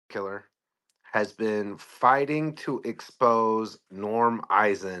particular has been fighting to expose Norm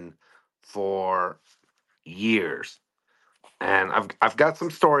Eisen for years. And I've got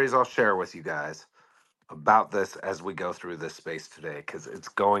some stories I'll share with you guys about this as we go through this space today, because it's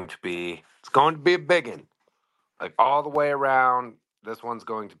going to be a big one. Like all the way around, this one's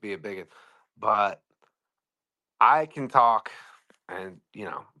going to be a big one. But I can talk, and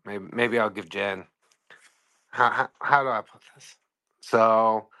maybe I'll give Jen. How do I put this?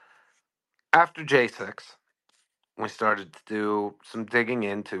 So after J6, we started to do some digging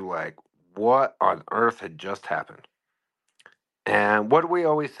into like what on earth had just happened. And what do we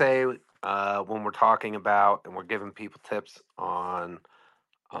always say when we're talking about and we're giving people tips on,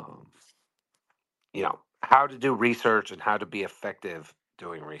 um, how to do research and how to be effective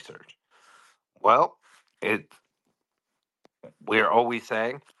doing research? Well, it we're always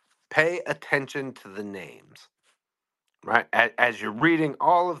saying pay attention to the names, right? As you're reading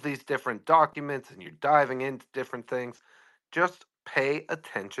all of these different documents and you're diving into different things, just pay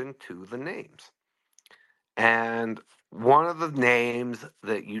attention to the names. And one of the names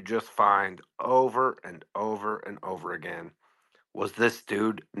that you just find over and over and over again was this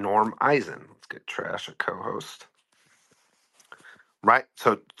dude, Norm Eisen. Let's get Trash a co-host. Right?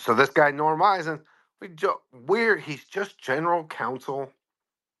 So this guy, Norm Eisen, he's just general counsel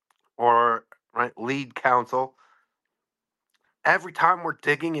or right lead counsel. Every time we're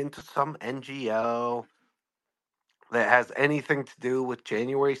digging into some NGO that has anything to do with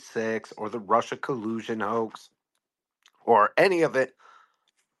January 6th or the Russia collusion hoax or any of it,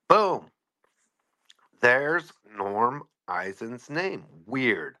 boom, there's Norm Eisen's name.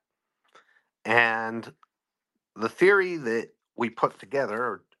 Weird. And the theory that we put together,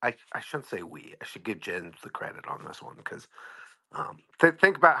 or I shouldn't say we, I should give Jen the credit on this one because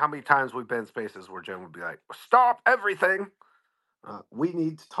think about how many times we've been in spaces where Jen would be like, stop everything. We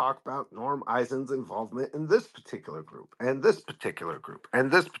need to talk about Norm Eisen's involvement in this particular group, and this particular group,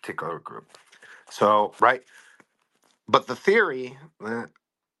 and this particular group. So, right. But the theory that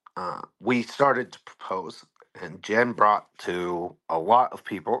we started to propose, and Jen brought to a lot of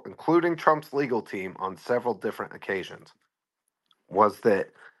people, including Trump's legal team on several different occasions, was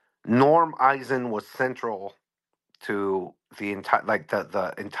that Norm Eisen was central to the entire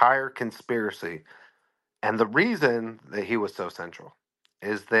the entire conspiracy. And the reason that he was so central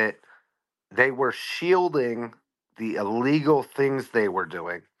is that they were shielding the illegal things they were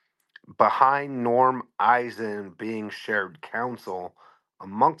doing behind Norm Eisen being shared counsel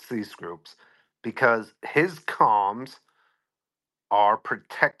amongst these groups because his comms are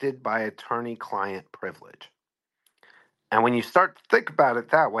protected by attorney client privilege. And when you start to think about it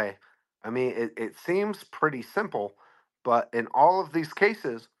that way, I mean, it seems pretty simple, but in all of these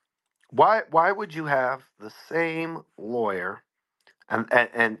cases, why would you have the same lawyer and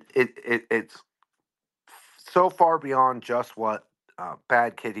it's so far beyond just what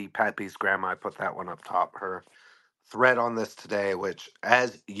Bad Kitty Pappy's grandma, I put that one up top, her thread on this today, which,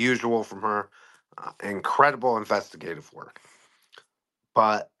 as usual from her, incredible investigative work.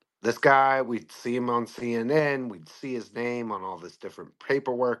 But this guy, we'd see him on CNN, we'd see his name on all this different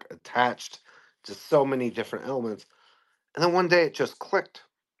paperwork attached to so many different elements. And then one day it just clicked.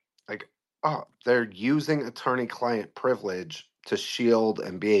 Like, oh, they're using attorney client privilege to shield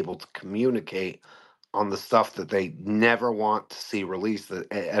and be able to communicate on the stuff that they never want to see released.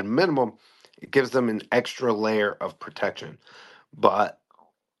 At minimum, it gives them an extra layer of protection. But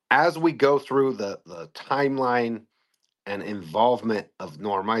as we go through the timeline and involvement of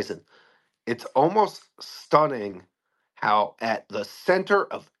Norm Eisen, it's almost stunning how at the center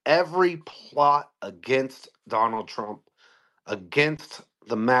of every plot against Donald Trump, against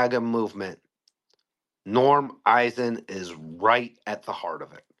the MAGA movement, Norm Eisen is right at the heart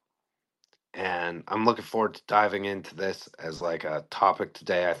of it. And I'm looking forward to diving into this as like a topic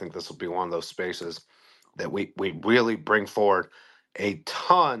today. I think this will be one of those spaces that we really bring forward a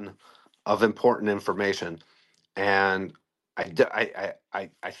ton of important information. And I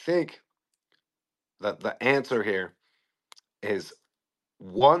think that the answer here is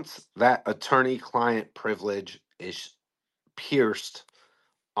once that attorney client privilege is pierced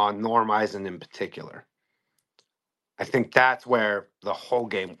on Norm Eisen in particular, I think that's where the whole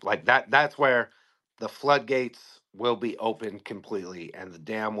game, like that's where the floodgates will be opened completely and the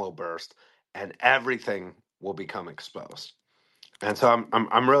dam will burst and everything will become exposed. And so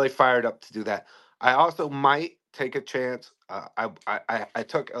I'm really fired up to do that. I also might take a chance. I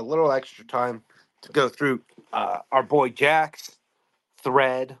took a little extra time to go through our boy Jack's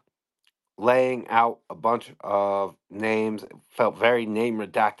thread, laying out a bunch of names. It felt very name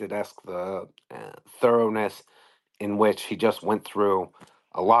redacted esque, the thoroughness in which he just went through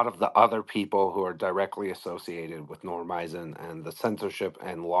a lot of the other people who are directly associated with Norm Eisen and the censorship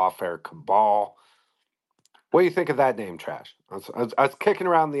and lawfare cabal. What do you think of that name, Trash? I was kicking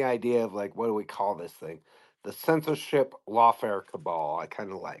around the idea of like, what do we call this thing? The censorship lawfare cabal. I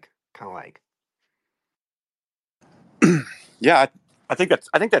kind of like. Yeah, I think that's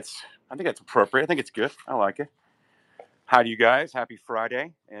appropriate. I think it's good. I like it. Hi to you guys. Happy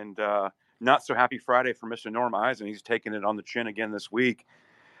Friday, and not so happy Friday for Mr. Norm Eisen. He's taking it on the chin again this week.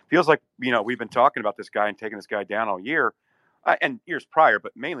 Feels like we've been talking about this guy and taking this guy down all year, and years prior,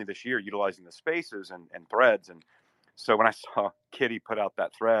 but mainly this year, utilizing the spaces and threads. And so when I saw Kitty put out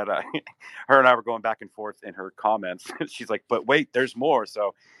that thread, her and I were going back and forth in her comments. She's like, "But wait, there's more."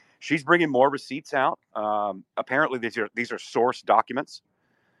 So she's bringing more receipts out. Apparently, these are source documents,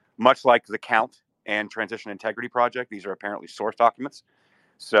 much like the Count and Transition Integrity Project. These are apparently source documents.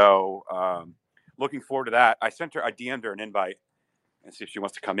 So looking forward to that. I DM'd her an invite and see if she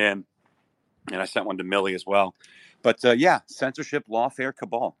wants to come in, and I sent one to Millie as well. But yeah, censorship, lawfare,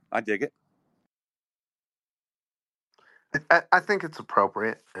 cabal. I dig it. I think it's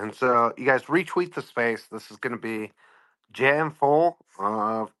appropriate, and so you guys retweet the space. This is going to be jam full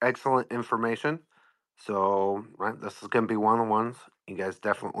of excellent information. So, right, this is going to be one of the ones you guys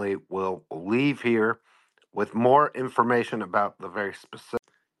definitely will leave here with more information about the very specific.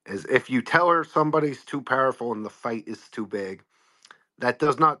 Is if you tell her somebody's too powerful and the fight is too big, that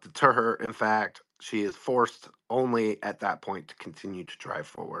does not deter her. In fact, she is forced only at that point to continue to drive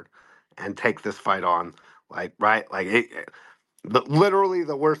forward and take this fight on. Like, right, like literally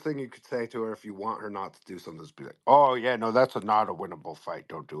the worst thing you could say to her if you want her not to do something is be like, "Oh yeah, no, that's not a winnable fight.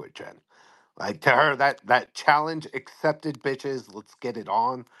 Don't do it, Jen." Like to her, that challenge accepted, bitches. Let's get it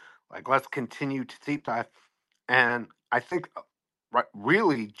on. Like let's continue to deep dive. And I think, right,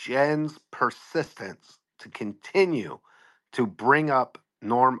 really, Jen's persistence to continue to bring up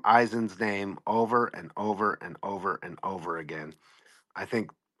Norm Eisen's name over and over and over and over again, I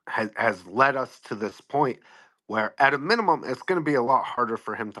think has led us to this point where, at a minimum, it's going to be a lot harder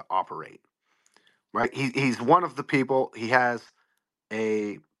for him to operate. Right? He's one of the people. He has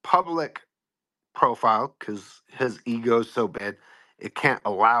a public profile because his ego's so bad. It can't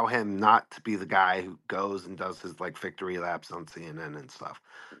allow him not to be the guy who goes and does his like victory laps on CNN and stuff.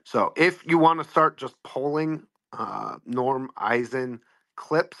 So if you want to start just polling Norm Eisen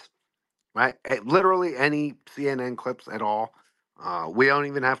clips, right? Literally any CNN clips at all. We don't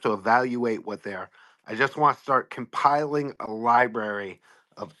even have to evaluate what they are. I just want to start compiling a library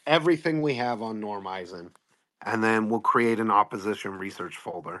of everything we have on Norm Eisen, and then we'll create an opposition research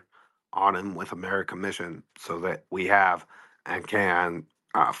folder on him with America Mission so that we have and can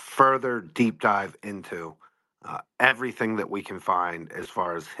further deep dive into everything that we can find as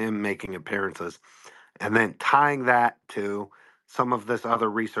far as him making appearances and then tying that to some of this other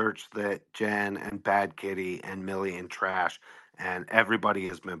research that Jen and Bad Kitty and Millie and Trash and everybody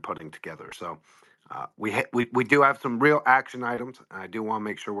has been putting together. So we do have some real action items. I do want to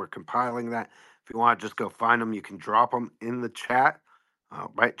make sure we're compiling that. If you want to just go find them, you can drop them in the chat.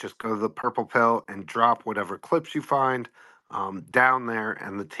 Right, just go to the purple pill and drop whatever clips you find down there,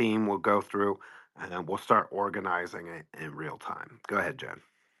 and the team will go through and then we'll start organizing it in real time. Go ahead, Jen.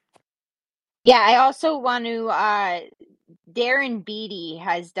 Yeah, I also want to Darren Beatty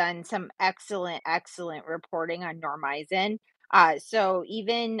has done some excellent reporting on Norm Eisen. So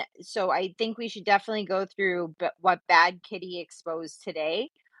I think we should definitely go through what Bad Kitty exposed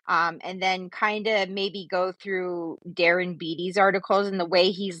today. And then kind of maybe go through Darren Beatty's articles, and the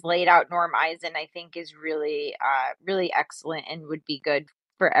way he's laid out Norm Eisen, I think is really excellent and would be good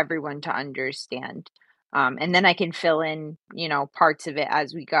for everyone to understand. And then I can fill in, parts of it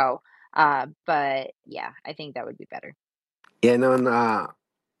as we go. But yeah, I think that would be better. Yeah, no, no.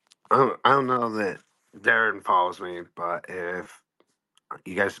 I don't know that Darren follows me, but if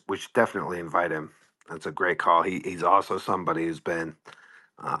you guys, we should definitely invite him. That's a great call. He's also somebody who's been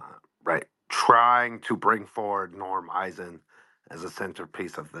uh, right trying to bring forward Norm Eisen as a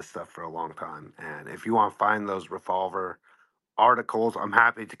centerpiece of this stuff for a long time. And if you want to find those Revolver articles, I'm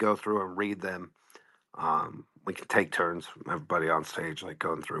happy to go through and read them. We can take turns, everybody on stage, like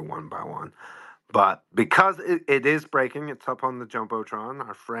going through one by one. But because it is breaking, it's up on the Jumbotron.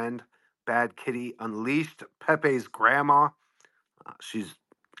 Our friend Bad Kitty unleashed Pepe's grandma. She's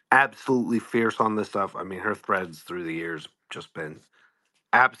absolutely fierce on this stuff. I mean, her threads through the years just been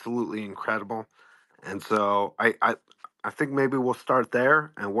absolutely incredible. And so I think maybe we'll start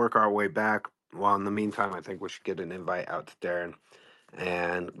there and work our way back. Well, in the meantime, I think we should get an invite out to Darren.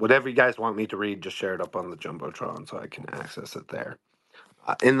 And whatever you guys want me to read, just share it up on the Jumbotron so I can access it there.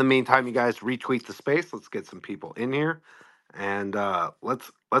 In the meantime, you guys retweet the space. Let's get some people in here. and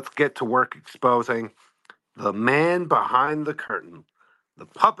let's get to work exposing the man behind the curtain, the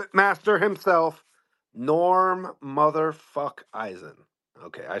puppet master himself, Norm Motherfuck Eisen.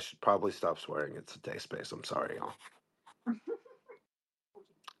 Okay, I should probably stop swearing. It's a day space. I'm sorry, y'all.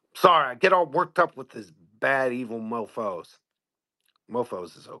 Sorry, I get all worked up with this bad, evil mofos.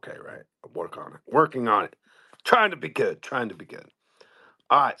 Mofos is okay, right? I work on it. Working on it. Trying to be good. Trying to be good.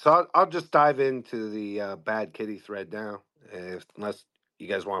 All right, so I'll just dive into the bad kitty thread now, unless you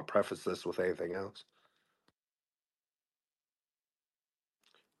guys want to preface this with anything else.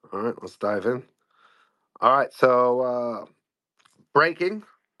 All right, let's dive in. All right, so breaking.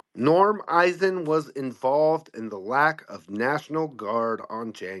 Norm Eisen was involved in the lack of National Guard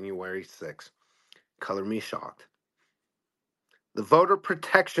on January 6th. Color me shocked. The Voter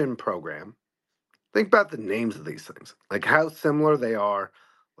Protection Program. Think about the names of these things, like how similar they are,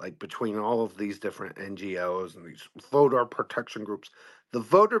 like between all of these different NGOs and these voter protection groups. The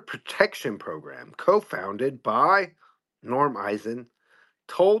Voter Protection Program, co-founded by Norm Eisen,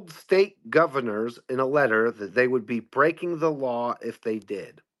 told state governors in a letter that they would be breaking the law if they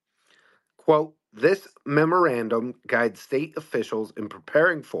did. Quote, this memorandum guides state officials in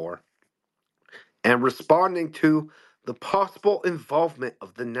preparing for and responding to the possible involvement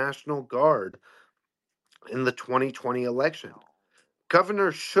of the National Guard in the 2020 election.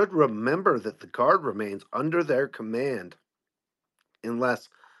 Governors should remember that the Guard remains under their command unless,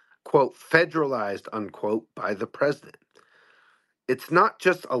 quote, federalized, unquote, by the president. It's not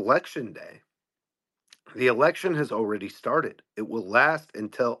just election day. The election has already started. It will last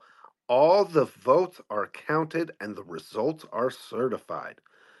until all the votes are counted and the results are certified.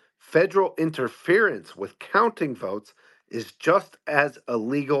 Federal interference with counting votes is just as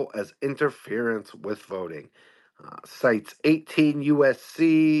illegal as interference with voting. Cites 18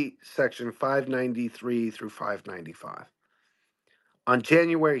 USC section 593 through 595. On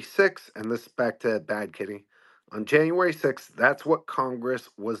January 6th, and this is back to Bad Kitty, on January 6th, that's what Congress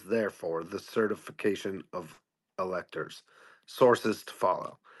was there for, the certification of electors. Sources to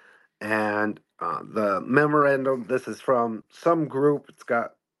follow. And the memorandum, this is from some group. It's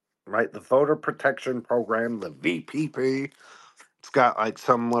got, right, the Voter Protection Program, the VPP. It's got like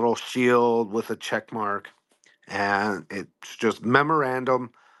some little shield with a check mark. And it's just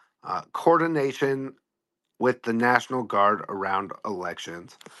memorandum, coordination with the National Guard around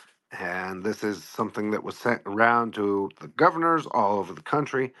elections. And this is something that was sent around to the governors all over the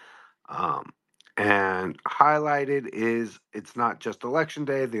country. Um, and highlighted is it's not just election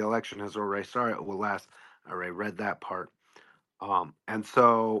day. The election has already started. It will last. I already read that part. And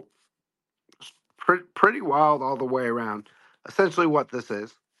so pretty wild all the way around. Essentially, what this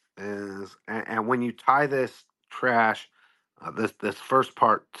is, and when you tie this trash, this first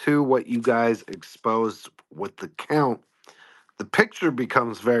part to what you guys exposed with the count, the picture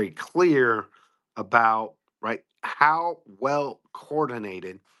becomes very clear about right how well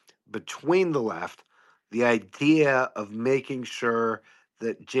coordinated between the left the idea of making sure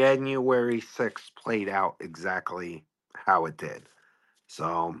that January 6th played out exactly how it did.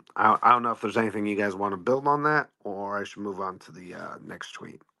 So I don't know if there's anything you guys want to build on that, or I should move on to the next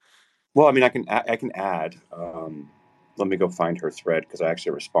tweet. Well, I mean, I can add. Let me go find her thread because I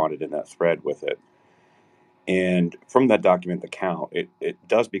actually responded in that thread with it. And from that document, the count, it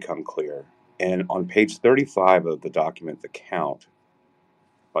does become clear. And on page 35 of the document, the count.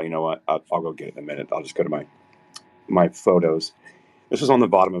 Well, you know what? I'll go get it in a minute. I'll just go to my photos. This was on the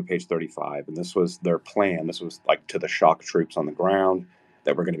bottom of page 35, and this was their plan. This was like to the shock troops on the ground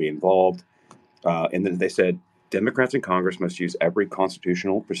that were going to be involved. And then they said Democrats in Congress must use every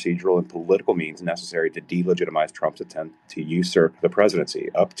constitutional, procedural, and political means necessary to delegitimize Trump's attempt to usurp the presidency,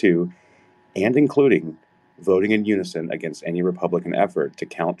 up to and including voting in unison against any Republican effort to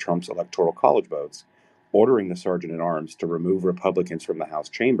count Trump's electoral college votes, ordering the sergeant at arms to remove Republicans from the House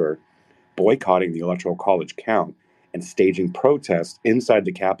chamber, boycotting the electoral college count, and staging protests inside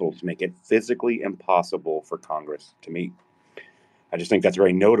the Capitol to make it physically impossible for Congress to meet. I just think that's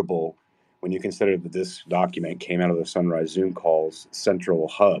very notable when you consider that this document came out of the Sunrise Zoom Calls central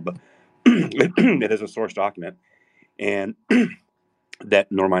hub. It is a source document, and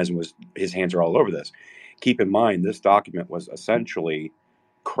that Norm Eisen his hands are all over this. Keep in mind, this document was essentially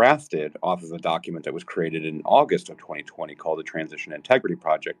crafted off of a document that was created in August of 2020 called the Transition Integrity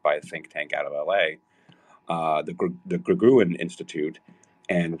Project by a think tank out of LA, the Gregorian Institute,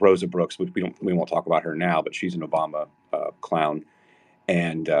 and Rosa Brooks, which we won't talk about her now, but she's an Obama clown,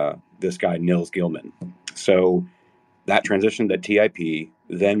 and this guy Nils Gilman. So that transitioned to TIP,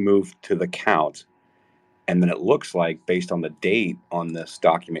 then moved to the count. And then it looks like, based on the date on this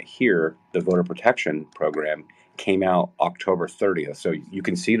document here, the voter protection program came out October 30th. So you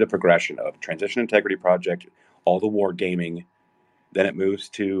can see the progression of Transition Integrity Project, all the war gaming. Then it moves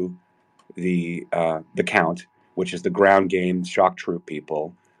to the count, which is the ground game shock troop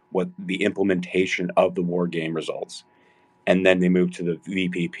people, what the implementation of the war game results, and then they move to the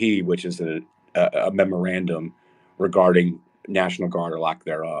VPP, which is a memorandum regarding National Guard or lack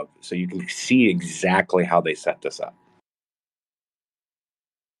thereof. So you can see exactly how they set this up.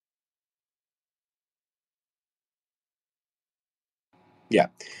 Yeah.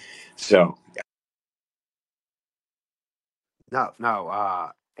 So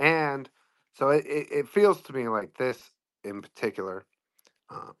No. And so it feels to me like this in particular,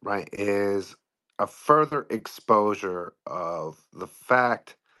 right, is a further exposure of the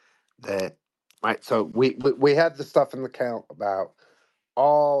fact that, right, so we had the stuff in the count about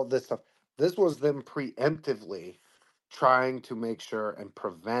all this stuff. This was them preemptively trying to make sure and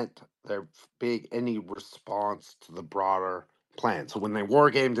prevent there being any response to the broader plan. So when they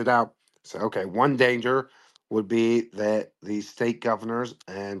war gamed it out, so okay, one danger would be that the state governors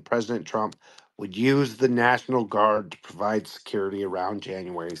and President Trump would use the National Guard to provide security around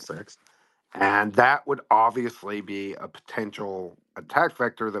January 6th. And that would obviously be a potential attack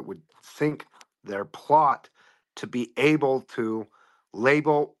vector that would sink their plot to be able to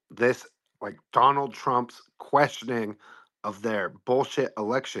label this like Donald Trump's questioning of their bullshit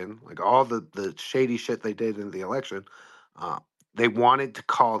election, like all the shady shit they did in the election. Uh, they wanted to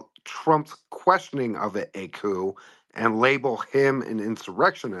call Trump's questioning of it a coup and label him an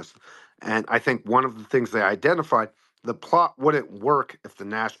insurrectionist. And I think one of the things they identified, the plot wouldn't work if the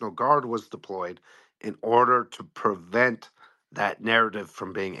National Guard was deployed in order to prevent that narrative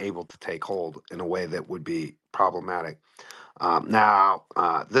from being able to take hold in a way that would be problematic.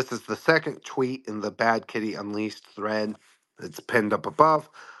 This is the second tweet in the Bad Kitty Unleashed thread. It's pinned up above.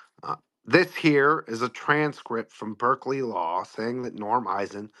 Uh, this here is a transcript from Berkeley Law saying that Norm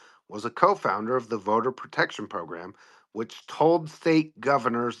Eisen was a co founder of the Voter Protection Program, which told state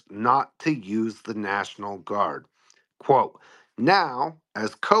governors not to use the National Guard. Quote, now,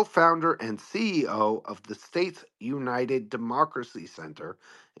 as co founder and CEO of the States United Democracy Center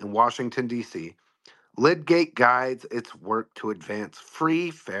in Washington, D.C., Lidgate guides its work to advance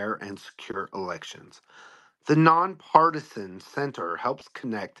free, fair, and secure elections. The nonpartisan center helps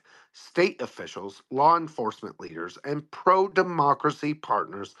connect state officials, law enforcement leaders, and pro democracy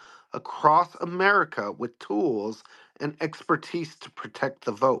partners across America with tools and expertise to protect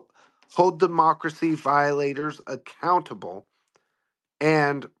the vote, hold democracy violators accountable,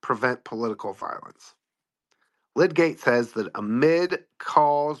 and prevent political violence. Lidgate says that amid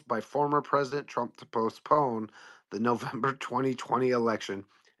calls by former President Trump to postpone the November 2020 election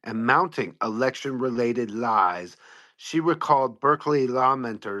and mounting election related lies, she recalled Berkeley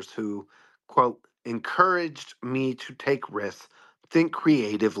law-mentors who, quote, encouraged me to take risks, think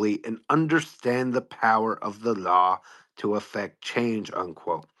creatively, and understand the power of the law to effect change,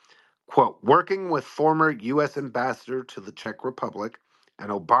 unquote. Quote, working with former U.S. ambassador to the Czech Republic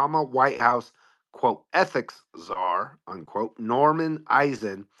and Obama White House, quote, ethics czar, unquote, Norman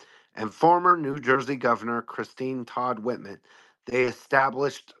Eisen, and former New Jersey Governor Christine Todd Whitman, they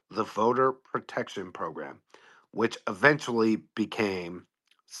established the Voter Protection Program, which eventually became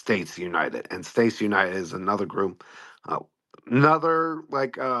States United. And States United is another group, another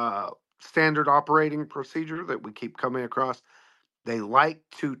standard operating procedure that we keep coming across. They like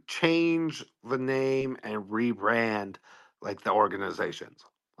to change the name and rebrand like the organizations.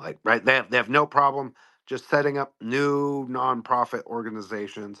 Like, right, they have no problem just setting up new nonprofit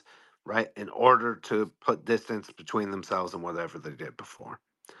organizations, right, in order to put distance between themselves and whatever they did before.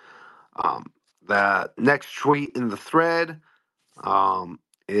 The next tweet in the thread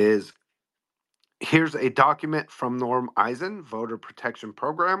is here's a document from Norm Eisen, Voter Protection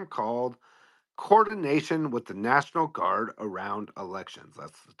Program, called Coordination with the National Guard Around Elections.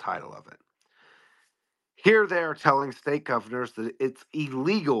 That's the title of it. Here they are telling state governors that it's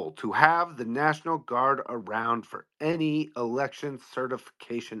illegal to have the National Guard around for any election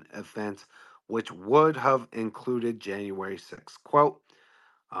certification events, which would have included January 6th. Quote,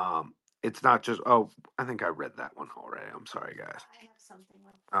 it's not just, oh, I think I read that one already. I'm sorry, guys.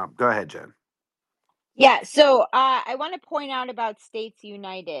 Go ahead, Jen. Yeah, so I want to point out about States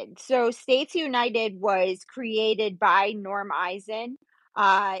United. So States United was created by Norm Eisen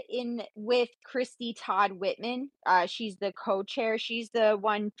in with Christy Todd Whitman. She's the co-chair. She's the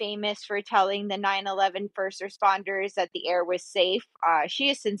one famous for telling the 9/11 first responders that the air was safe. She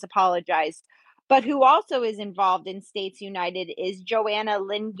has since apologized. But who also is involved in States United is Joanna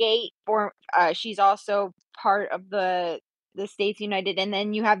Lingate. She's also part of the States United, and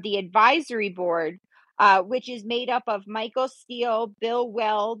then you have the advisory board which is made up of Michael Steele, Bill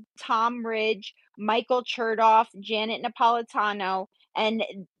Weld, Tom Ridge, Michael Chertoff, Janet Napolitano. And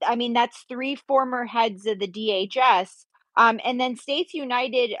I mean, that's three former heads of the DHS. And then States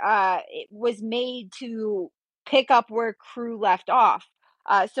United was made to pick up where Crew left off.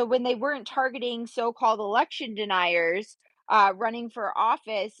 So when they weren't targeting so-called election deniers running for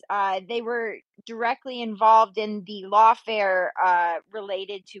office, they were directly involved in the lawfare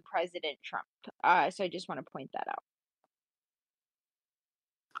related to President Trump. So I just want to point that out.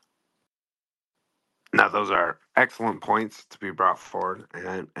 Now, those are excellent points to be brought forward.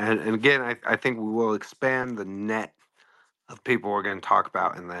 And again, I think we will expand the net of people we're going to talk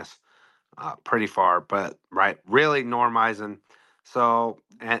about in this pretty far. But, right, really, Norm Eisen. So,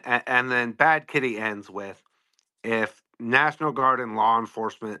 and then Bad Kitty ends with, if National Guard and law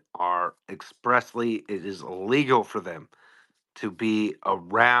enforcement are expressly, it is illegal for them to be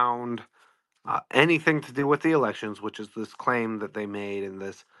around anything to do with the elections, which is this claim that they made in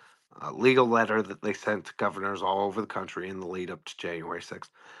this legal letter that they sent to governors all over the country in the lead up to January 6th.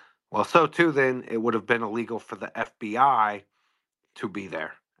 Well, so too, then it would have been illegal for the FBI to be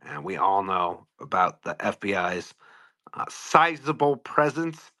there. And we all know about the FBI's sizable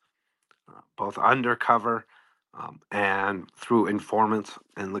presence, both undercover and through informants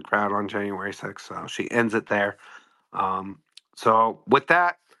in the crowd on January 6th. So she ends it there. So with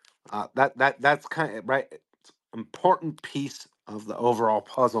that, that's kind of right. It's an important piece of the overall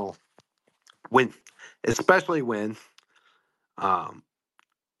puzzle when, especially when um,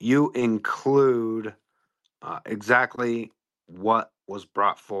 you include exactly what was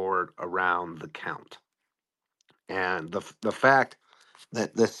brought forward around the count, and the fact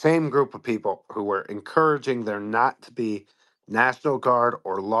that the same group of people who were encouraging there not to be National Guard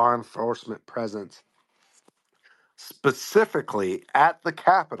or law enforcement presence specifically at the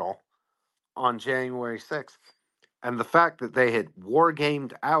Capitol on January 6th, and the fact that they had war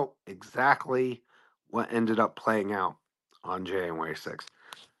gamed out exactly what ended up playing out on January 6th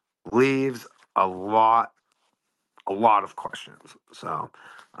leaves a lot of questions. So,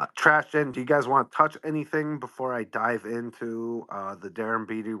 Trash Gen, do you guys want to touch anything before I dive into the Darren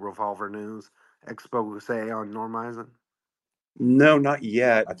Beatty revolver news expose on Norm Eisen? No, not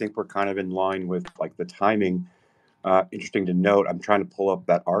yet. I think we're kind of in line with like the timing. Interesting to note, I'm trying to pull up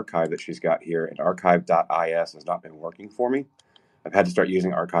that archive that she's got here, and archive.is has not been working for me. I've had to start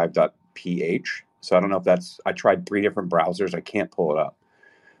using archive.ph. So I don't know if that's, I tried 3 different browsers. I can't pull it up.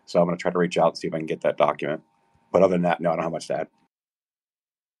 So I'm going to try to reach out and see if I can get that document. But other than that, no, I don't have much to add.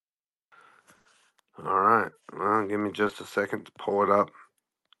 All right. Well, give me just a second to pull it up.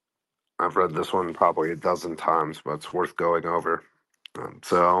 I've read this one probably a dozen times, but it's worth going over.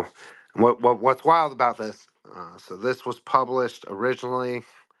 So, what's wild about this? So this was published originally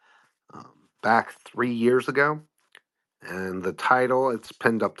back 3 years ago, and the title, it's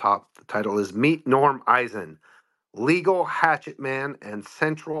pinned up top. The title is "Meet Norm Eisen, Legal Hatchet Man and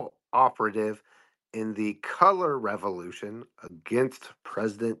Central Operative in the Color Revolution Against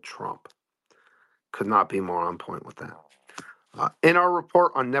President Trump." Could not be more on point with that. In our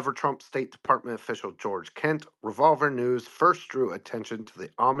report on Never Trump State Department official George Kent, Revolver News first drew attention to the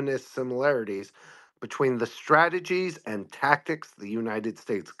ominous similarities between the strategies and tactics the United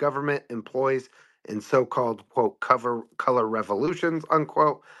States government employs in so-called, quote, color revolutions,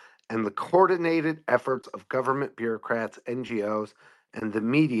 unquote, and the coordinated efforts of government bureaucrats, NGOs, and the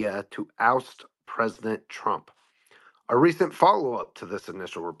media to oust President Trump. A recent follow-up to this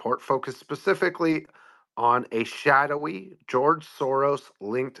initial report focused specifically on a shadowy George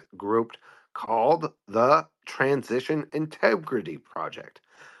Soros-linked group called the Transition Integrity Project,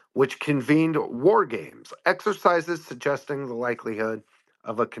 which convened war games, exercises suggesting the likelihood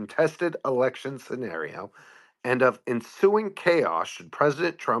of a contested election scenario and of ensuing chaos should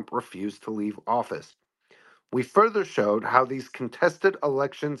President Trump refuse to leave office. We further showed how these contested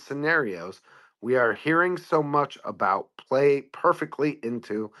election scenarios we are hearing so much about play perfectly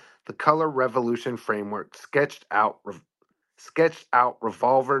into the color revolution framework sketched out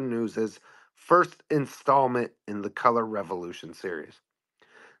Revolver News's first installment in the Color Revolution series.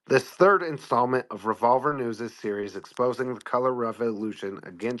 This third installment of Revolver News' series exposing the color revolution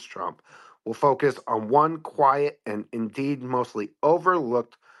against Trump will focus on one quiet and indeed mostly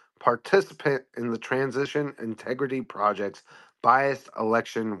overlooked participant in the Transition Integrity Project's biased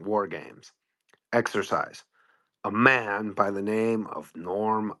election war games exercise, a man by the name of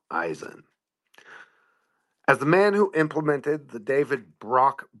Norm Eisen. As the man who implemented the David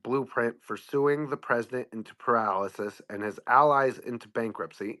Brock blueprint for suing the president into paralysis and his allies into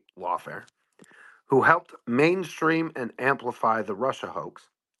bankruptcy, lawfare, who helped mainstream and amplify the Russia hoax,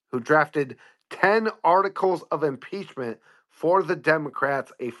 who drafted 10 articles of impeachment for the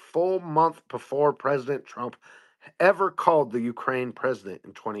Democrats a full month before President Trump ever called the Ukraine president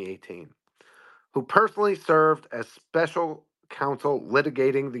in 2018, who personally served as special counsel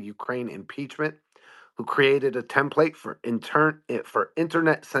litigating the Ukraine impeachment, who created a template for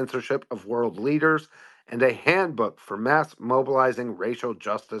internet censorship of world leaders, and a handbook for mass mobilizing racial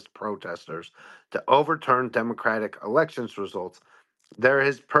justice protesters to overturn democratic elections results. There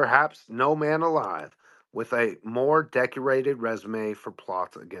is perhaps no man alive with a more decorated resume for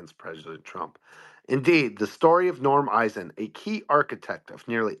plots against President Trump. Indeed, the story of Norm Eisen, a key architect of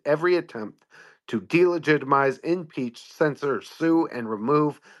nearly every attempt to delegitimize, impeach, censor, sue, and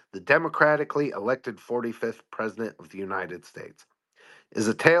remove the democratically elected 45th President of the United States, is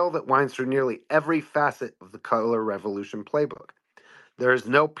a tale that winds through nearly every facet of the color revolution playbook. There is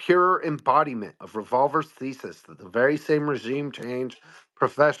no purer embodiment of Revolver's thesis that the very same regime change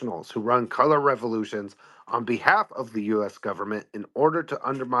professionals who run color revolutions on behalf of the U.S. government in order to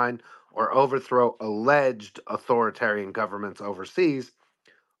undermine or overthrow alleged authoritarian governments overseas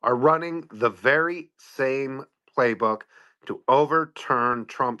are running the very same playbook to overturn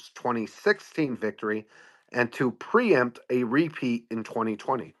Trump's 2016 victory and to preempt a repeat in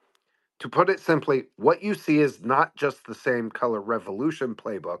 2020. To put it simply, what you see is not just the same color revolution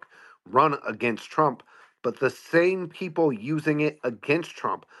playbook run against Trump, but the same people using it against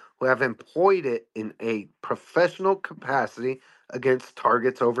Trump who have employed it in a professional capacity against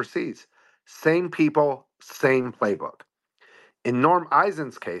targets overseas. Same people, same playbook. In Norm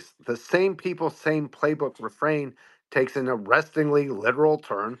Eisen's case, the same people, same playbook refrain takes an arrestingly literal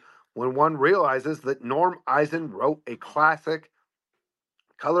turn when one realizes that Norm Eisen wrote a classic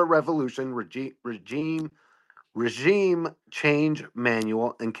color revolution regime change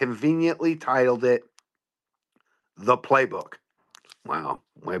manual and conveniently titled it The Playbook. Wow,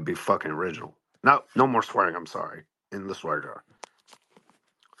 might be fucking original. No more swearing, I'm sorry. In the swear jar.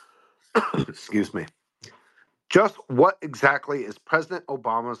 Excuse me. Just what exactly is President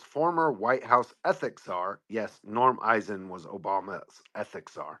Obama's former White House ethics czar? Yes, Norm Eisen was Obama's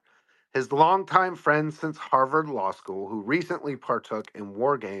ethics czar. His longtime friend since Harvard Law School, who recently partook in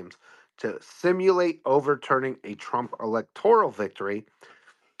war games to simulate overturning a Trump electoral victory,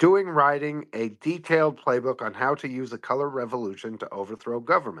 writing a detailed playbook on how to use a color revolution to overthrow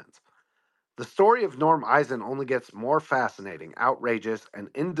governments. The story of Norm Eisen only gets more fascinating, outrageous, and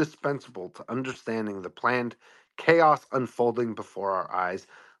indispensable to understanding the planned chaos unfolding before our eyes,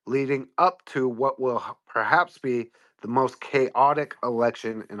 leading up to what will perhaps be the most chaotic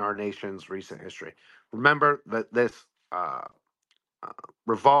election in our nation's recent history. Remember that this uh,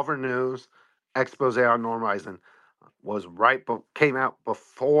 Revolver News expose on Norm Eisen was came out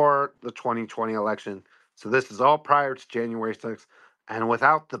before the 2020 election. So this is all prior to January 6th and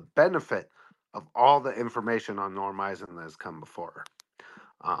without the benefit of all the information on Norm Eisen that has come before.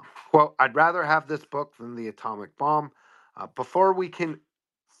 Quote, I'd rather have this book than the atomic bomb. Before we can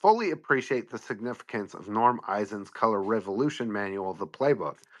fully appreciate the significance of Norm Eisen's Color Revolution Manual, the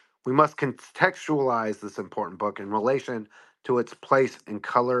playbook, we must contextualize this important book in relation to its place in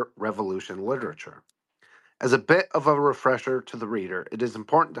color revolution literature. As a bit of a refresher to the reader, it is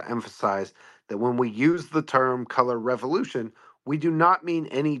important to emphasize that when we use the term color revolution, we do not mean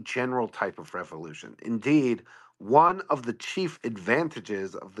any general type of revolution. Indeed, one of the chief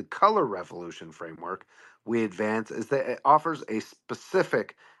advantages of the color revolution framework we advance is that it offers a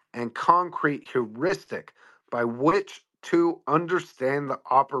specific and concrete heuristic by which to understand the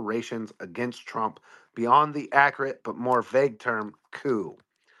operations against Trump beyond the accurate but more vague term coup.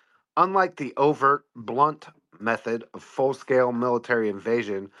 Unlike the overt, blunt method of full scale military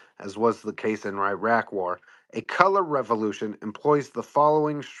invasion, as was the case in Iraq War, a color revolution employs the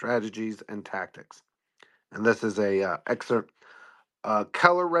following strategies and tactics. And this is a excerpt.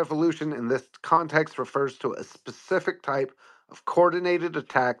 Color revolution in this context refers to a specific type of coordinated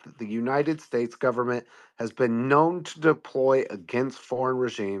attack that the United States government has been known to deploy against foreign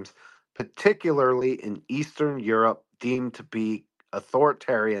regimes, particularly in Eastern Europe deemed to be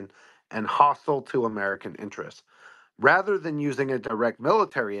authoritarian and hostile to American interests. Rather than using a direct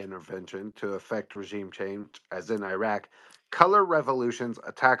military intervention to effect regime change, as in Iraq, color revolutions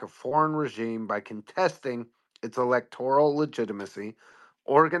attack a foreign regime by contesting its electoral legitimacy,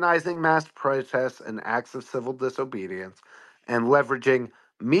 organizing mass protests and acts of civil disobedience, and leveraging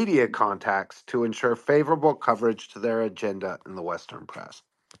media contacts to ensure favorable coverage to their agenda in the Western press.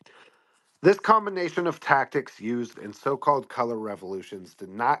 This combination of tactics used in so called color revolutions did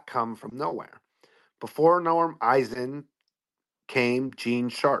not come from nowhere. Before Norm Eisen came Gene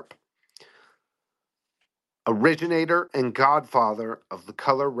Sharp. originator and godfather of the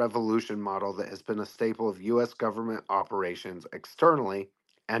color revolution model that has been a staple of U.S. government operations externally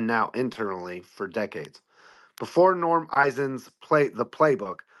and now internally for decades. Before Norm Eisen's The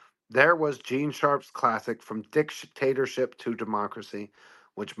Playbook, there was Gene Sharp's classic From Dictatorship to Democracy,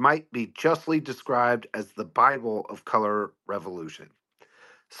 which might be justly described as the Bible of color revolution.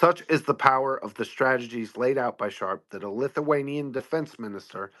 Such is the power of the strategies laid out by Sharp that a Lithuanian defense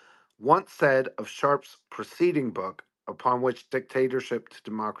minister once said of Sharp's preceding book, upon which Dictatorship to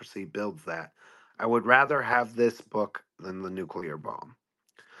Democracy builds, that I would rather have this book than the nuclear bomb.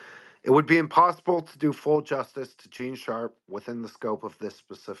 It would be impossible to do full justice to Gene Sharp within the scope of this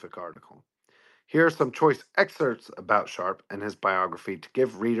specific article. Here are some choice excerpts about Sharp and his biography to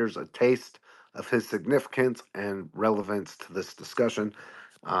give readers a taste of his significance and relevance to this discussion.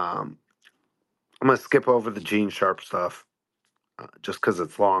 I'm going to skip over the Gene Sharp stuff just because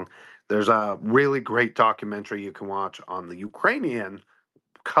it's long. There's a really great documentary you can watch on the Ukrainian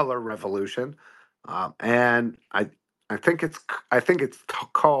color revolution, and I think it's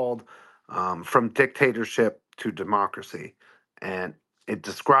called From Dictatorship to Democracy, and it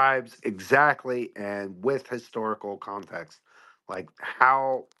describes exactly and with historical context, like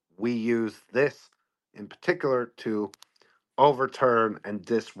how we use this in particular to overturn and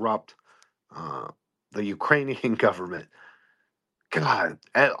disrupt uh, the Ukrainian government. God,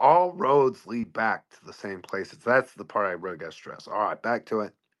 and all roads lead back to the same places. That's the part I really got to stress. All right, back to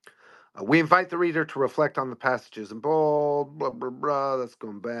it. We invite the reader to reflect on the passages in bold, blah, blah, blah. That's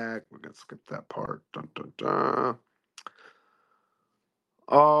going back. We're going to skip that part. Dun, dun, dun.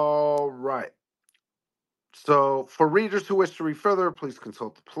 All right. So, for readers who wish to read further, please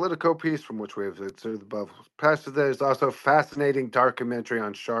consult the Politico piece from which we have inserted the above passages. There's also a fascinating documentary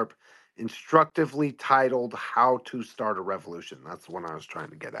on Sharp, instructively titled How to Start a Revolution. That's the one I was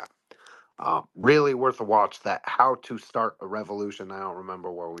trying to get at. Really worth a watch, that How to Start a Revolution. I don't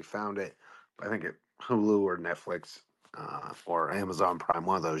remember where we found it, but I think it Hulu or Netflix or Amazon Prime,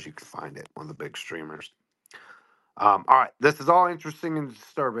 one of those you can find it, one of the big streamers. All right, this is all interesting and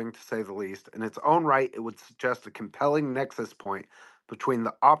disturbing, to say the least. In its own right, it would suggest a compelling nexus point between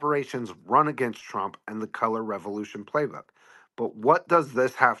the operations run against Trump and the color revolution playbook. But what does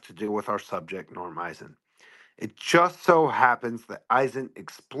this have to do with our subject, Norm Eisen? It just so happens that Eisen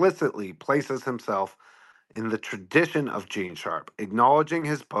explicitly places himself in the tradition of Gene Sharp, acknowledging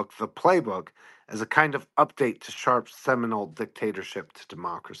his book, The Playbook, as a kind of update to Sharp's seminal Dictatorship to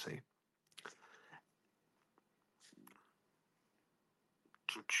Democracy.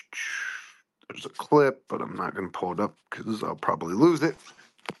 There's a clip, but I'm not going to pull it up because I'll probably lose it.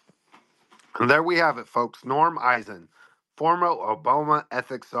 And there we have it, folks. Norm Eisen, former Obama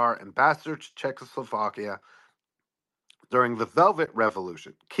ethics czar, ambassador to Czechoslovakia during the Velvet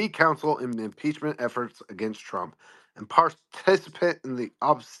Revolution, key counsel in the impeachment efforts against Trump, and participant in the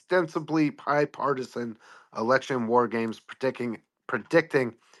ostensibly bipartisan election war games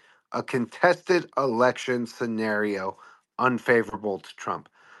predicting a contested election scenario unfavorable to Trump.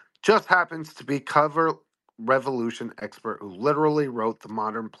 Just happens to be cover revolution expert who literally wrote the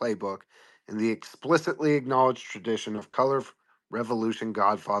modern playbook in the explicitly acknowledged tradition of color revolution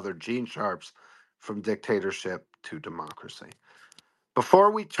godfather Gene Sharp's From Dictatorship to Democracy.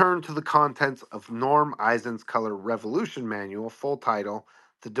 Before we turn to the contents of Norm Eisen's Color Revolution Manual, full title,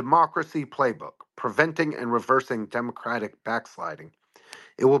 The Democracy Playbook, Preventing and Reversing Democratic Backsliding,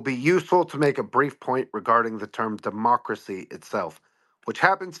 it will be useful to make a brief point regarding the term democracy itself, which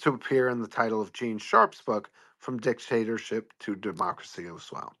happens to appear in the title of Gene Sharp's book, From Dictatorship to Democracy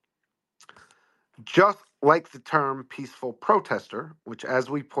as well. Just like the term peaceful protester, which, as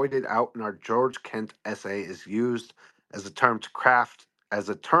we pointed out in our George Kent essay, is used as a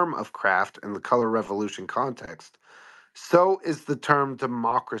term of craft in the color revolution context, so is the term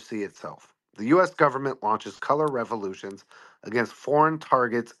democracy itself. The U.S. government launches color revolutions against foreign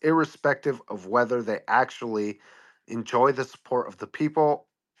targets, irrespective of whether they actually enjoy the support of the people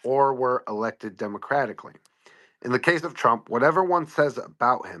or were elected democratically. In the case of Trump, whatever one says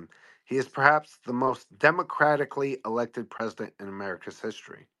about him, he is perhaps the most democratically elected president in America's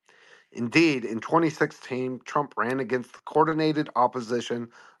history. Indeed, in 2016, Trump ran against the coordinated opposition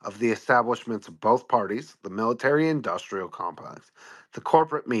of the establishments of both parties, the military industrial complex, the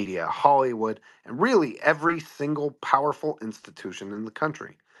corporate media, Hollywood, and really every single powerful institution in the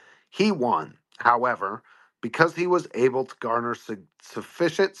country. He won, however, because he was able to garner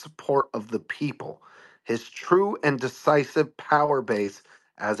sufficient support of the people, his true and decisive power base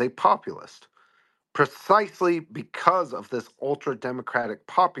as a populist. Precisely because of this ultra democratic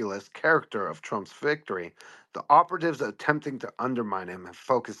populist character of Trump's victory, the operatives attempting to undermine him have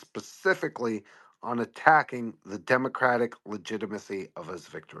focused specifically on attacking the democratic legitimacy of his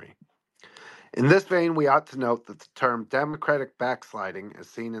victory. In this vein, we ought to note that the term democratic backsliding, as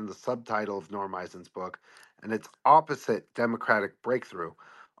seen in the subtitle of Norm Eisen's book, and its opposite, democratic breakthrough,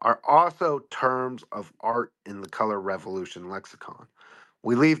 are also terms of art in the color revolution lexicon.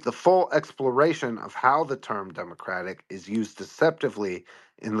 We leave the full exploration of how the term democratic is used deceptively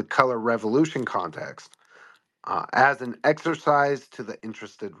in the color revolution context as an exercise to the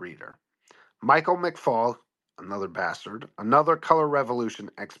interested reader. Michael McFaul, another bastard, another color revolution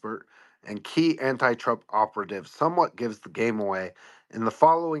expert, and key anti Trump operative, somewhat gives the game away in the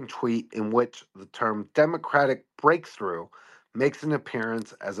following tweet, in which the term democratic breakthrough makes an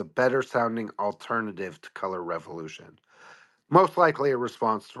appearance as a better sounding alternative to color revolution. Most likely a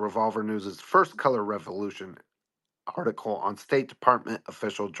response to Revolver News' first color revolution article on State Department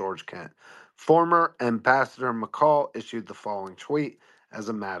official George Kent. Former Ambassador McCall issued the following tweet as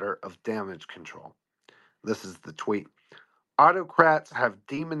a matter of damage control. This is the tweet. Autocrats have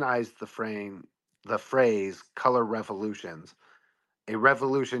demonized the phrase color revolutions. A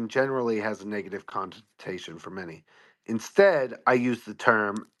revolution generally has a negative connotation for many. Instead, I use the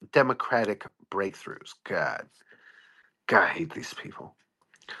term democratic breakthroughs. God, I hate these people.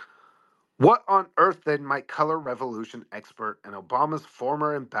 What on earth then might color revolution expert and Obama's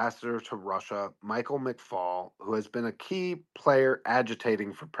former ambassador to Russia, Michael McFaul, who has been a key player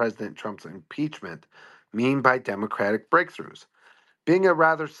agitating for President Trump's impeachment, mean by democratic breakthroughs? Being a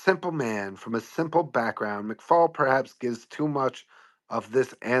rather simple man from a simple background, McFaul perhaps gives too much of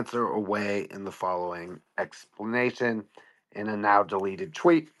this answer away in the following explanation in a now deleted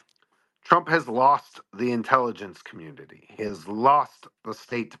tweet. Trump has lost the intelligence community. He has lost the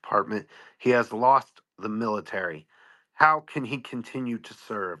State Department. He has lost the military. How can he continue to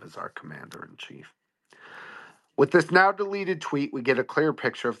serve as our commander in chief? With this now deleted tweet, we get a clear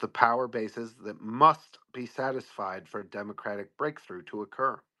picture of the power bases that must be satisfied for a democratic breakthrough to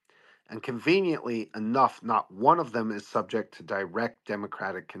occur. And conveniently enough, not one of them is subject to direct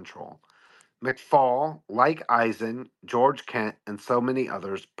democratic control. McFaul, like Eisen, George Kent, and so many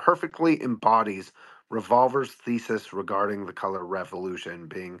others, perfectly embodies Revolver's thesis regarding the color revolution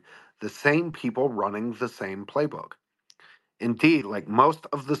being the same people running the same playbook. Indeed, like most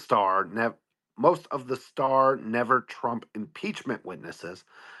of the star never Trump impeachment witnesses,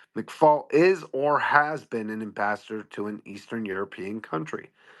 McFaul is or has been an ambassador to an Eastern European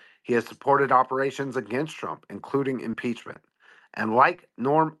country. He has supported operations against Trump, including impeachment. And like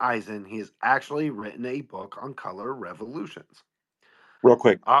Norm Eisen, he has actually written a book on color revolutions. Real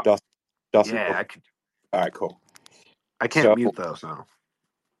quick, Uh, Dustin. yeah, All right, cool. I can't So, mute those now.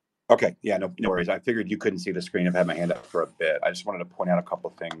 okay, yeah, no worries. I figured you couldn't see the screen. I've had my hand up for a bit. I just wanted to point out a couple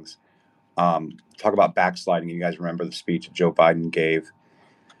of things. Talk about backsliding. You guys remember the speech that Joe Biden gave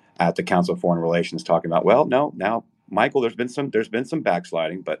at the Council of Foreign Relations, talking about, well, no, now Michael, there's been some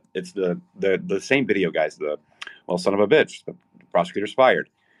backsliding, but it's the same video, guys. Son of a bitch, the prosecutor's fired.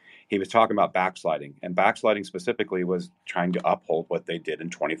 He was talking about backsliding, and backsliding specifically was trying to uphold what they did in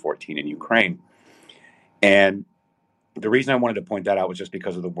 2014 in Ukraine. And the reason I wanted to point that out was just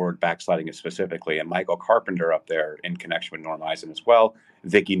because of the word backsliding specifically. And Michael Carpenter up there in connection with Norm Eisen as well,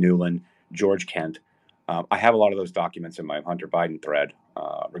 Vicki Newland, George Kent. I have a lot of those documents in my Hunter Biden thread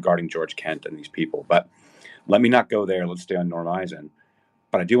regarding George Kent and these people. But let me not go there. Let's stay on Norm Eisen.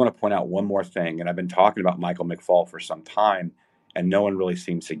 But I do want to point out one more thing. And I've been talking about Michael McFaul for some time, and no one really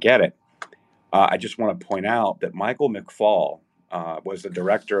seems to get it. I just want to point out that Michael McFaul was the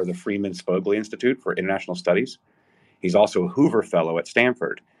director of the Freeman Spogli Institute for International Studies. He's also a Hoover Fellow at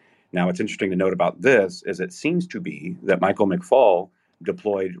Stanford. Now, what's interesting to note about this is it seems to be that Michael McFaul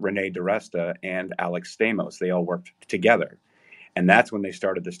deployed Rene DiResta and Alex Stamos. They all worked together. And that's when they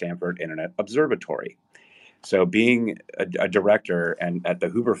started the Stanford Internet Observatory. So being a director and at the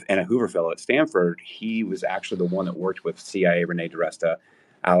Hoover and a Hoover Fellow at Stanford, he was actually the one that worked with CIA Rene DiResta,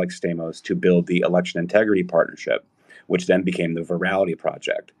 Alex Stamos to build the Election Integrity Partnership, which then became the Virality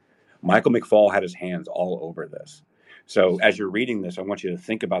Project. Michael McFaul had his hands all over this. So as you're reading this, I want you to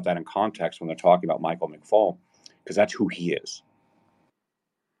think about that in context when they're talking about Michael McFaul, because that's who he is.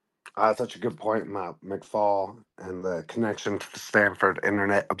 Such a good point, McFaul, and the connection to the Stanford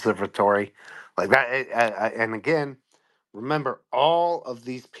Internet Observatory, like that. And again, remember, all of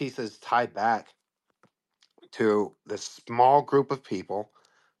these pieces tie back to this small group of people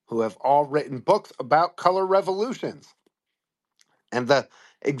who have all written books about color revolutions and the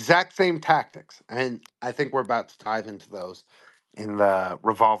exact same tactics. And I think we're about to dive into those in the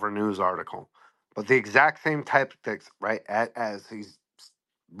Revolver News article. But the exact same tactics, right, as he's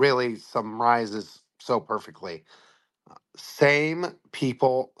really summarizes so perfectly. Same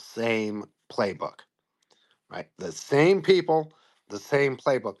people, same playbook, right? The same people, the same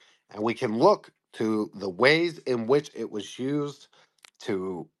playbook. And we can look to the ways in which it was used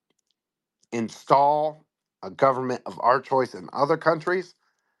to install a government of our choice in other countries,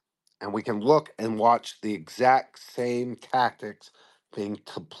 and we can look and watch the exact same tactics being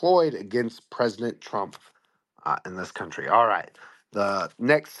deployed against President Trump in this country. All right. The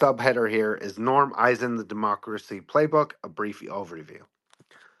next subheader here is Norm Eisen, the Democracy Playbook, a brief overview.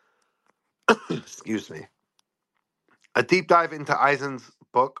 Excuse me. A deep dive into Eisen's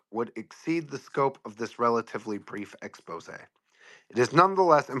book would exceed the scope of this relatively brief expose. It is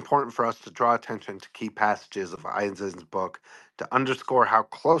nonetheless important for us to draw attention to key passages of Eisen's book to underscore how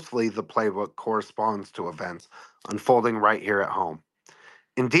closely the playbook corresponds to events unfolding right here at home.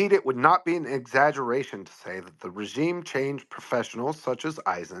 Indeed, it would not be an exaggeration to say that the regime change professionals such as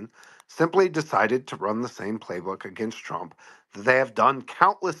Eisen simply decided to run the same playbook against Trump that they have done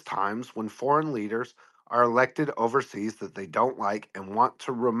countless times when foreign leaders are elected overseas that they don't like and want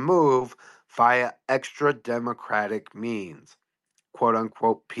to remove via extra democratic means, quote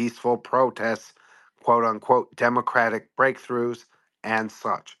unquote peaceful protests, quote unquote democratic breakthroughs, and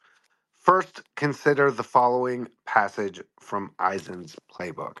such. First, consider the following passage from Eisen's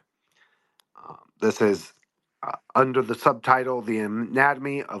playbook. This is under the subtitle The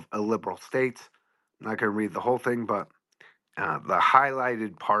Anatomy of Illiberal States. I'm not going to read the whole thing, but the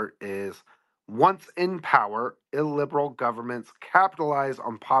highlighted part is once in power, illiberal governments capitalize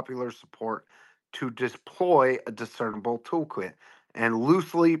on popular support to deploy a discernible toolkit and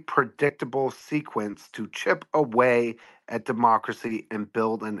loosely predictable sequence to chip away at democracy and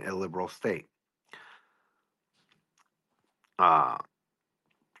build an illiberal state. Uh,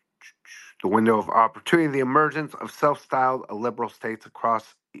 the window of opportunity, the emergence of self-styled illiberal states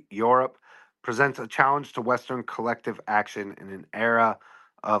across Europe presents a challenge to Western collective action in an era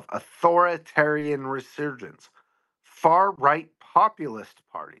of authoritarian resurgence. Far-right populist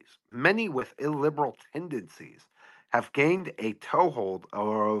parties, many with illiberal tendencies, have gained a toehold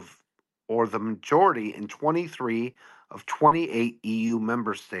or the majority in 23 of 28 EU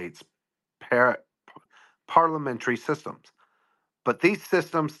member states' parliamentary systems. But these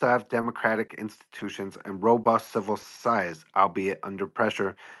systems still have democratic institutions and robust civil societies, albeit under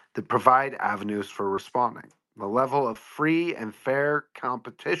pressure, that provide avenues for responding. The level of free and fair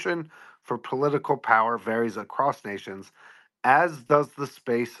competition for political power varies across nations, as does the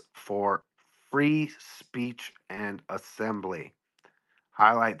space for free speech and assembly.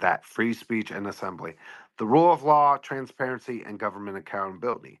 Highlight that free speech and assembly. The rule of law, transparency, and government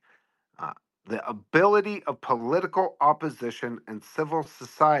accountability. Uh, the ability of political opposition and civil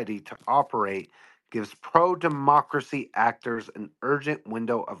society to operate gives pro democracy actors an urgent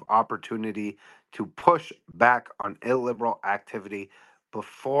window of opportunity to push back on illiberal activity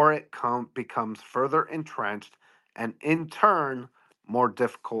before it becomes further entrenched and, in turn, more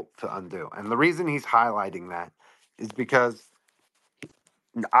difficult to undo. And the reason he's highlighting that is because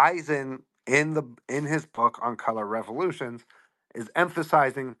Eisen in his book on color revolutions is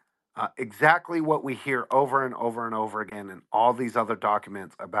emphasizing exactly what we hear over and over and over again in all these other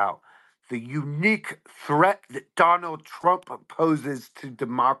documents about the unique threat that Donald Trump poses to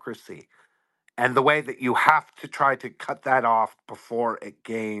democracy and the way that you have to try to cut that off before it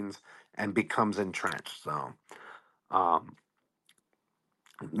gains and becomes entrenched. So um,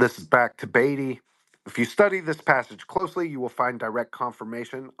 this is back to Beatty. If you study this passage closely, you will find direct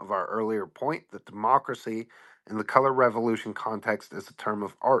confirmation of our earlier point that democracy in the color revolution context is a term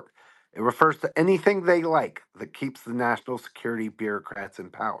of art. It refers to anything they like that keeps the national security bureaucrats in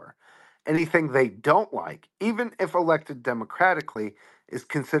power. Anything they don't like, even if elected democratically, is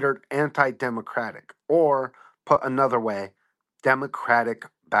considered anti democratic, or, put another way, democratic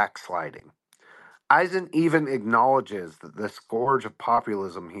backsliding. Eisen even acknowledges that the scourge of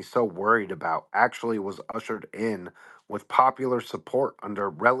populism he's so worried about actually was ushered in with popular support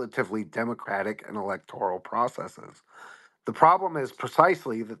under relatively democratic and electoral processes. The problem is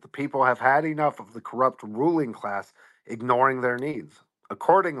precisely that the people have had enough of the corrupt ruling class ignoring their needs.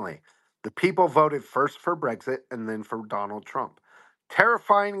 Accordingly, the people voted first for Brexit and then for Donald Trump.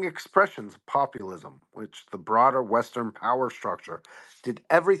 Terrifying expressions of populism, which the broader Western power structure did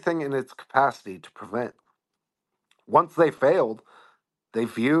everything in its capacity to prevent. Once they failed, they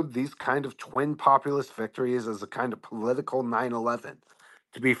viewed these kind of twin populist victories as a kind of political 9/11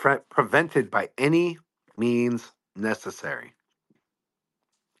 to be prevented by any means necessary.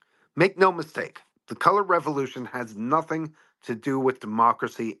 Make no mistake, the color revolution has nothing to do with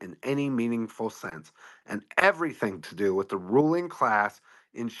democracy in any meaningful sense, and everything to do with the ruling class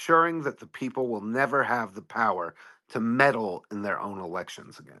ensuring that the people will never have the power to meddle in their own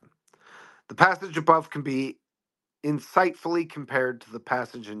elections again. The passage above can be insightfully compared to the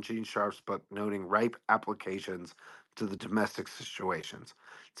passage in Gene Sharp's book noting ripe applications to the domestic situations.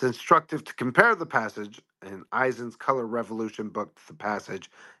 It's instructive to compare the passage in Eisen's Color Revolution book to the passage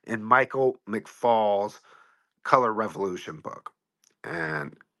in Michael McFall's Color Revolution book.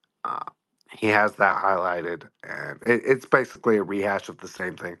 And uh, he has that highlighted, and it's basically a rehash of the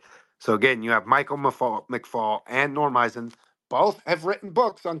same thing. So again, you have Michael McFall and Norm Eisen. Both have written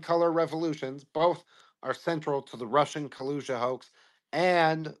books on color revolutions. Both are central to the Russian Kalusia hoax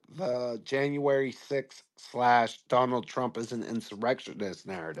and the January 6th slash Donald Trump is an insurrectionist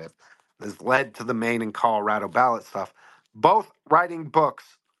narrative that's led to the Maine and Colorado ballot stuff. Both writing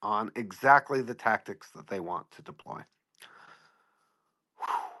books on exactly the tactics that they want to deploy.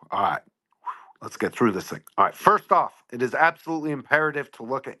 All right. Let's get through this thing. All right. First off, it is absolutely imperative to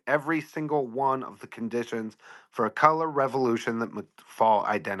look at every single one of the conditions for a color revolution that McFall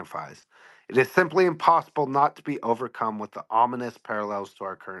identifies. It is simply impossible not to be overcome with the ominous parallels to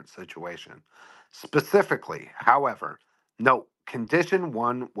our current situation. Specifically, however, note condition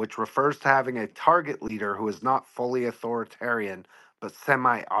one, which refers to having a target leader who is not fully authoritarian but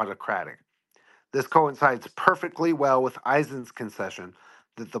semi autocratic. This coincides perfectly well with Eisen's concession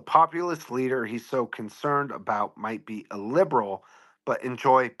that the populist leader he's so concerned about might be a liberal but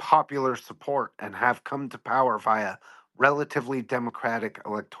enjoy popular support and have come to power via relatively democratic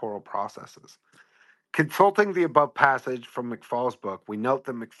electoral processes. Consulting the above passage from McFall's book, we note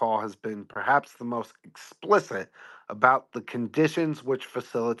that McFall has been perhaps the most explicit about the conditions which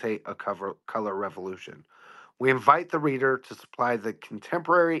facilitate a color revolution. We invite the reader to supply the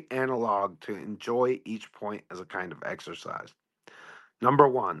contemporary analog to enjoy each point as a kind of exercise. Number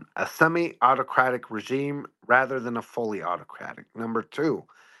one, a semi autocratic regime rather than a fully autocratic. Number two,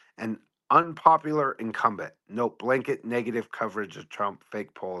 an unpopular incumbent. Note blanket negative coverage of Trump,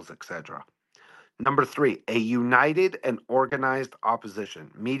 fake polls, etc. Number three, a united and organized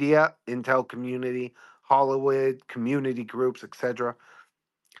opposition. Media, intel community, Hollywood, community groups, etc.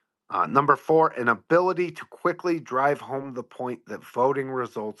 Number four, an ability to quickly drive home the point that voting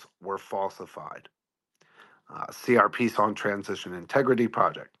results were falsified. CRP's on Transition Integrity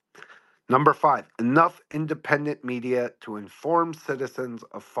Project. Number five, enough independent media to inform citizens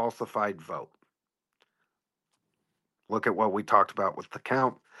of falsified vote. Look at what we talked about with the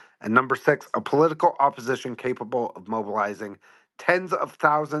count. And number six, a political opposition capable of mobilizing tens of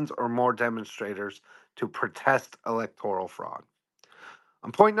thousands or more demonstrators to protest electoral fraud.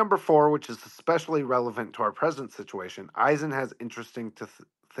 On point number four, which is especially relevant to our present situation, Eisen has interesting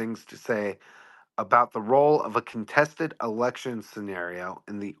things to say about the role of a contested election scenario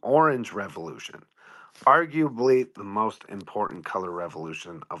in the Orange Revolution, arguably the most important color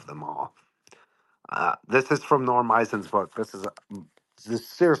revolution of them all. This is from Norm Eisen's book. This is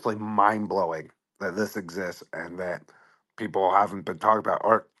seriously mind blowing that this exists and that people haven't been talking about,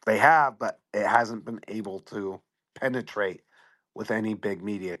 or they have, but it hasn't been able to penetrate with any big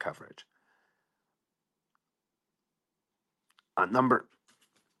media coverage. Number,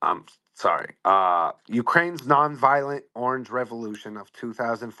 I'm sorry. Ukraine's nonviolent Orange Revolution of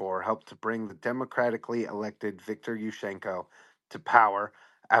 2004 helped to bring the democratically elected Viktor Yushchenko to power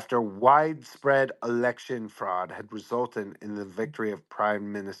after widespread election fraud had resulted in the victory of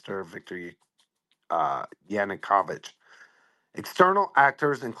Prime Minister Viktor Yanukovych. External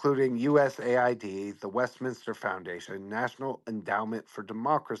actors, including USAID, the Westminster Foundation, National Endowment for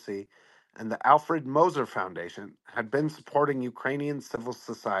Democracy, and the Alfred Moser Foundation, had been supporting Ukrainian civil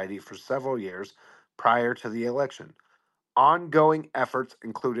society for several years prior to the election. Ongoing efforts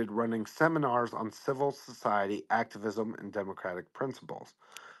included running seminars on civil society activism and democratic principles.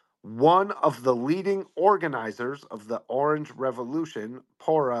 One of the leading organizers of the Orange Revolution,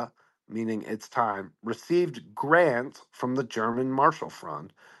 Pora, meaning its time, received grants from the German Marshall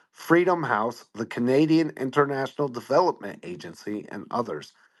Fund, Freedom House, the Canadian International Development Agency, and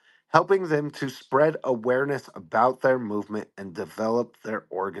others, helping them to spread awareness about their movement and develop their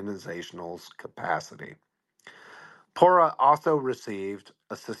organizational capacity. Pora also received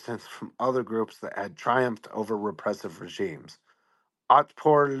assistance from other groups that had triumphed over repressive regimes.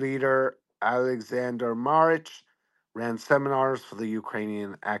 Otpor leader Alexander Maric ran seminars for the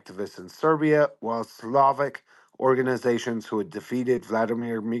Ukrainian activists in Serbia, while Slavic organizations who had defeated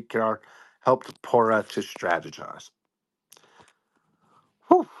Vladimir Mikar helped Pora to strategize.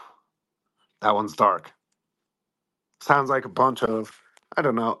 Whew, that one's dark. Sounds like a bunch of, I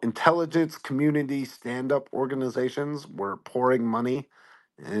don't know, intelligence community stand up organizations were pouring money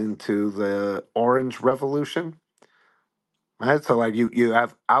into the Orange Revolution. Right? So like you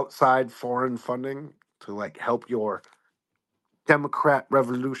have outside foreign funding to like help your Democrat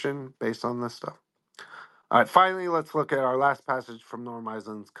revolution based on this stuff. All right, finally, let's look at our last passage from Norm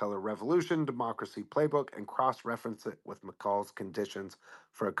Eisen's Color Revolution, Democracy Playbook, and cross-reference it with McCall's conditions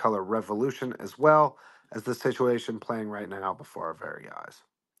for a color revolution, as well as the situation playing right now before our very eyes.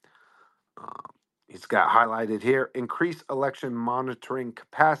 He's got highlighted here, increase election monitoring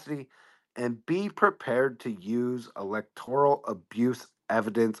capacity and be prepared to use electoral abuse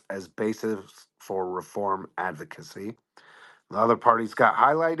evidence as basis for reform advocacy. The other part he's got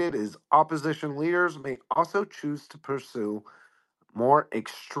highlighted is opposition leaders may also choose to pursue more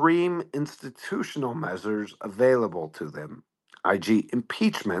extreme institutional measures available to them, i.g.,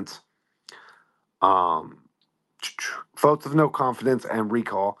 impeachments, um, votes of no confidence and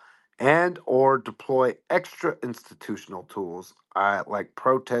recall, and or deploy extra institutional tools like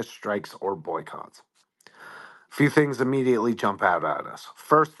protest strikes or boycotts. A few things immediately jump out at us.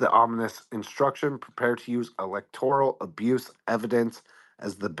 First, the ominous instruction: prepare to use electoral abuse evidence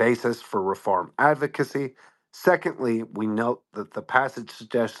as the basis for reform advocacy. Secondly, we note that the passage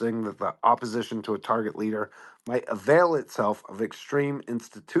suggesting that the opposition to a target leader might avail itself of extreme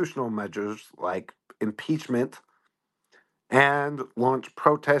institutional measures like impeachment and launch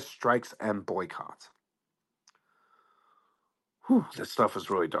protest strikes and boycotts. Whew, this stuff is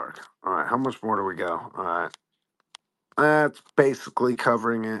really dark. All right, how much more do we go? All right, that's basically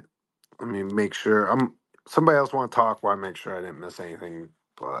covering it. Let me make sure. Somebody else want to talk while I make sure I didn't miss anything.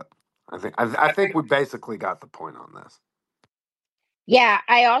 But I think we basically got the point on this. Yeah,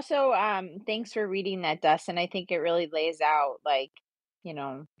 I also thanks for reading that, Dustin. I think it really lays out like, you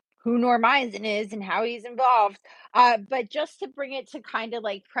know, who Norm Eisen is and how he's involved. But just to bring it to kind of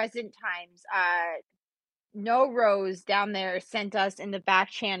like present times, No Rose down there sent us in the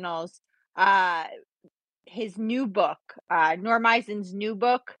back channels uh his new book, Norm Eisen's new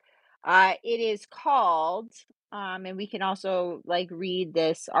book. It is called, and we can also like read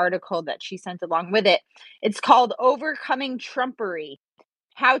this article that she sent along with it. It's called Overcoming Trumpery: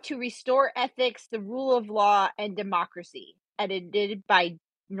 How to Restore Ethics, the Rule of Law, and Democracy, edited by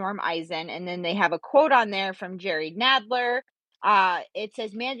Norm Eisen. And then they have a quote on there from Jerry Nadler. It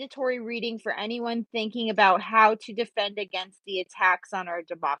says, mandatory reading for anyone thinking about how to defend against the attacks on our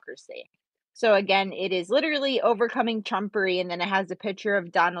democracy. So again, it is literally Overcoming Trumpery, and then it has a picture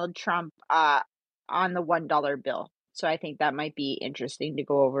of Donald Trump on the $1 bill. So I think that might be interesting to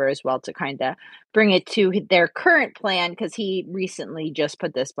go over as well, to kind of bring it to their current plan, because he recently just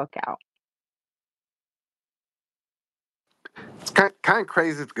put this book out. It's kind of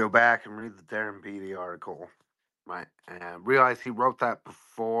crazy to go back and read the Darren Beatty article, right, and realize he wrote that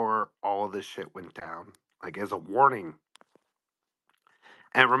before all of this shit went down, like as a warning.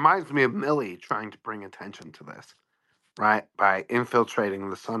 And it reminds me of Milley trying to bring attention to this, right, by infiltrating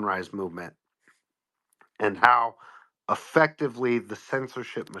the Sunrise Movement and how effectively the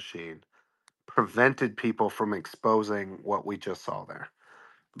censorship machine prevented people from exposing what we just saw there.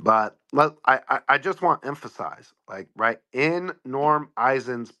 But I just want to emphasize, like, right, in Norm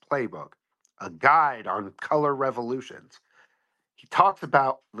Eisen's playbook, a guide on color revolutions, he talks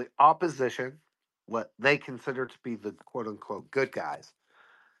about the opposition, what they consider to be the quote unquote good guys,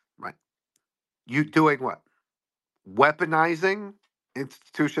 right? You doing what? Weaponizing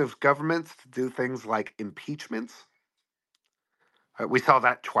institutions of governments to do things like impeachments. Right? We saw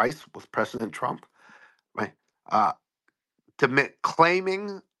that twice with President Trump, right? Uh,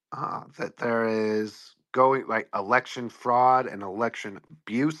 claiming that there is going like election fraud and election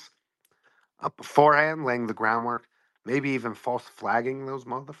abuse beforehand, laying the groundwork, maybe even false flagging those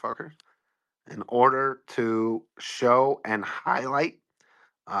motherfuckers in order to show and highlight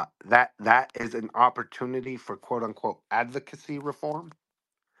that is an opportunity for quote unquote advocacy reform,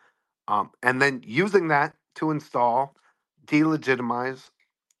 and then using that to install, delegitimize,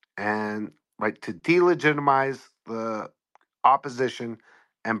 and like to delegitimize the opposition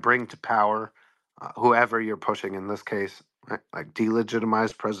and bring to power whoever you're pushing in this case, right? Like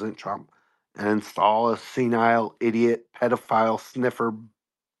delegitimize President Trump and install a senile idiot pedophile sniffer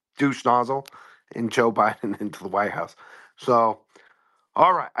douche nozzle in Joe Biden into the White House. So,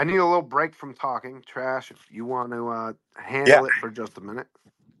 all right, I need a little break from talking trash. If you want to Yeah. handle it for just a minute.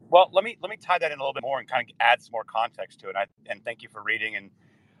 Well, let me tie that in a little bit more and kind of add some more context to it. And thank you for reading. And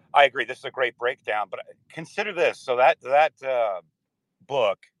I agree, this is a great breakdown. But consider this: so that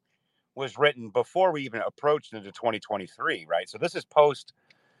book was written before we even approached into 2023, right? So this is post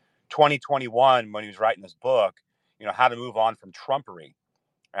 2021 when he was writing this book. How to move on from Trumpery,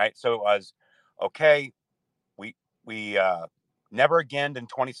 right? So it was okay. We never again in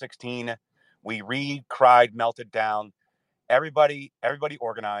 2016. We read, cried, melted down. Everybody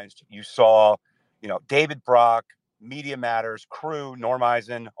organized. You saw, David Brock, Media Matters, Crew, Norm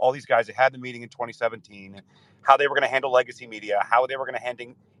Eisen, all these guys that had the meeting in 2017, how they were going to handle legacy media, how they were going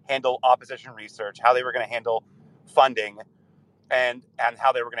to handle opposition research, how they were going to handle funding, and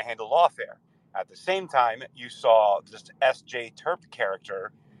how they were going to handle lawfare. At the same time, you saw this S.J. Terp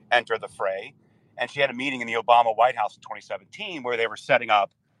character enter the fray, and she had a meeting in the Obama White House in 2017 where they were setting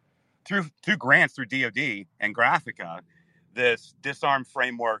up through grants through DoD and Graphica this disarm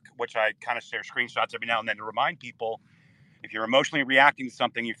framework, which I kind of share screenshots every now and then to remind people, if you're emotionally reacting to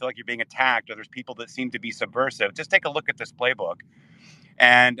something, you feel like you're being attacked, or there's people that seem to be subversive, just take a look at this playbook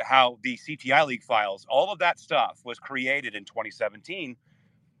and how the CTI leak files, all of that stuff was created in 2017.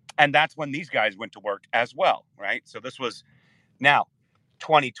 And that's when these guys went to work as well, right? So this was now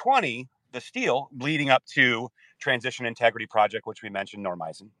 2020, the Steele leading up to Transition Integrity Project, which we mentioned, Norm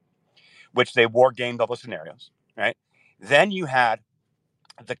Eisen, which they war gamed all the scenarios, right? Then you had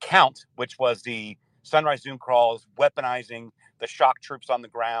the Count, which was the sunrise Zoom crawls, weaponizing the shock troops on the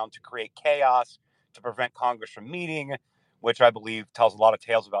ground to create chaos, to prevent Congress from meeting, which I believe tells a lot of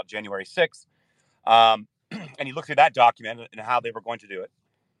tales about January 6th. And you look through that document and how they were going to do it.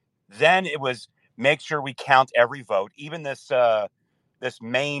 Then it was make sure we count every vote. Even this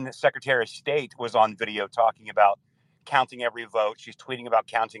Maine Secretary of State was on video talking about counting every vote. She's tweeting about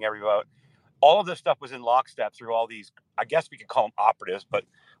counting every vote. All of this stuff was in lockstep through all these, I guess we could call them operatives, but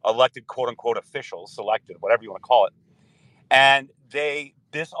elected quote unquote officials, selected, whatever you want to call it. And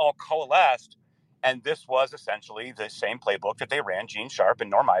this all coalesced. And this was essentially the same playbook that they ran, Gene Sharp and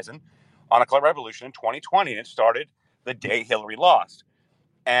Norm Eisen, on a color revolution in 2020. And it started the day Hillary lost.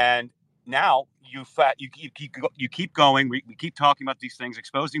 And now you keep going. We keep talking about these things,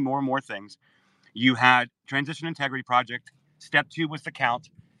 exposing more and more things. You had Transition Integrity Project. Step 2 was the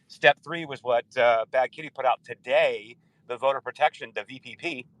count. Step 3 was what Bad Kitty put out today, the voter protection, the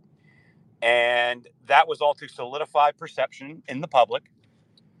VPP. And that was all to solidify perception in the public.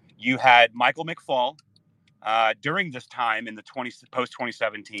 You had Michael McFaul during this time in the post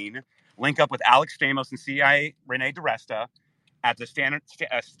 2017 link up with Alex Stamos and CIA Renee DiResta at the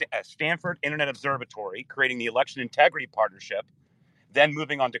Stanford Internet Observatory, creating the Election Integrity Partnership, then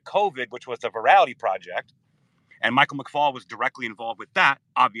moving on to COVID, which was the Virality Project. And Michael McFaul was directly involved with that,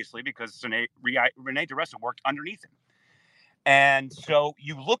 obviously, because Renee DiResta worked underneath him. And so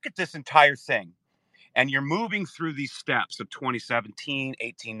you look at this entire thing, and you're moving through these steps of 2017,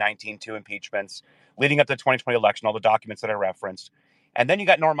 18, 19, 2 impeachments, leading up to the 2020 election, all the documents that I referenced. And then you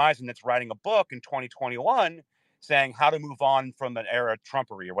got Norm Eisen that's writing a book in 2021 saying how to move on from an era of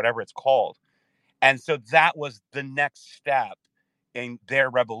Trumpery or whatever it's called. And so that was the next step in their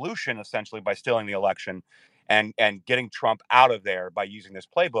revolution, essentially, by stealing the election and getting Trump out of there by using this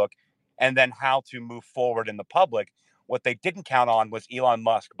playbook, and then how to move forward in the public. What they didn't count on was Elon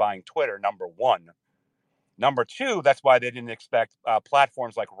Musk buying Twitter, number one. Number two, that's why they didn't expect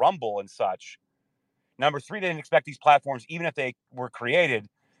platforms like Rumble and such. Number three, they didn't expect these platforms, even if they were created,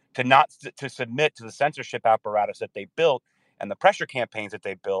 to submit to the censorship apparatus that they built and the pressure campaigns that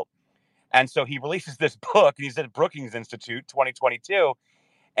they built. And so he releases this book, and he's at Brookings Institute 2022,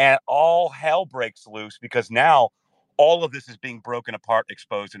 and all hell breaks loose because now all of this is being broken apart,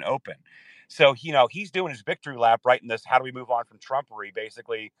 exposed, and open. So, he's doing his victory lap, writing this, how do we move on from Trumpery,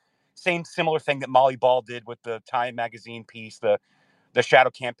 basically. Same similar thing that Molly Ball did with the Time magazine piece, the shadow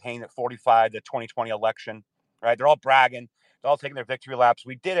campaign at 45, the 2020 election, right? They're all bragging. They're all taking their victory laps.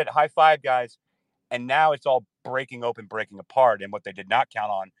 We did it. High five, guys. And now it's all breaking open, breaking apart. And what they did not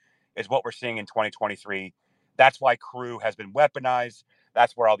count on is what we're seeing in 2023. That's why Crew has been weaponized.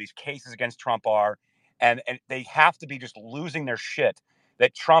 That's where all these cases against Trump are. And they have to be just losing their shit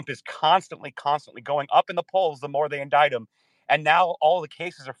that Trump is constantly going up in the polls the more they indict him. And now all the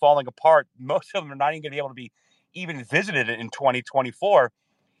cases are falling apart. Most of them are not even going to be able to be even visited in 2024.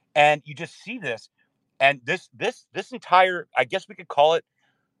 And you just see this. And this entire, I guess we could call it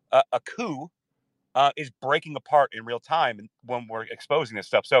a coup, is breaking apart in real time when we're exposing this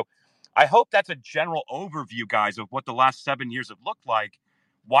stuff. So I hope that's a general overview, guys, of what the last 7 years have looked like,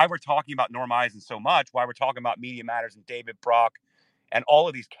 why we're talking about Norm Eisen so much, why we're talking about Media Matters and David Brock and all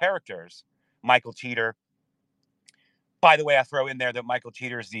of these characters, Michael Cheater. By the way, I throw in there that Michael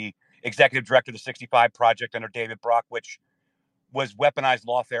Cheater is the executive director of the 65 Project under David Brock, which was weaponized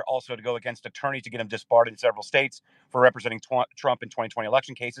lawfare also to go against attorneys to get him disbarred in several states for representing Trump in 2020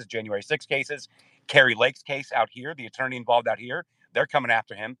 election cases, January 6 cases. Carrie Lake's case out here, the attorney involved out here, they're coming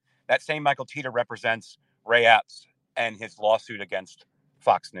after him. That same Michael Cheater represents Ray Epps and his lawsuit against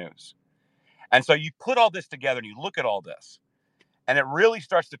Fox News. And so you put all this together and you look at all this, and it really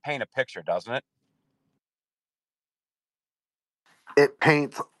starts to paint a picture, doesn't it? It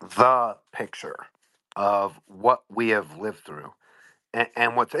paints the picture. of what we have lived through.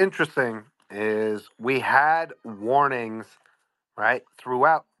 And what's interesting is we had warnings, right,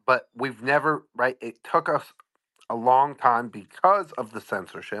 throughout, but we've never, right, it took us a long time because of the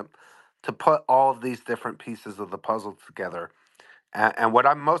censorship to put all of these different pieces of the puzzle together. And what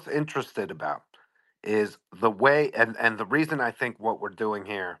I'm most interested about is the way, and the reason I think what we're doing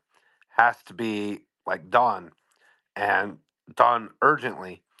here has to be like done and done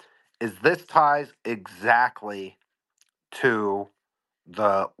urgently is this ties exactly to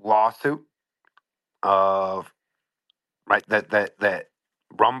the lawsuit of right that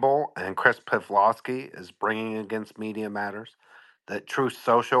Rumble and Chris Pavlovsky is bringing against Media Matters, that Truth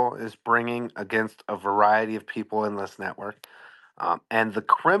Social is bringing against a variety of people in this network, and the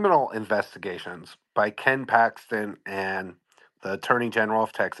criminal investigations by Ken Paxton and the Attorney General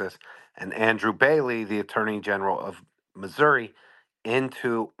of Texas and Andrew Bailey, the Attorney General of Missouri,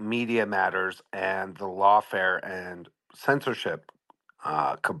 into Media Matters and the lawfare and censorship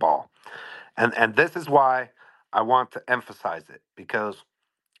cabal. And this is why I want to emphasize it, because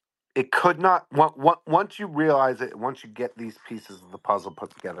it could not once you realize it, once you get these pieces of the puzzle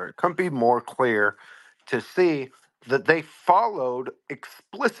put together, it couldn't be more clear to see that they followed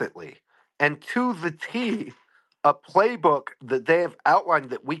explicitly and to the T a playbook that they have outlined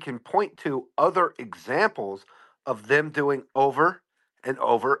that we can point to other examples of them doing over and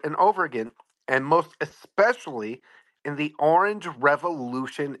over and over again, and most especially in the Orange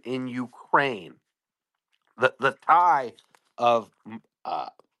Revolution in Ukraine. The tie of uh,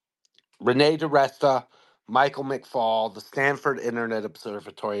 Renee DiResta, Michael McFall, the Stanford Internet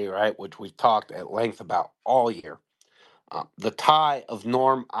Observatory, right, which we've talked at length about all year, the tie of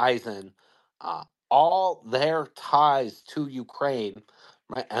Norm Eisen, uh, all their ties to Ukraine,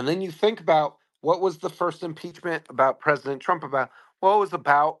 right? And then you think about what was the first impeachment about President Trump about? Well, it was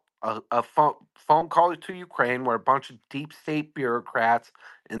about a phone call to Ukraine where a bunch of deep state bureaucrats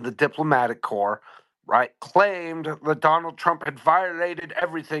in the diplomatic corps, right, claimed that Donald Trump had violated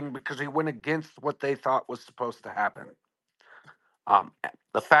everything because he went against what they thought was supposed to happen. Um,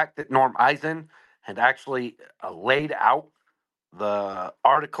 the fact that Norm Eisen had actually laid out the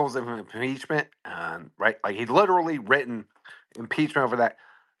articles of impeachment, and right, like he'd literally written impeachment over that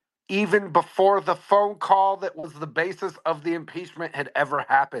even before the phone call that was the basis of the impeachment had ever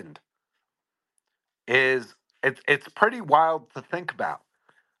happened, is it's pretty wild to think about.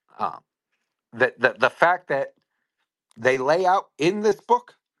 Um, that the fact that they lay out in this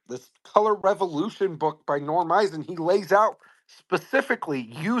book, this Color Revolution book by Norm Eisen, he lays out specifically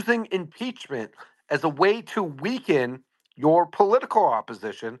using impeachment as a way to weaken your political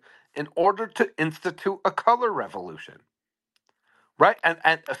opposition in order to institute a color revolution. Right? And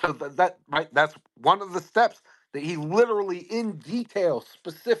so that right, that's one of the steps that he literally in detail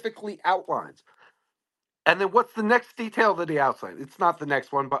specifically outlines. And then what's the next detail that he outlines? It's not the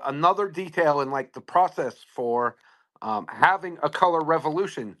next one, but another detail in like the process for having a color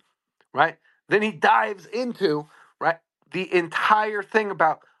revolution, right? Then he dives into right the entire thing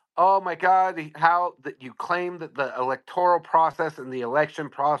about, oh my God, how that you claim that the electoral process and the election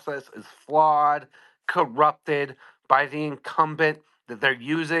process is flawed, corrupted by the incumbent, that they're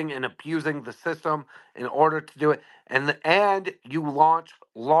using and abusing the system in order to do it, and you launch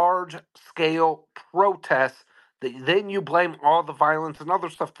large scale protests that then you blame all the violence and other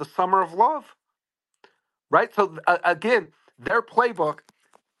stuff, the summer of love, right? So again, their playbook,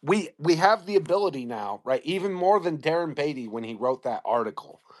 we have the ability now, right? Even more than Darren Beatty when he wrote that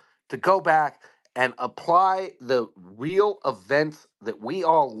article, to go back and apply the real events that we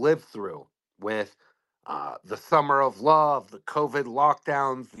all lived through with the summer of love, the COVID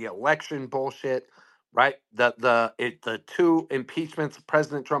lockdowns, the election bullshit, right? The two impeachments of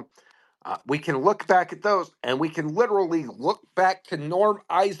President Trump. We can look back at those, and we can literally look back to Norm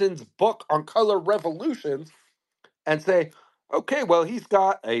Eisen's book on color revolutions and say, okay, well, he's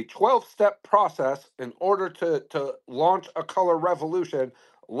got a 12-step process in order to launch a color revolution.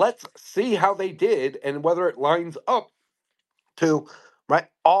 Let's see how they did and whether it lines up to right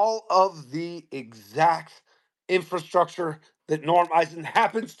all of the exact infrastructure that Norm Eisen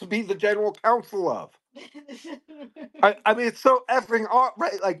happens to be the general counsel of. I mean, it's so effing odd,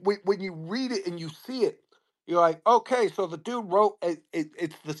 right? Like when you read it and you see it, you're like, okay, so the dude wrote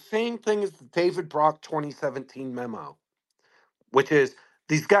it's the same thing as the David Brock 2017 memo, which is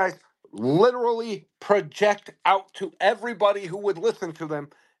these guys literally project out to everybody who would listen to them,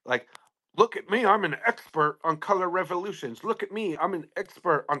 like, look at me, I'm an expert on color revolutions. Look at me, I'm an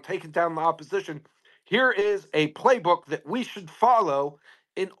expert on taking down the opposition. Here is a playbook that we should follow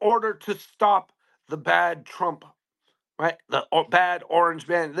in order to stop the bad Trump. right? The bad orange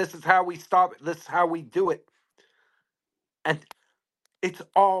man. This is how we stop it. This is how we do it. And it's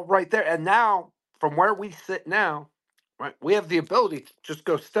all right there. And now, from where we sit now, right, we have the ability to just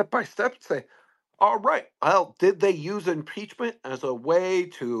go step by step and say, all right. Well, did they use impeachment as a way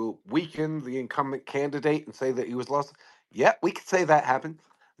to weaken the incumbent candidate and say that he was lost? Yeah, we could say that happened.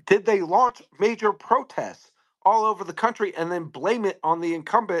 Did they launch major protests all over the country and then blame it on the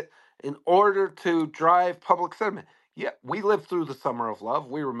incumbent in order to drive public sentiment? Yeah, we lived through the summer of love.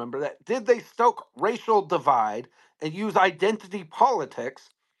 We remember that. Did they stoke racial divide and use identity politics,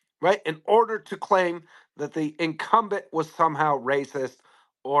 right, in order to claim that the incumbent was somehow racist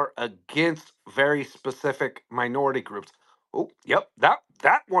or against very specific minority groups? Oh, yep,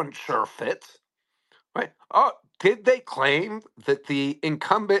 that one sure fits, right? Oh, did they claim that the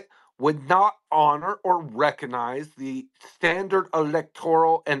incumbent would not honor or recognize the standard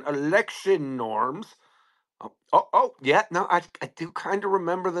electoral and election norms? Yeah, no, I do kind of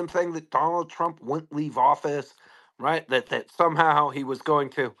remember them saying that Donald Trump wouldn't leave office, right? That somehow he was going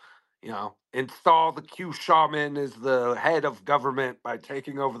to, install the Q shaman as the head of government by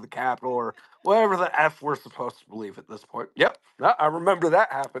taking over the Capitol or whatever the F we're supposed to believe at this point. Yep, I remember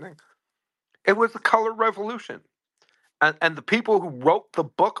that happening. It was the color revolution. And the people who wrote the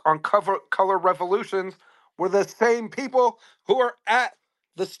book on color revolutions were the same people who are at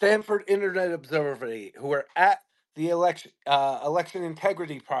the Stanford Internet Observatory, who are at the election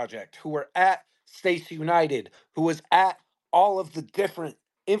integrity project, who were at States United, who was at all of the different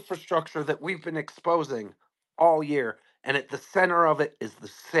infrastructure that we've been exposing all year. And at the center of it is the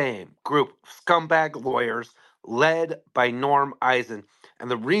same group of scumbag lawyers led by Norm Eisen. And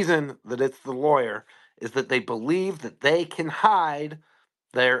the reason that it's the lawyer is that they believe that they can hide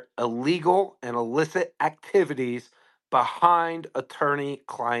their illegal and illicit activities behind attorney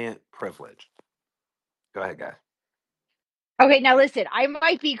client privilege. Go ahead, guys. Okay, now listen, I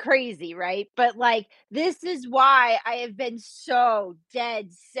might be crazy, right? But like, this is why I have been so dead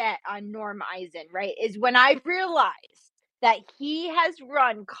set on Norm Eisen, right? Is when I realized that he has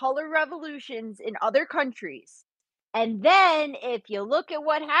run color revolutions in other countries. And then if you look at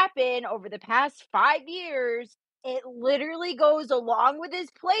what happened over the past 5 years, it literally goes along with his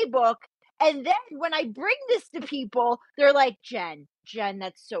playbook. And then when I bring this to people, they're like, Jen,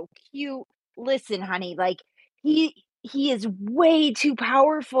 that's so cute. Listen, honey, like, he is way too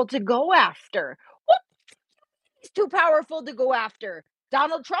powerful to go after. What? He's too powerful to go after.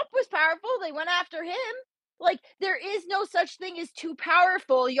 Donald Trump was powerful. They went after him. Like, there is no such thing as too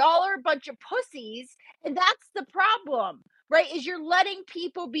powerful. Y'all are a bunch of pussies. And that's the problem, right? Is you're letting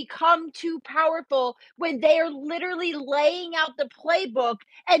people become too powerful when they are literally laying out the playbook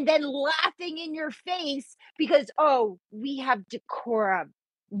and then laughing in your face because, oh, we have decorum.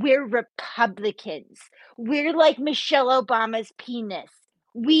 We're Republicans. We're like Michelle Obama's penis.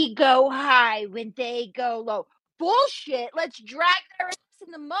 We go high when they go low. Bullshit. Let's drag their ass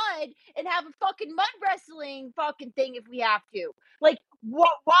in the mud and have a fucking mud wrestling fucking thing if we have to. Like,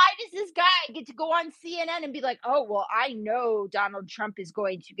 what? Why does this guy get to go on CNN and be like, "Oh, well, I know Donald Trump is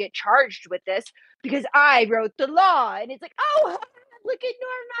going to get charged with this because I wrote the law," and it's like, "Oh, look at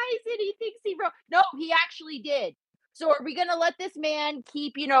Norm Eisen. He thinks he wrote." No, he actually did. So are we going to let this man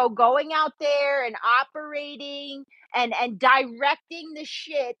keep, going out there and operating and directing the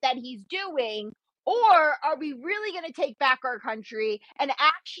shit that he's doing? Or are we really going to take back our country and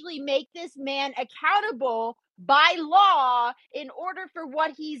actually make this man accountable by law in order for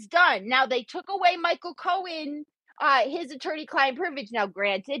what he's done? Now, they took away Michael Cohen, his attorney client privilege. Now,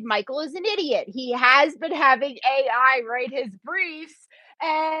 granted, Michael is an idiot. He has been having AI write his briefs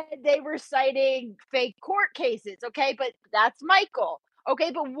and they were citing fake court cases. Okay, but that's Michael.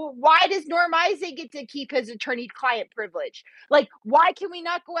 Okay, but why does Norm Eisen get to keep his attorney client privilege? Like, why can we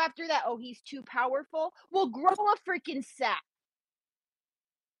not go after that? Oh, he's too powerful. Well, grow a freaking sack.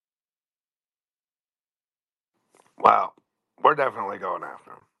 Well, we're definitely going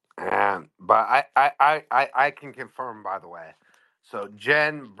after him. But I can confirm, by the way. So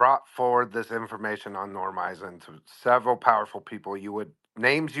Jen brought forward this information on Norm Eisen to several powerful people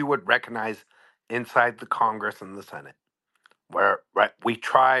names you would recognize inside the Congress and the Senate, where right we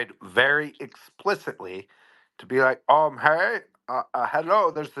tried very explicitly to be like, hey, hello,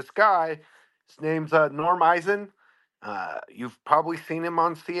 there's this guy. His name's Norm Eisen. You've probably seen him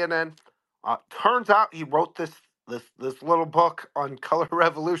on CNN. Turns out he wrote this little book on color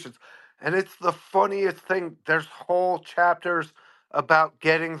revolutions, and it's the funniest thing. There's whole chapters about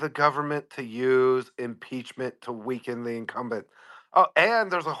getting the government to use impeachment to weaken the incumbent. Oh, and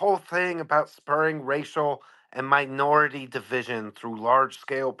there's a whole thing about spurring racial and minority division through large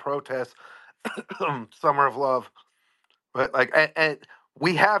scale protests. Summer of Love. But like, and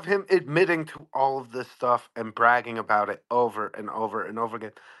we have him admitting to all of this stuff and bragging about it over and over and over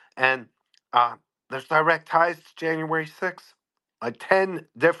again. And uh, there's direct ties to January 6th, like 10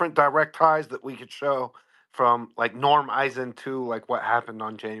 different direct ties that we could show from like Norm Eisen to like what happened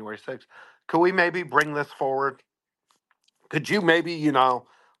on January 6th. Could we maybe bring this forward? Could you maybe,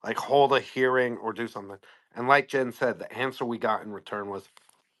 like hold a hearing or do something? And like Jen said, the answer we got in return was,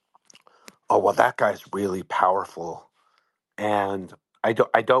 oh, well, that guy's really powerful. And I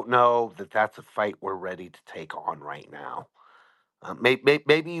don't know that that's a fight we're ready to take on right now.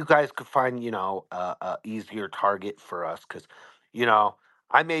 Maybe you guys could find, a easier target for us because, you know,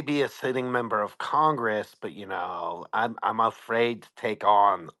 I may be a sitting member of Congress, but I'm afraid to take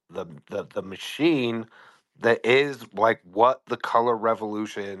on the machine that is like what the color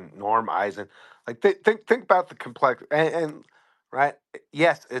revolution, Norm Eisen, like think about the complex and right.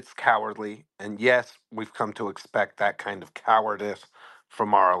 Yes, it's cowardly, and yes, we've come to expect that kind of cowardice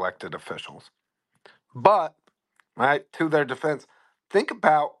from our elected officials. But, right, to their defense, think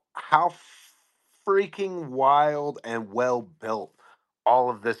about how freaking wild and well built all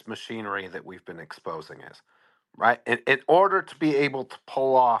of this machinery that we've been exposing is, right? In order to be able to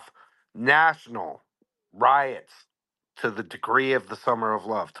pull off national riots to the degree of the Summer of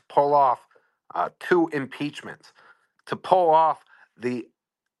Love, to pull off two impeachments, to pull off the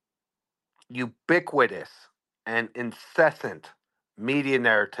ubiquitous and incessant media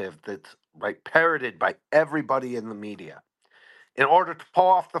narrative that's like parroted by everybody in the media in order to pull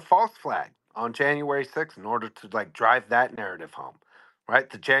off the false flag on January 6th, in order to like drive that narrative home, right?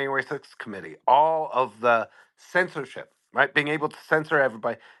 The January 6th committee, all of the censorship, right? Being able to censor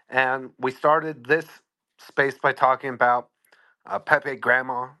everybody. And we started this space by talking about Pepe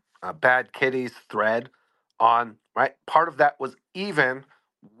Grandma, Bad Kitty's thread on, right? Part of that was even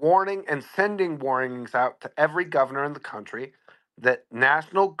warning and sending warnings out to every governor in the country that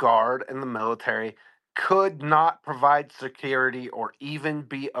National Guard and the military could not provide security or even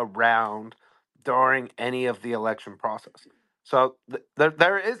be around during any of the election process. So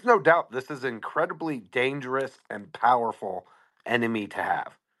there is no doubt this is an incredibly dangerous and powerful enemy to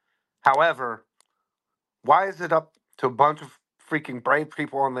have. However, why is it up to a bunch of freaking brave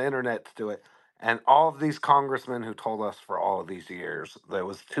people on the internet to do it? And all of these congressmen who told us for all of these years that it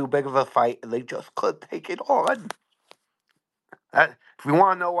was too big of a fight and they just couldn't take it on. If you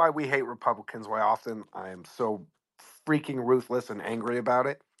want to know why we hate Republicans, why often I am so freaking ruthless and angry about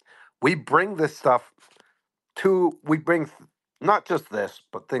it, we bring this stuff we bring not just this,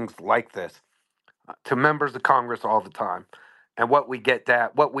 but things like this to members of Congress all the time. And what we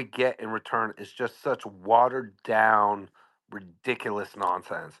get in return is just such watered down, ridiculous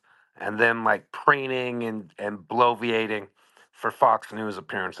nonsense. And then like preening and bloviating for Fox News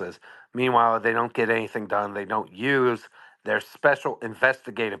appearances. Meanwhile, they don't get anything done. They don't use their special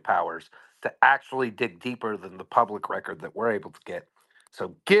investigative powers to actually dig deeper than the public record that we're able to get.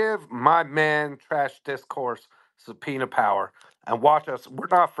 So give my man Trash Discourse subpoena power and watch us. We're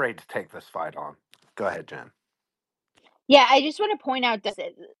not afraid to take this fight on. Go ahead, Jen. Yeah, I just want to point out that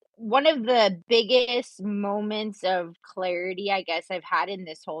one of the biggest moments of clarity, I guess, I've had in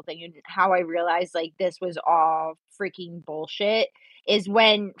this whole thing and how I realized like this was all freaking bullshit is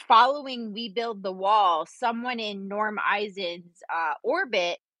when following We Build the Wall, someone in Norm Eisen's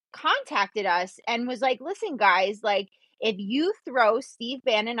orbit contacted us and was like, listen, guys, like, if you throw Steve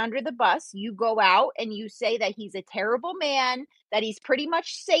Bannon under the bus, you go out and you say that he's a terrible man, that he's pretty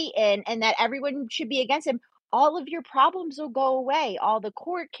much Satan, and that everyone should be against him, all of your problems will go away. All the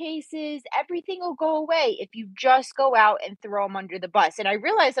court cases, everything will go away if you just go out and throw them under the bus. And I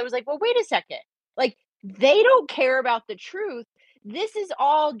realized, I was like, well, wait a second. Like, they don't care about the truth. This is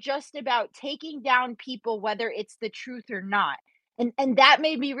all just about taking down people, whether it's the truth or not. And that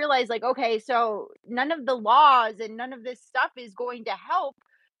made me realize, like, okay, so none of the laws and none of this stuff is going to help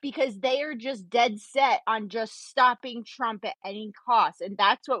because they are just dead set on just stopping Trump at any cost. And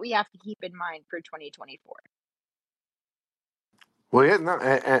that's what we have to keep in mind for 2024. Well, yeah, no,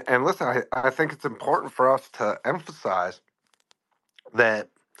 and listen, I think it's important for us to emphasize that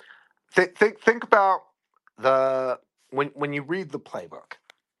think about the when you read the playbook,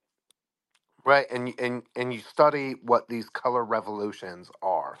 right, and you study what these color revolutions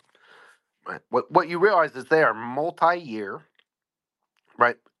are, right? What you realize is they are multi-year,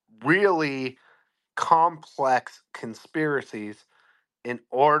 right? Really complex conspiracies in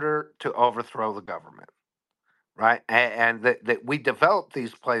order to overthrow the government, right? And that we developed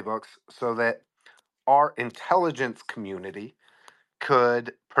these playbooks so that our intelligence community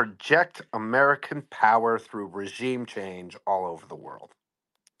could project American power through regime change all over the world.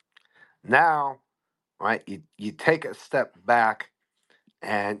 Now, right? You take a step back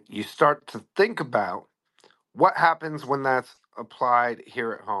and you start to think about what happens when that's applied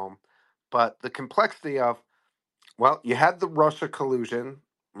here at home. But the complexity of, well, you had the Russia collusion,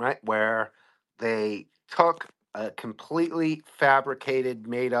 right, where they took a completely fabricated,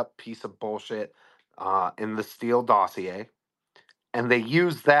 made up piece of bullshit in the Steele dossier, and they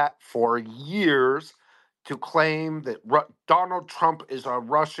used that for years to claim that Donald Trump is a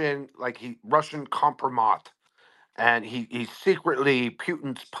Russian, Russian compromat, and he's secretly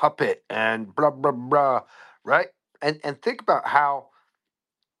Putin's puppet, and blah blah blah, right? And think about how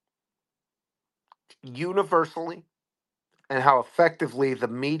universally and how effectively the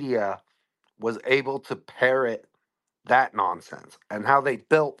media was able to parrot that nonsense, and how they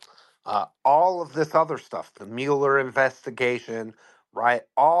built all of this other stuff, the Mueller investigation, right?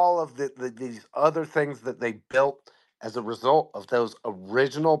 All of these other things that they built as a result of those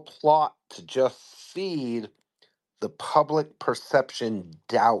original plot to just feed the public perception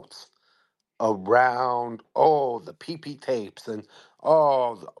doubts around, oh, the PP tapes, and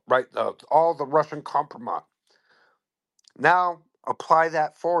all the Russian compromise. Now apply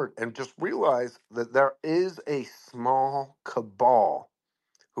that forward and just realize that there is a small cabal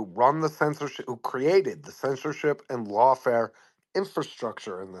who run the censorship, who created the censorship and lawfare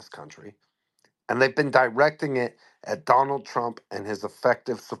infrastructure in this country, and they've been directing it at Donald Trump and his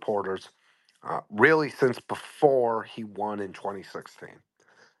effective supporters, really since before he won in 2016.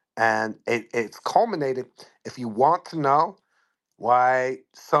 And it's culminated. If you want to know why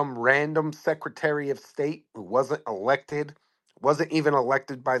some random Secretary of State who wasn't even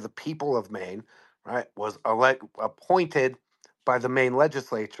elected by the people of Maine, right, was appointed by the Maine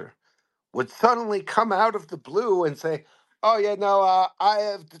legislature, would suddenly come out of the blue and say, "Oh yeah, no, I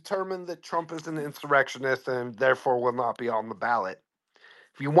have determined that Trump is an insurrectionist and therefore will not be on the ballot."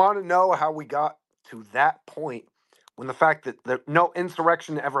 If you want to know how we got to that point, when the fact that no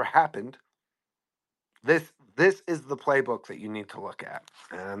insurrection ever happened, this is the playbook that you need to look at,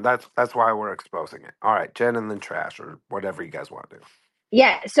 and that's why we're exposing it. All right, Jen, and then Trash, or whatever you guys want to do.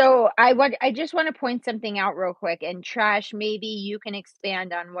 Yeah, so I just want to point something out real quick, and Trash, maybe you can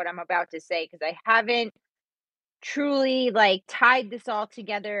expand on what I'm about to say because I haven't truly like tied this all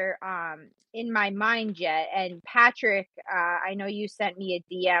together in my mind yet. And Patrick, I know you sent me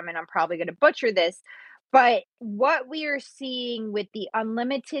a DM and I'm probably going to butcher this, but what we are seeing with the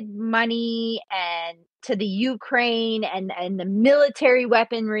unlimited money and to the Ukraine and the military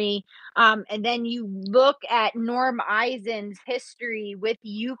weaponry, and then you look at Norm Eisen's history with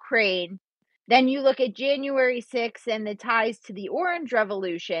Ukraine, then you look at January 6th and the ties to the Orange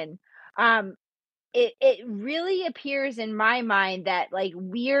Revolution. um it really appears in my mind that like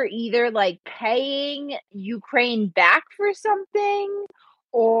we're either like paying Ukraine back for something,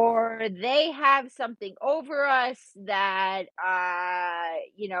 or they have something over us that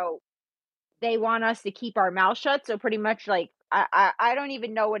they want us to keep our mouth shut. So pretty much like I don't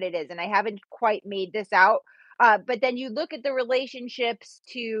even know what it is, and I haven't quite made this out. But then you look at the relationships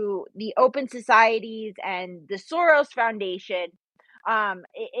to the open societies and the Soros Foundation.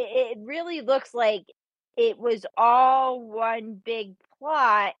 It really looks like it was all one big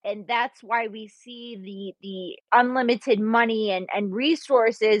plot, and that's why we see the unlimited money and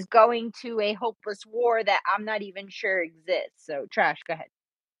resources going to a hopeless war that I'm not even sure exists. So, Trash, go ahead.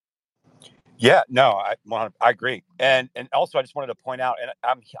 Yeah, no, I agree, and also I just wanted to point out, and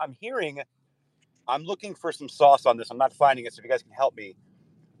I'm looking for some sauce on this. I'm not finding it, so if you guys can help me.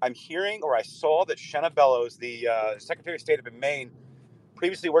 I'm hearing, or I saw that Shenna Bellows, the Secretary of State of Maine,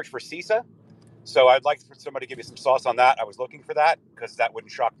 previously worked for CISA. So I'd like for somebody to give me some sauce on that. I was looking for that because that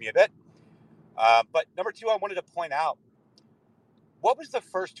wouldn't shock me a bit. But number two, I wanted to point out, what was the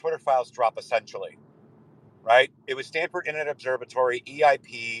first Twitter files drop essentially, right? It was Stanford Internet Observatory,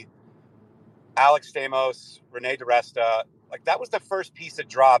 EIP, Alex Stamos, Renee DiResta. Like that was the first piece that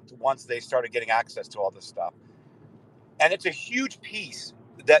dropped once they started getting access to all this stuff. And it's a huge piece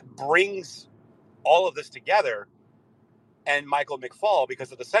that brings all of this together, and Michael McFaul,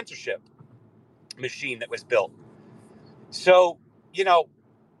 because of the censorship machine that was built. So, you know,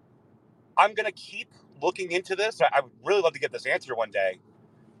 I'm going to keep looking into this. I would really love to get this answer one day.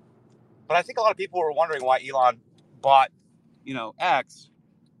 But I think a lot of people were wondering why Elon bought, X.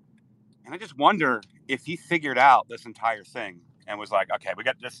 And I just wonder if he figured out this entire thing and was like, okay, we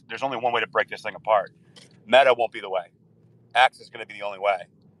got this. There's only one way to break this thing apart. Meta won't be the way. X is going to be the only way.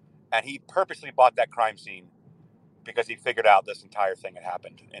 And he purposely bought that crime scene because he figured out this entire thing had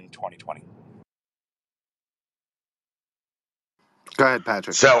happened in 2020. Go ahead,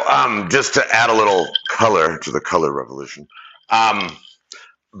 Patrick. So, just to add a little color to the color revolution,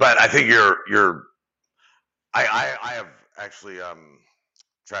 but I think you're I have actually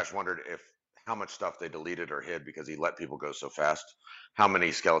Trash wondered if how much stuff they deleted or hid because he let people go so fast. How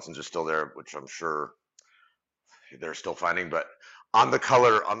many skeletons are still there, which I'm sure they're still finding. But on the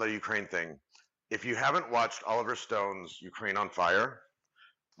color on the Ukraine thing, if you haven't watched Oliver Stone's Ukraine on Fire,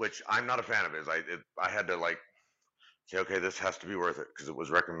 which I'm not a fan of his, I had to like say, okay, this has to be worth it because it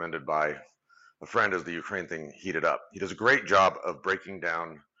was recommended by a friend as the Ukraine thing heated up. He does a great job of breaking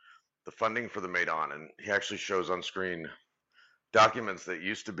down the funding for the Maidan, and he actually shows on screen documents that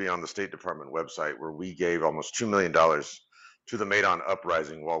used to be on the State Department website where we gave almost $2 million to the Maidan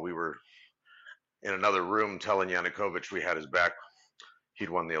uprising while we were in another room telling Yanukovych we had his back. He'd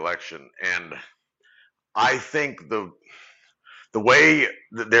won the election. And I think the way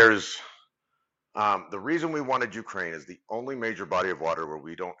that there's the reason we wanted Ukraine is the only major body of water where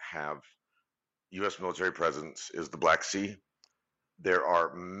we don't have U.S. military presence is the Black Sea. There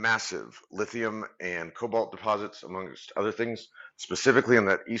are massive lithium and cobalt deposits, amongst other things, specifically in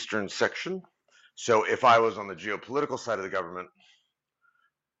that eastern section. So if I was on the geopolitical side of the government,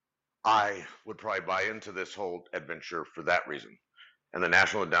 I would probably buy into this whole adventure for that reason. And the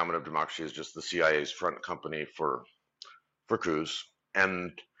National Endowment of Democracy is just the CIA's front company for coups,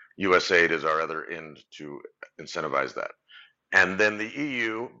 and USAID is our other end to incentivize that. And then the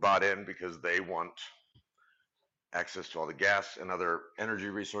EU bought in because they want access to all the gas and other energy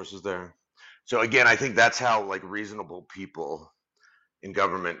resources there. So again, I think that's how like reasonable people in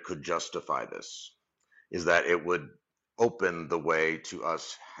government could justify this, is that it would open the way to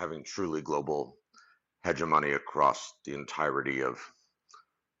us having truly global hegemony across the entirety of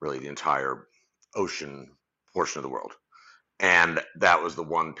really the entire ocean portion of the world. And that was the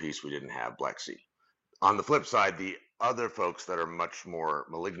one piece we didn't have, Black Sea. On the flip side, the other folks that are much more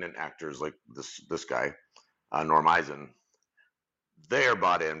malignant actors, like this guy, Norm Eisen, they are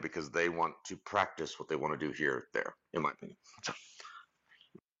bought in because they want to practice what they want to do here, there, in my opinion. So,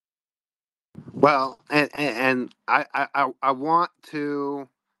 Well, and I want to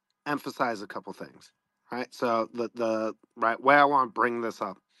emphasize a couple things, right? So the right way I want to bring this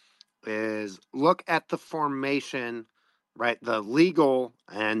up is look at the formation, right? The legal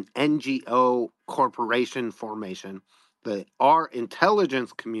and NGO corporation formation that our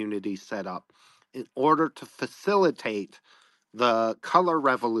intelligence community set up in order to facilitate the color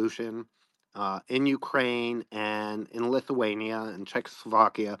revolution in Ukraine and in Lithuania and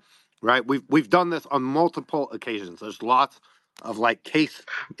Czechoslovakia, right? We've done this on multiple occasions. There's lots of like case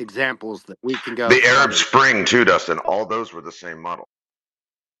examples that we can go the Arab study. Spring too, Dustin, all those were the same model.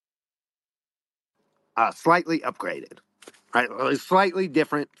 Slightly upgraded, right? Well, it's slightly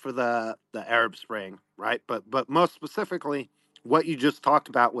different for the Arab Spring, right? But most specifically, what you just talked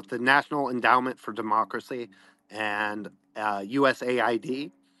about with the National Endowment for Democracy and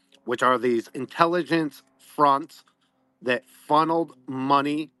USAID, which are these intelligence fronts that funneled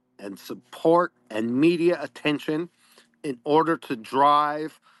money and support and media attention in order to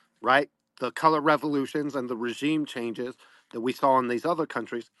drive, right, the color revolutions and the regime changes that we saw in these other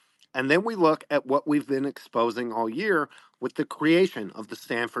countries. And then we look at what we've been exposing all year with the creation of the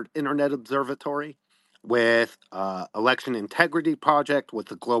Stanford Internet Observatory, with Election Integrity Project, with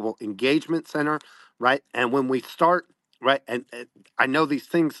the Global Engagement Center, right? And when we start, right, and I know these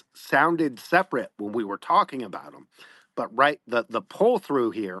things sounded separate when we were talking about them, but right, the pull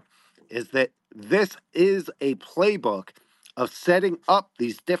through here is that this is a playbook of setting up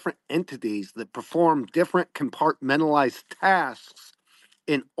these different entities that perform different compartmentalized tasks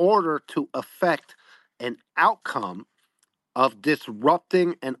in order to affect an outcome of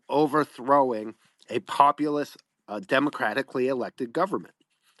disrupting and overthrowing a populist, democratically elected government,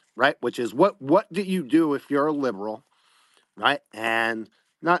 right? Which is what do you do if you're a liberal, right? And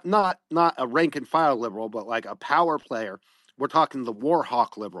not a rank and file liberal, but like a power player. We're talking the war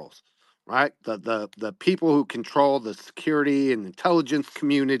hawk liberals, right? The people who control the security and intelligence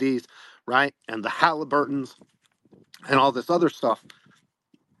communities, right? And the Halliburtons and all this other stuff.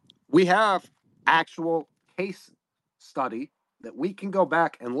 We have actual case study that we can go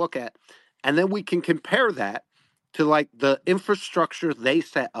back and look at, and then we can compare that to like the infrastructure they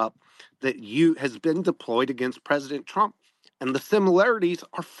set up that you has been deployed against President Trump. And the similarities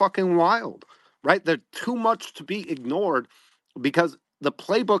are fucking wild, right? They're too much to be ignored because the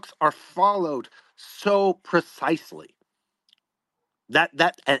playbooks are followed so precisely.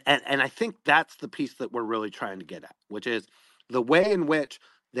 And I think that's the piece that we're really trying to get at, which is the way in which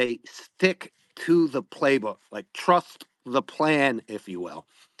they stick to the playbook, like trust the plan, if you will.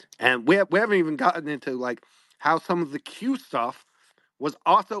 And we haven't even gotten into like how some of the Q stuff was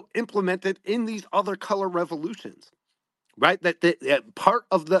also implemented in these other color revolutions, right? That part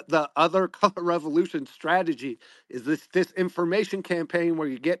of the other color revolution strategy is this disinformation campaign where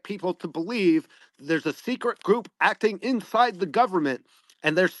you get people to believe there's a secret group acting inside the government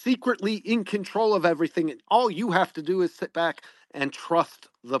and they're secretly in control of everything, and all you have to do is sit back and trust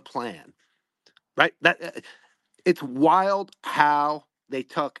the plan, right? It's wild how they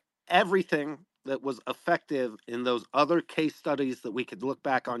took everything that was effective in those other case studies that we could look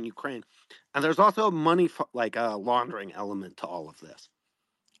back on Ukraine, and there's also a money like a laundering element to all of this,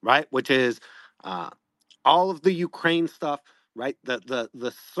 right? Which is uh, all of the Ukraine stuff, right?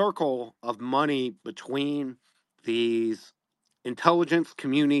 The circle of money between these intelligence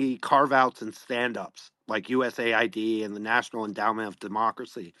community carve outs and stand ups like USAID and the National Endowment of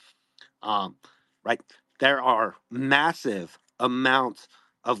Democracy, um, right? There are massive amounts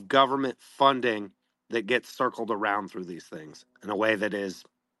of government funding that gets circled around through these things in a way that is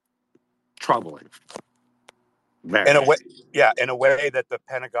troubling. In a Very. way, yeah, in a way that the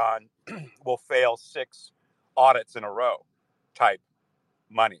Pentagon will fail 6 audits in a row, type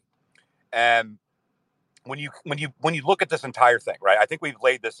money. And when you look at this entire thing, right? I think we've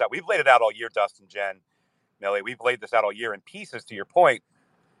laid this out. We've laid it out all year, Dustin, Jen, Millie. We've laid this out all year in pieces. To your point,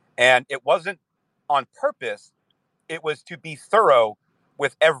 and it wasn't on purpose. It was to be thorough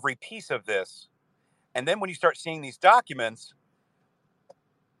with every piece of this. And then when you start seeing these documents,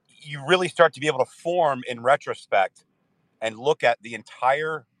 you really start to be able to form in retrospect and look at the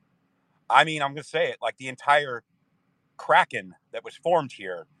entire, I mean, I'm going to say it, like the entire kraken that was formed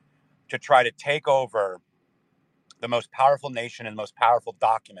here to try to take over the most powerful nation and the most powerful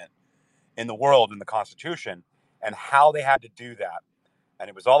document in the world in the Constitution, and how they had to do that. And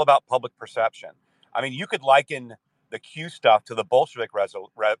it was all about public perception. I mean, you could liken the Q stuff to the Bolshevik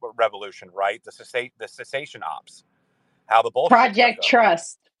revolution, right? The cessation ops, how the Bolsheviks took Project over.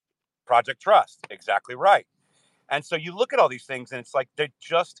 Trust. Project Trust, exactly right. And so you look at all these things, and it's like they're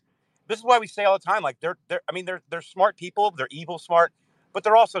just. This is why we say all the time, like they're smart people, they're evil smart, but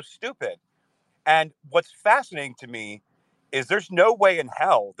they're also stupid. And what's fascinating to me is there's no way in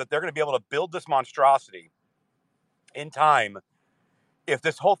hell that they're going to be able to build this monstrosity in time if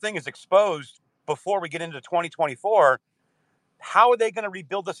this whole thing is exposed before we get into 2024. How are they going to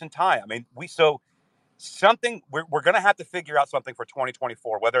rebuild this in time? I mean, we're going to have to figure out something for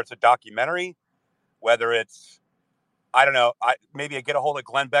 2024, whether it's a documentary, whether it's, I don't know, maybe I get a hold of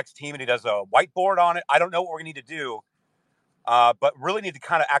Glenn Beck's team and he does a whiteboard on it. I don't know what we're going to need to do, but really need to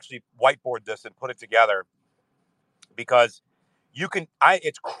kind of actually whiteboard this and put it together, because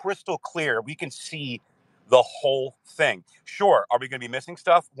it's crystal clear. We can see the whole thing. Sure. Are we going to be missing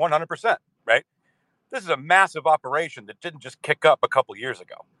stuff? 100%, right? This is a massive operation that didn't just kick up a couple years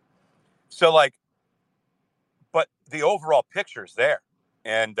ago. So like, but the overall picture is there,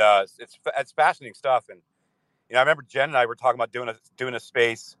 and it's fascinating stuff. And I remember Jen and I were talking about doing a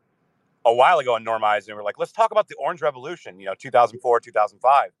space a while ago on Norm Eisen. We're like, let's talk about the Orange Revolution, 2004,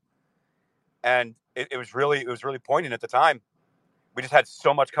 2005, and it was really poignant at the time. We just had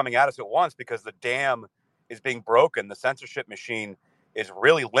so much coming at us at once because the dam is being broken. The censorship machine is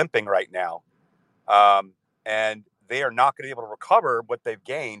really limping right now, and they are not going to be able to recover what they've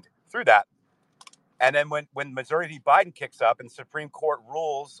gained through that. And then when Missouri v. Biden kicks up and the Supreme Court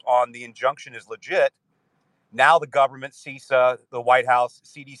rules on the injunction is legit, now the government, CISA, the White House,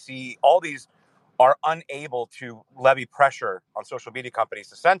 CDC, all these are unable to levy pressure on social media companies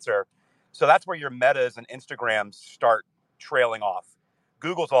to censor. So that's where your Metas and Instagrams start trailing off.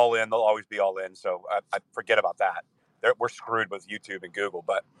 Google's all in; they'll always be all in. So I forget about that. We're screwed with YouTube and Google.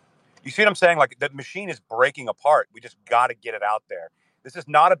 But you see what I'm saying? Like, the machine is breaking apart. We just got to get it out there. This is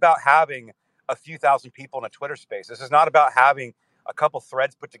not about having a few thousand people in a Twitter space. This is not about having a couple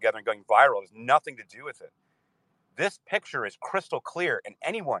threads put together and going viral. There's nothing to do with it. This picture is crystal clear, and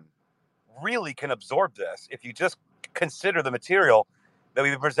anyone really can absorb this if you just consider the material that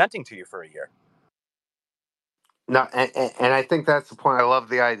we've been presenting to you for a year. No, and I think that's the point. I love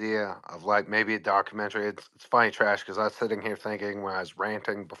the idea of like maybe a documentary. It's funny, Trash, because I was sitting here thinking when I was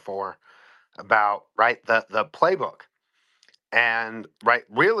ranting before about right the playbook, and right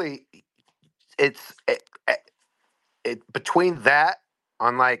really it's it between that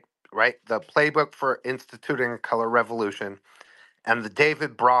on like right the playbook for instituting a color revolution and the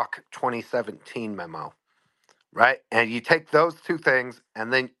David Brock 2017 memo, right? And you take those two things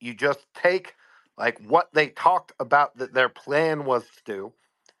and then you just take like what they talked about that their plan was to do,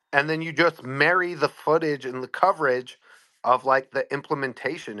 and then you just marry the footage and the coverage of like the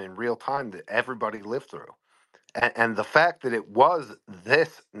implementation in real time that everybody lived through. And the fact that it was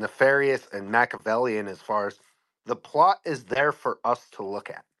this nefarious and Machiavellian as far as the plot is there for us to look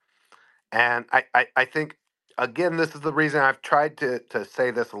at. And I think again, this is the reason I've tried to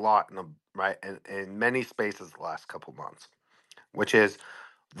say this a lot right in many spaces the last couple months, which is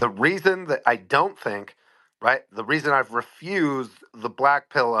the reason that I don't think, right, the reason I've refused the black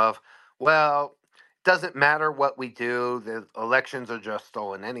pill of, well, doesn't matter what we do, the elections are just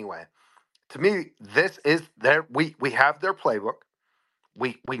stolen anyway. To me, this is their we have their playbook.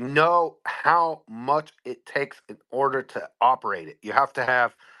 We know how much it takes in order to operate it. You have to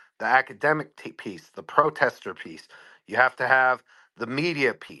have the academic piece, the protester piece. You have to have the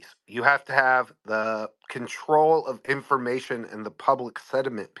media piece. You have to have the control of information and the public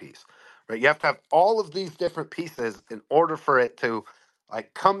sentiment piece. Right? You have to have all of these different pieces in order for it to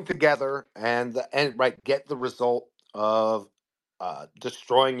like come together and right get the result of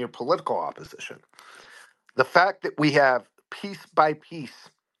destroying your political opposition. The fact that we have piece by piece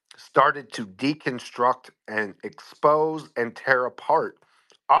started to deconstruct and expose and tear apart,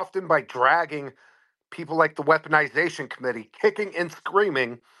 often by dragging people like the weaponization committee kicking and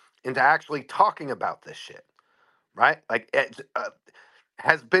screaming into actually talking about this shit, right? Like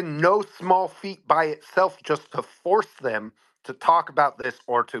has been no small feat by itself just to force them to talk about this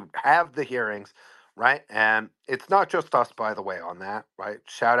or to have the hearings, right? And it's not just us, by the way, on that, right?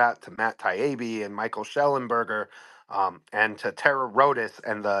 Shout out to Matt Taibbi and Michael Schellenberger, and to Tara Rodas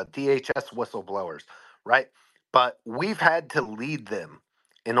and the DHS whistleblowers, right? But we've had to lead them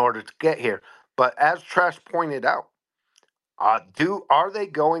in order to get here. But as Trash pointed out, are they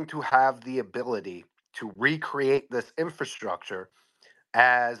going to have the ability to recreate this infrastructure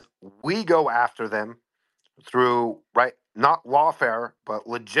as we go after them through right not lawfare but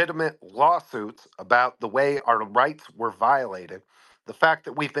legitimate lawsuits about the way our rights were violated, the fact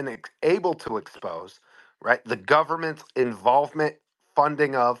that we've been able to expose right the government's involvement,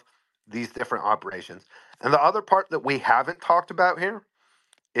 funding of these different operations. And the other part that we haven't talked about here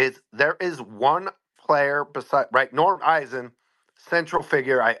is there is one player beside right Norm Eisen, central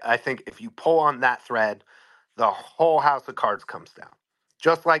figure. I think if you pull on that thread, the whole house of cards comes down.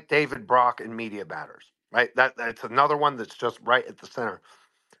 Just like David Brock in Media Matters, right? That's another one that's just right at the center.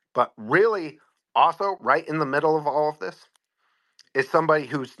 But really, also right in the middle of all of this is somebody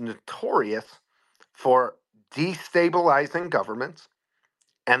who's notorious for destabilizing governments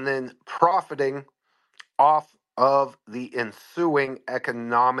and then profiting off of the ensuing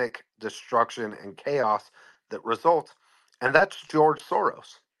economic destruction and chaos that results. And that's George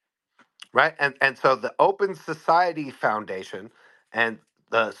Soros, right? And so the Open Society Foundation and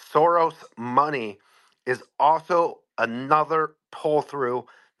the Soros money is also another pull through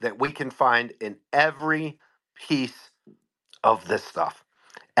that we can find in every piece of this stuff.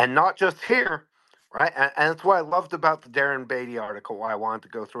 And not just here, right? And that's what I loved about the Darren Beatty article, why I wanted to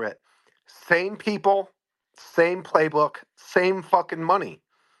go through it. Same people, same playbook, same fucking money.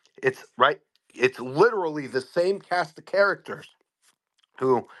 It's right. It's literally the same cast of characters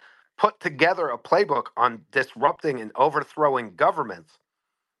who put together a playbook on disrupting and overthrowing governments,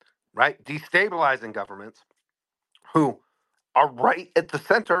 right? Destabilizing governments, who are right at the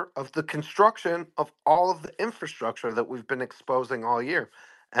center of the construction of all of the infrastructure that we've been exposing all year.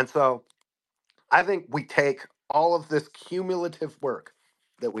 And so I think we take all of this cumulative work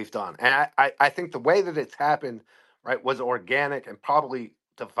that we've done, and I think the way that it's happened, right, was organic and probably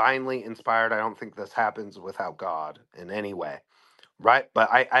divinely inspired. I don't think this happens without God in any way, right? But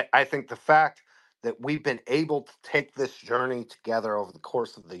I think the fact that we've been able to take this journey together over the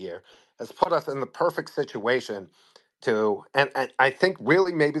course of the year has put us in the perfect situation to, and I think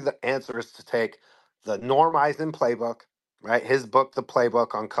really maybe the answer is to take the Norm Eisen playbook, right? His book, The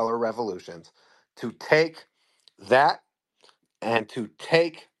Playbook on Color Revolutions, to take that and to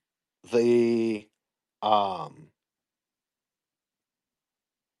take the, um,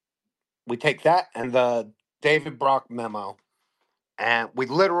 we take that and the David Brock memo, and we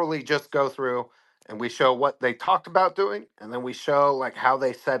literally just go through and we show what they talked about doing, and then we show like how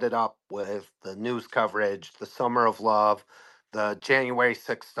they set it up with the news coverage, the summer of love, the January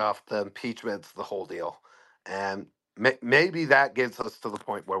 6th stuff, the impeachments, the whole deal. And maybe that gets us to the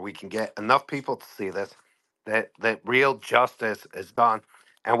point where we can get enough people to see this, that real justice is done,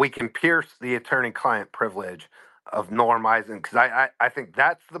 and we can pierce the attorney client privilege of Norm Eisen, because I think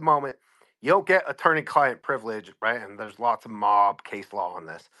that's the moment. You'll get attorney-client privilege, right? And there's lots of mob case law on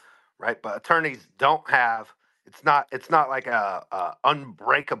this, right? But attorneys don't have. It's not like a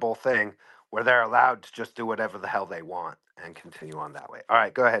unbreakable thing where they're allowed to just do whatever the hell they want and continue on that way. All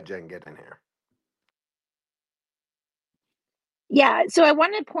right, go ahead, Jen, get in here. Yeah, so I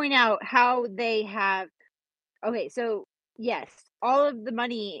want to point out how they have. Okay, so yes, all of the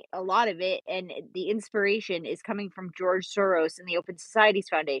money, a lot of it, and the inspiration is coming from George Soros and the Open Societies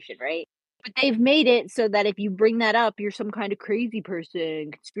Foundation, right? But they've made it so that if you bring that up, you're some kind of crazy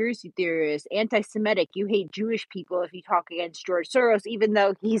person, conspiracy theorist, anti-Semitic. You hate Jewish people if you talk against George Soros, even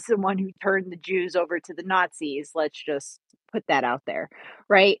though he's the one who turned the Jews over to the Nazis. Let's just put that out there,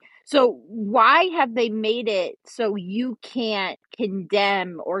 right? So why have they made it so you can't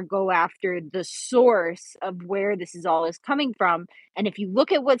condemn or go after the source of where this is all is coming from? And if you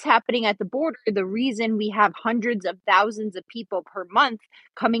look at what's happening at the border, the reason we have hundreds of thousands of people per month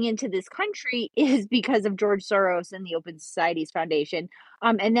coming into this country is because of George Soros and the Open Societies Foundation.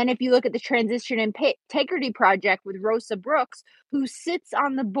 And then if you look at the Transition and Integrity Project with Rosa Brooks, who sits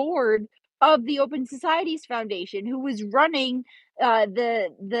on the board of the Open Societies Foundation, who was running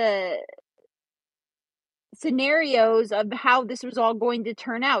the scenarios of how this was all going to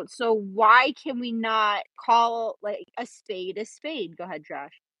turn out. So why can we not call like a spade a spade? Go ahead,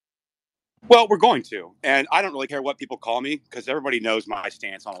 Josh. Well, we're going to, and I don't really care what people call me because everybody knows my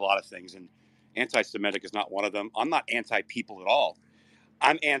stance on a lot of things, and anti-Semitic is not one of them. I'm not anti-people at all.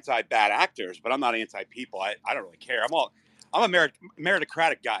 I'm anti-bad actors, but I'm not anti-people. I don't really care. I'm a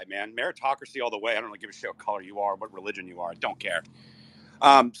meritocratic guy, man. Meritocracy all the way. I don't really give a shit what color you are, what religion you are. I don't care.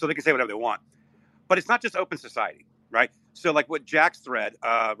 So they can say whatever they want. But it's not just open society, right? So like what Jack's thread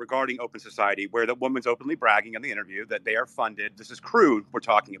regarding open society, where the woman's openly bragging in the interview that they are funded. This is crude we're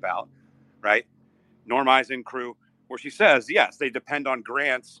talking about, right? Norm Eisen crew, where she says, yes, they depend on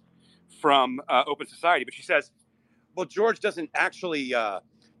grants from open society. But she says, well, George doesn't actually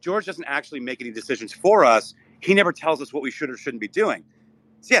make any decisions for us. He never tells us what we should or shouldn't be doing.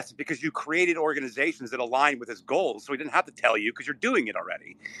 So yes, because you created organizations that align with his goals, so he didn't have to tell you because you're doing it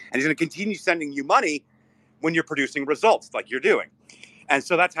already, and he's going to continue sending you money when you're producing results like you're doing. And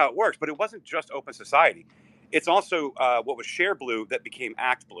so that's how it works. But it wasn't just Open Society. It's also what was Share Blue that became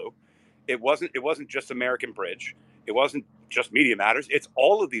Act Blue. It wasn't just American Bridge. It wasn't just Media Matters. It's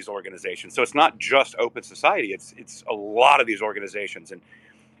all of these organizations. So it's not just Open Society. It's a lot of these organizations.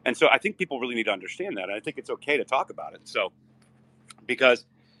 And so I think people really need to understand that. And I think it's okay to talk about it. So because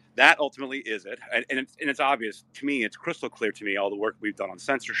that ultimately is it. And it's obvious to me, it's crystal clear to me, all the work we've done on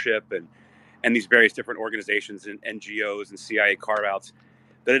censorship and these various different organizations and NGOs and CIA carve-outs,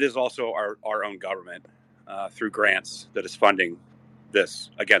 that it is also our own government through grants that is funding this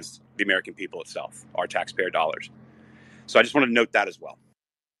against the American people itself, our taxpayer dollars. So I just wanted to note that as well.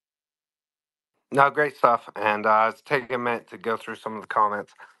 No, great stuff. And it's taking a minute to go through some of the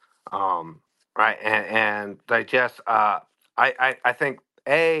comments, right, and digest. I think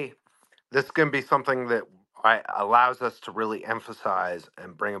this is going to be something that allows us to really emphasize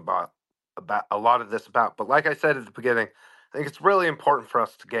and bring about a lot of this about. But like I said at the beginning, I think it's really important for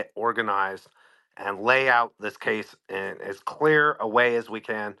us to get organized and lay out this case in as clear a way as we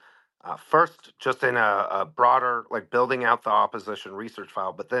can. First, just in a broader, like building out the opposition research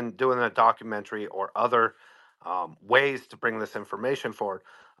file, but then doing a documentary or other ways to bring this information forward.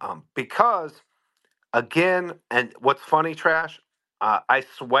 Because, again, and what's funny, Trash, I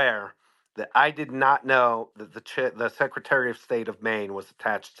swear that I did not know that the Secretary of State of Maine was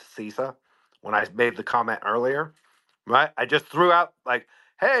attached to CISA when I made the comment earlier, right? I just threw out, like,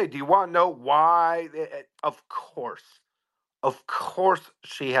 hey, do you want to know why? Of course,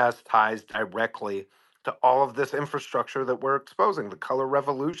 she has ties directly to all of this infrastructure that we're exposing, the color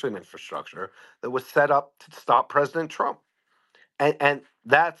revolution infrastructure that was set up to stop President Trump. And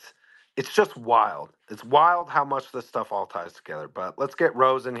that's, it's just wild. It's wild how much this stuff all ties together. But let's get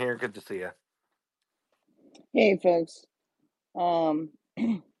Rose in here. Good to see you. Hey, folks.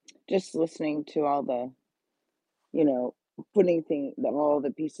 Just listening to all the, putting all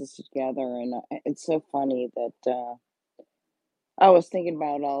the pieces together, and it's so funny that I was thinking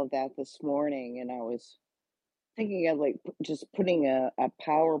about all of that this morning, and I was thinking of like just putting a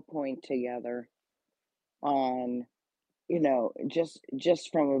PowerPoint together on, just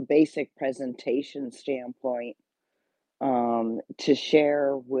from a basic presentation standpoint, to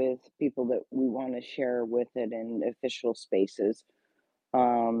share with people that we want to share with it in official spaces.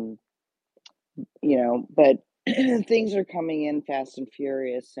 But things are coming in fast and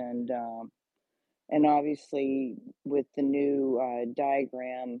furious, and obviously with the new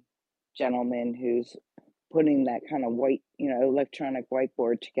diagram gentleman who's putting that kind of white, electronic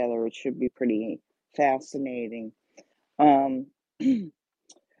whiteboard together, it should be pretty fascinating. Um, and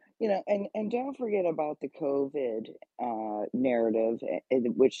don't forget about the COVID narrative,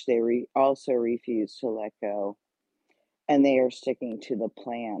 which they also refuse to let go, and they are sticking to the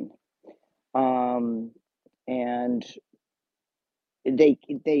plan. And they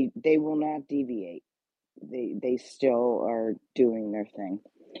will not deviate. They still are doing their thing.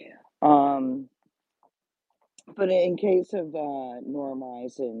 But in case of Norm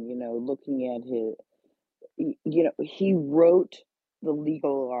Eisen, looking at he wrote the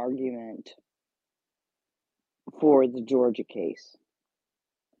legal argument for the Georgia case.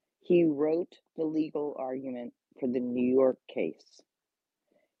 He wrote the legal argument for the New York case.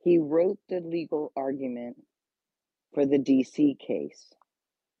 He wrote the legal argument for the DC case.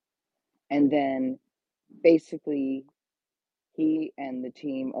 And then basically he and the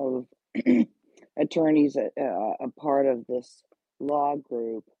team of attorneys, a part of this law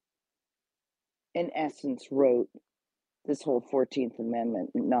group, in essence, wrote this whole 14th Amendment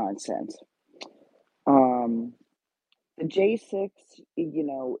nonsense. The J6,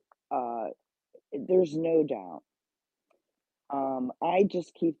 there's no doubt. I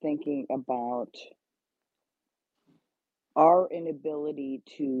just keep thinking about our inability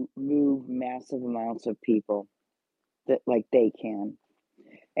to move massive amounts of people that like they can.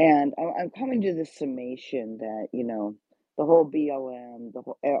 And I'm coming to the summation that, the whole BLM,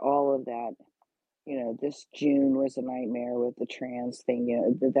 all of that, this June was a nightmare with the trans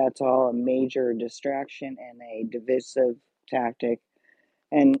thing, that's all a major distraction and a divisive tactic.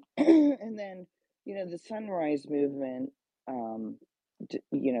 And, and then, the Sunrise Movement,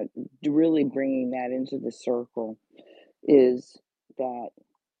 really bringing that into the circle is that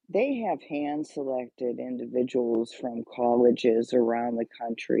they have hand selected individuals from colleges around the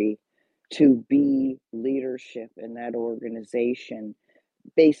country to be leadership in that organization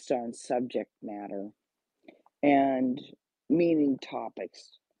based on subject matter and meaning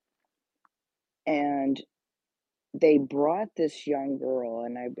topics. And they brought this young girl,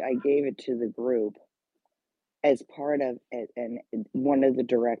 and I gave it to the group as part of it, and one of the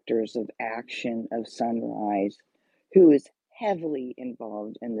directors of Action of Sunrise, who is heavily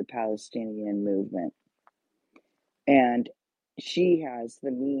involved in the Palestinian movement. And she has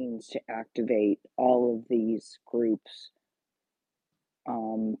the means to activate all of these groups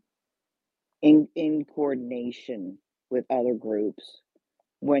in coordination with other groups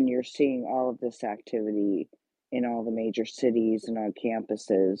when you're seeing all of this activity in all the major cities and on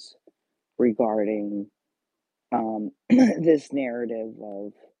campuses regarding this narrative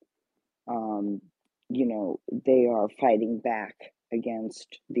of, they are fighting back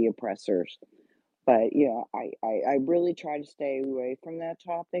against the oppressors. But I really try to stay away from that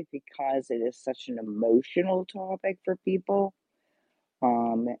topic because it is such an emotional topic for people.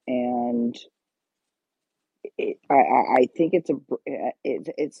 And I think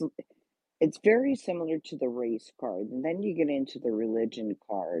it's very similar to the race card, and then you get into the religion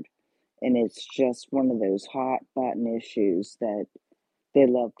card, and it's just one of those hot button issues that they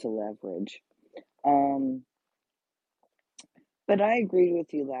love to leverage. But I agreed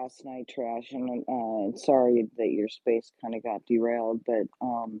with you last night, Trash, and sorry that your space kind of got derailed, but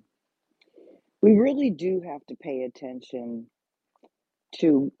we really do have to pay attention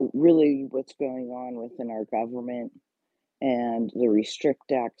to really what's going on within our government and the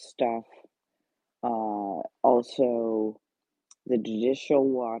Restrict Act stuff. Also, the judicial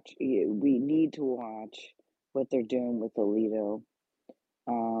watch. We need to watch what they're doing with Alito.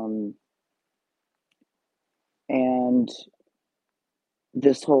 And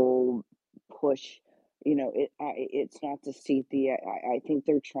this whole push, it's not to seat I think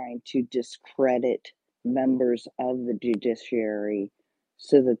they're trying to discredit members of the judiciary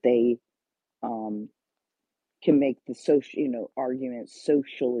so that they can make the social, arguments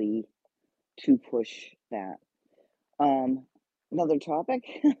socially to push that. Another topic.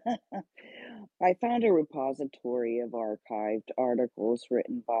 I found a repository of archived articles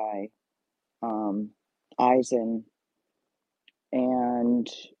written by Eisen, and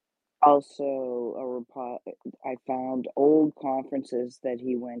also I found old conferences that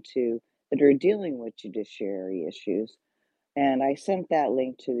he went to that are dealing with judiciary issues, and I sent that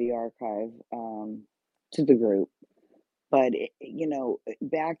link to the archive to the group. But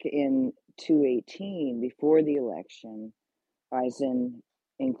back in 2018, before the election, Eisen,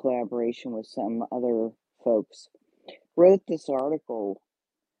 in collaboration with some other folks, wrote this article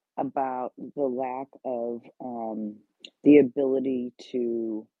about the lack of the ability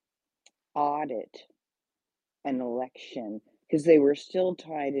to audit an election because they were still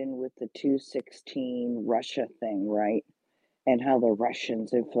tied in with the 2016 Russia thing, right? And how the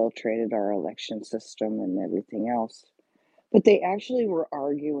Russians infiltrated our election system and everything else. But they actually were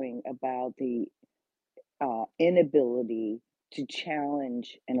arguing about the inability to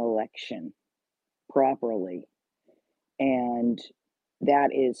challenge an election properly. And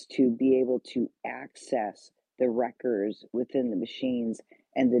that is to be able to access the records within the machines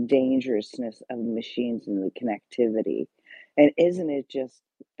and the dangerousness of the machines and the connectivity. And isn't it just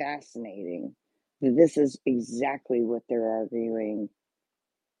fascinating that this is exactly what they're arguing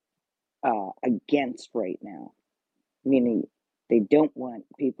against right now, meaning they don't want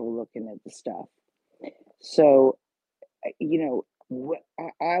people looking at the stuff. So,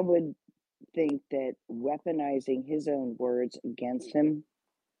 I would think that weaponizing his own words against him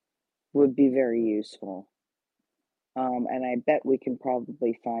would be very useful. And I bet we can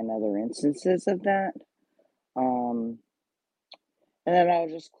probably find other instances of that. And then I'll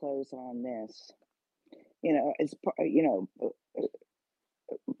just close on this. It's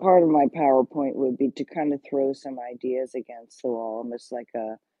part of my PowerPoint would be to kind of throw some ideas against the wall, almost like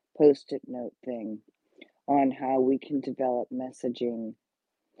a post-it note thing on how we can develop messaging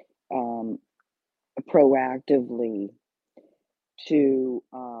um, proactively to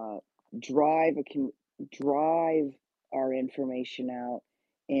drive our information out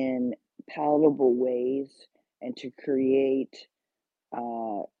in palatable ways and to create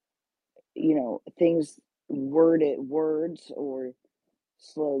things, words or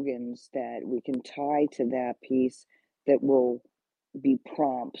slogans that we can tie to that piece that will be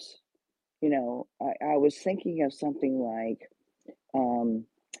prompts. I was thinking of something like, um,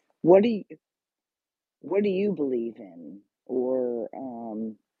 what do you believe in, or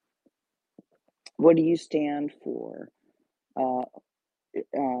what do you stand for? Uh,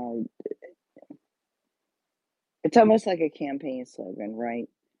 uh, it's almost like a campaign slogan, right?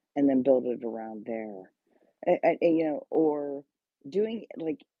 And then build it around there. Or doing,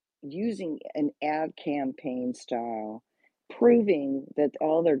 like, using an ad campaign style, proving that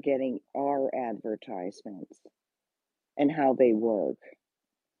all they're getting are advertisements and how they work.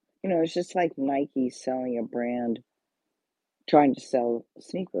 It's just like Nike selling a brand, trying to sell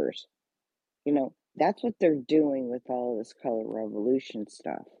sneakers. That's what they're doing with all this color revolution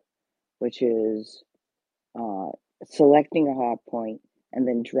stuff, which is uh, selecting a hot point and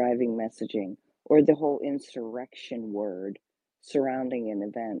then driving messaging, or the whole insurrection word surrounding an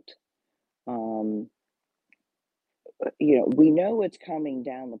event. We know what's coming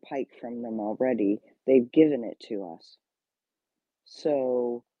down the pike from them already. They've given it to us.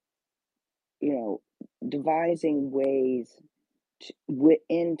 So, devising ways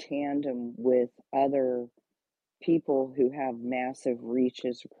in tandem with other people who have massive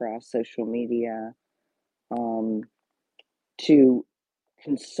reaches across social media, to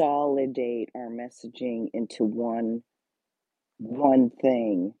consolidate our messaging into one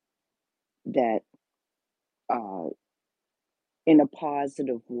thing that, in a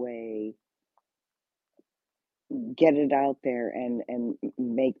positive way, get it out there and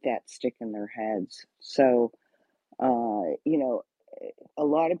make that stick in their heads. So, a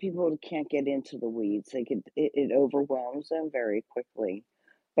lot of people can't get into the weeds. It overwhelms them very quickly.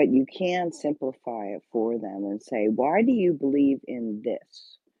 But you can simplify it for them and say, why do you believe in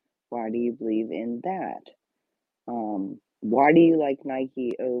this? Why do you believe in that? Why do you like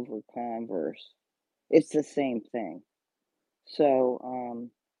Nike over Converse? It's the same thing. So,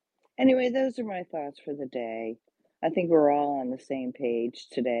 anyway, those are my thoughts for the day. I think we're all on the same page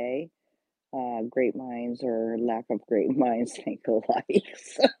today. Great minds or lack of great minds think alike.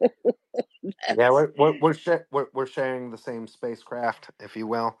 So Yeah, that's, we're sharing the same spacecraft, if you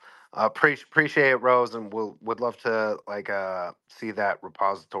will. Appreciate it, Rose, and would love to see that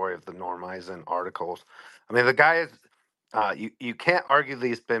repository of the Norm Eisen articles. I mean, the guy is you can't argue that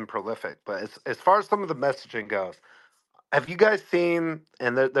he's been prolific, but as far as some of the messaging goes, have you guys seen?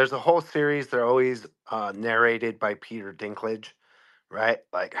 And there's a whole series. They're always narrated by Peter Dinklage, right?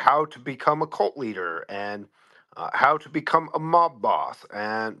 Like how to become a cult leader and how to become a mob boss,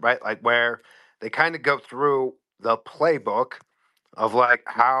 and right, like where they kind of go through the playbook of like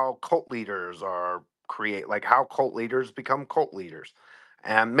how cult leaders are create, like how cult leaders become cult leaders,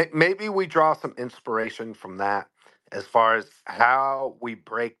 and maybe we draw some inspiration from that as far as how we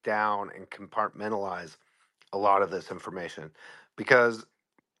break down and compartmentalize a lot of this information, because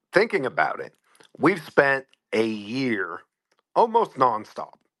thinking about it, we've spent a year almost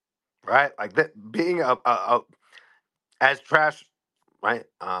nonstop, right? Like that being as trash, right?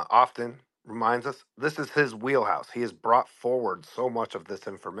 Often reminds us this is his wheelhouse. He has brought forward so much of this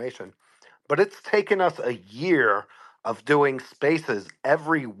information, but it's taken us a year of doing spaces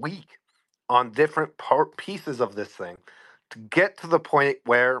every week on different pieces of this thing to get to the point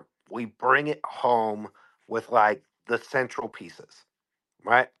where we bring it home with like the central pieces,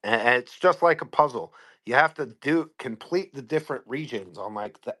 right? And it's just like a puzzle. You have to complete the different regions on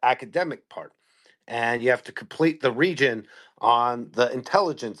like the academic part, and you have to complete the region on the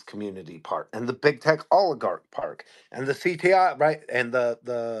intelligence community part, and the big tech oligarch part, and the CTI, right, and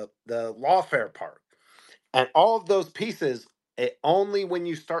the lawfare part, and all of those pieces only when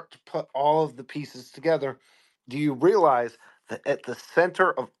you start to put all of the pieces together do you realize that at the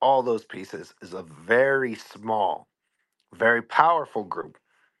center of all those pieces is a very small, very powerful group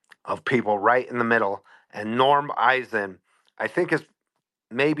of people right in the middle. And Norm Eisen, I think, is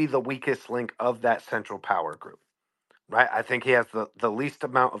maybe the weakest link of that central power group, right? I think he has the least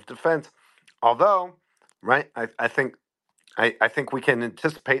amount of defense. Although, right, I think we can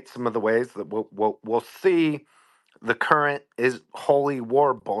anticipate some of the ways that we'll see the current is holy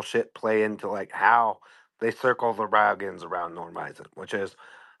war bullshit play into like how they circle the wagons around Norm Eisen, which is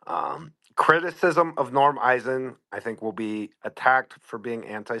criticism of Norm Eisen. I think will be attacked for being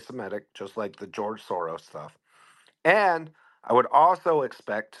anti-Semitic, just like the George Soros stuff. And I would also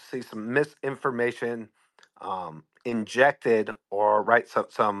expect to see some misinformation injected, or right,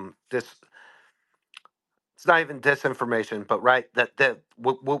 some it's not even disinformation, but right that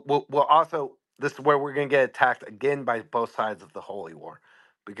we'll also, this is where we're going to get attacked again by both sides of the holy war,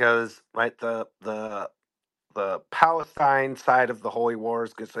 because right the Palestine side of the holy war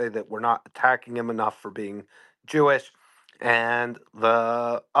is going to say that we're not attacking him enough for being Jewish, and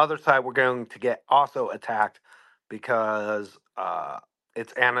the other side we're going to get also attacked because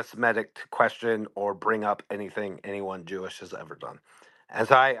it's anti-Semitic to question or bring up anything anyone Jewish has ever done.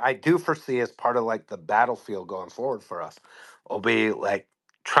 As I do foresee as part of like the battlefield going forward for us, will be like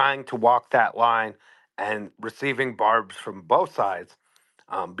trying to walk that line and receiving barbs from both sides,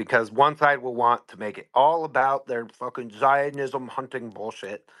 because one side will want to make it all about their fucking Zionism hunting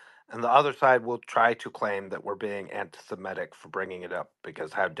bullshit, and the other side will try to claim that we're being anti-Semitic for bringing it up,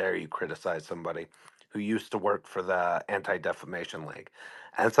 because how dare you criticize somebody who used to work for the Anti-Defamation League.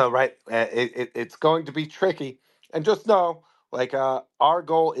 And so, right, it's going to be tricky. And just know, like, our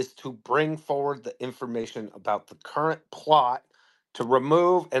goal is to bring forward the information about the current plot to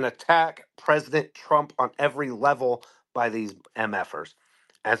remove and attack President Trump on every level by these MFers.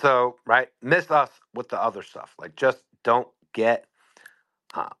 And so, right, miss us with the other stuff. Like, just don't get,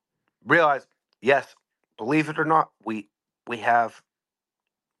 uh, realize, yes, believe it or not, we have,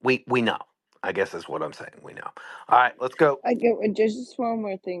 we know. I guess is what I'm saying. We know. All right, let's go. I go just one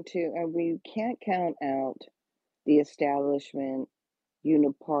more thing too. We can't count out the establishment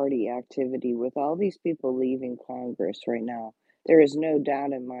uniparty activity with all these people leaving Congress right now. There is no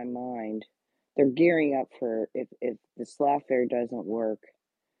doubt in my mind they're gearing up for, if this lawfare doesn't work,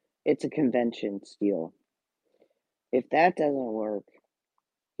 it's a convention steal. If that doesn't work,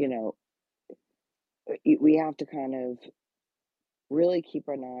 you know, we have to kind of really keep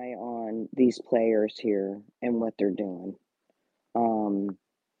an eye on these players here and what they're doing.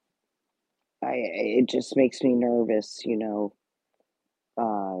 It just makes me nervous,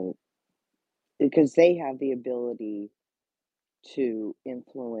 because they have the ability to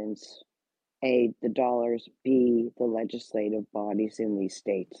influence A, the dollars, B, the legislative bodies in these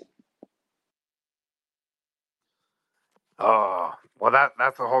states. Oh, well,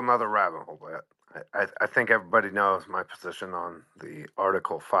 that's a whole nother rabbit hole. But I think everybody knows my position on the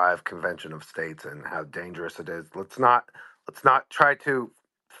Article 5 Convention of States and how dangerous it is. Let's not try to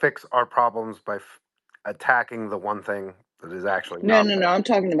fix our problems by attacking the one thing that is actually No, not no, no. fixed. I'm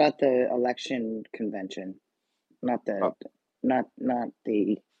talking about the election convention, not the Oh, not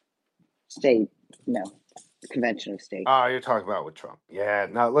the state. No, the convention of states. oh, you're talking about with Trump. Yeah,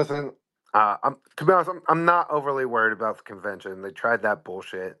 no, listen, to be honest, I'm not overly worried about the convention. They tried that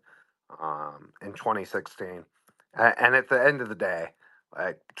bullshit in 2016. And at the end of the day,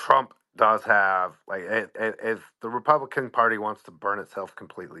 like Trump does have like if the Republican Party wants to burn itself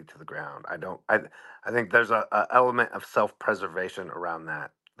completely to the ground, I think there's a element of self-preservation around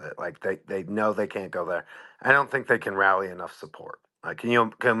that, that like they know they can't go there. I don't think they can rally enough support. Like, can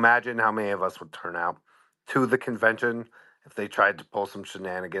you imagine how many of us would turn out to the convention if they tried to pull some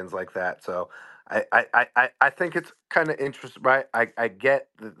shenanigans like that? So I think it's kind of interesting, right? I get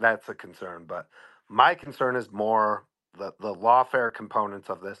that that's a concern, but my concern is more the lawfare components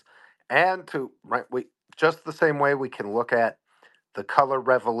of this, and to right, we just the same way we can look at the color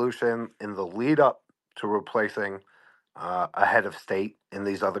revolution in the lead up to replacing a head of state in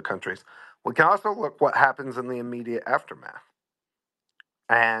these other countries. We can also look what happens in the immediate aftermath.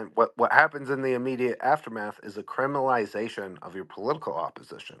 And what happens in the immediate aftermath is a criminalization of your political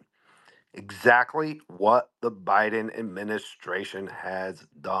opposition. Exactly what the Biden administration has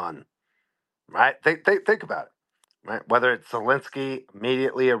done, right? Think about it, right? Whether it's Zelensky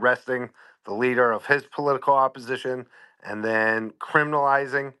immediately arresting the leader of his political opposition and then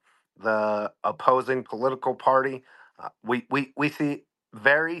criminalizing the opposing political party, we see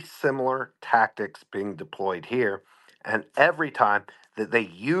very similar tactics being deployed here. And every time that they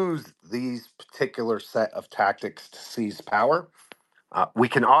use these particular set of tactics to seize power, we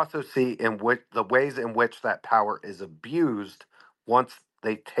can also see in which the ways in which that power is abused once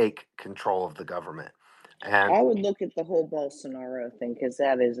they take control of the government. And I would look at the whole Bolsonaro thing because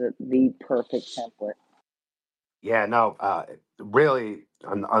that is the perfect template. yeah, no, really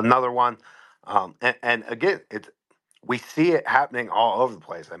another one. And again, it's we see it happening all over the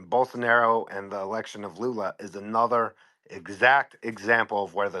place. And Bolsonaro and the election of Lula is another exact example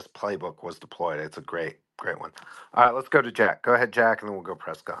of where this playbook was deployed. It's a great one. All right, let's go to Jack. Go ahead, Jack, and then we'll go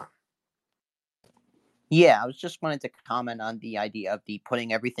Prescott. Yeah, I was just wanted to comment on the idea of the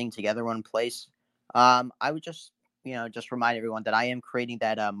putting everything together in one place. I would just, just remind everyone that I am creating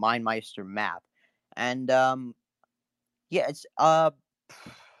that MindMeister map, and yeah, it's hold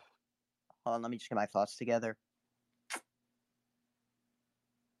on, let me just get my thoughts together.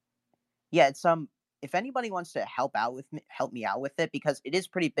 Yeah, it's if anybody wants to help me out with it because it is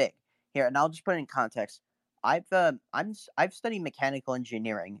pretty big. Here, and I'll just put it in context. I've studied mechanical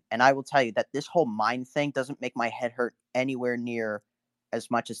engineering, and I will tell you that this whole mind thing doesn't make my head hurt anywhere near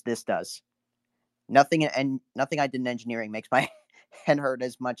as much as this does. Nothing I did in engineering makes my head hurt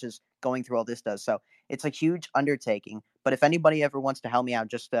as much as going through all this does. So it's a huge undertaking. But if anybody ever wants to help me out,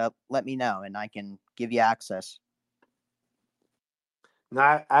 just let me know, and I can give you access.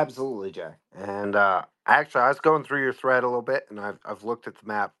 No, absolutely, Jack. And actually, I was going through your thread a little bit, and I've looked at the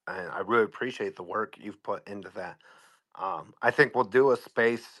map, and I really appreciate the work you've put into that. I think we'll do a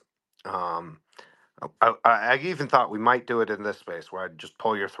space. Um, I even thought we might do it in this space where I'd just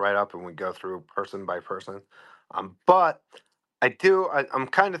pull your thread up and we go through person by person. But I'm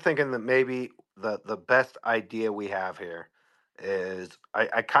kind of thinking that maybe the best idea we have here is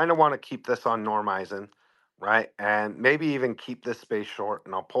I kind of want to keep this on Norm Eisen, right? And maybe even keep this space short,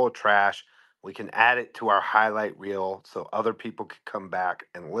 and I'll pull a trash. We can add it to our highlight reel so other people can come back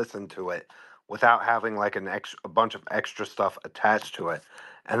and listen to it without having like a bunch of extra stuff attached to it.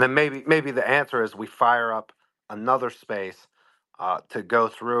 And then maybe the answer is we fire up another space to go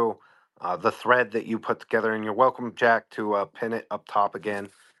through the thread that you put together. And you're welcome, Jack, to pin it up top again.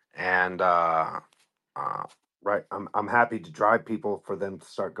 And uh, right, I'm happy to drive people for them to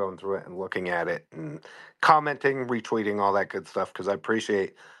start going through it and looking at it and commenting, retweeting, all that good stuff because I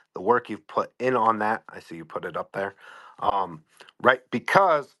appreciate the work you've put in on that. I see you put it up there, right?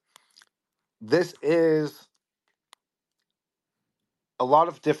 Because this is a lot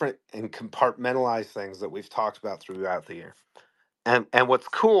of different and compartmentalized things that we've talked about throughout the year. And what's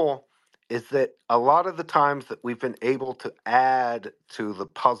cool is that a lot of the times that we've been able to add to the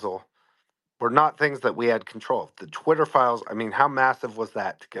puzzle were not things that we had control of. The Twitter files, I mean, how massive was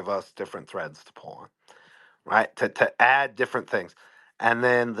that to give us different threads to pull on? Right? To add different things. And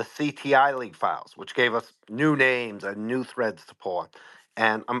then the CTI league files, which gave us new names and new threads to pull on.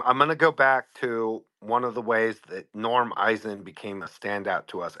 And I'm going to go back to one of the ways that Norm Eisen became a standout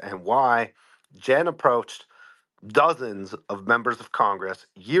to us and why Jen approached dozens of members of Congress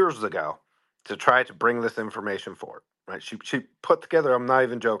years ago to try to bring this information forward. Right? She put together, I'm not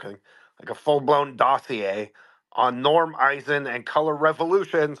even joking, like a full blown dossier on Norm Eisen and color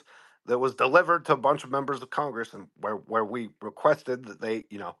revolutions that was delivered to a bunch of members of Congress, and where we requested that they,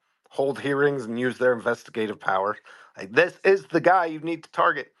 hold hearings and use their investigative powers. Like, this is the guy you need to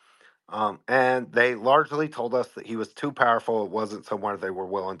target. And they largely told us that he was too powerful. It wasn't somewhere they were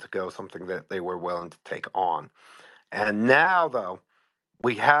willing to go, something that they were willing to take on. And now, though,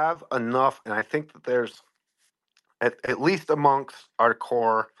 we have enough, and I think that there's, at least amongst our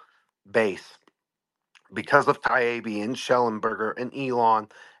core base, because of Taibbi and Schellenberger and Elon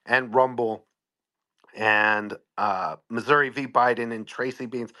and Rumble and Missouri v. Biden and Tracy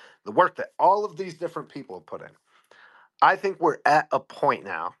Beans, the work that all of these different people have put in. I think we're at a point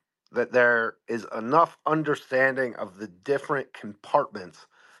now that there is enough understanding of the different compartments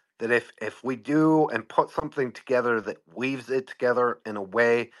that if we do and put something together that weaves it together in a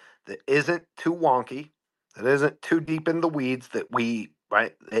way that isn't too wonky, that isn't too deep in the weeds, that we,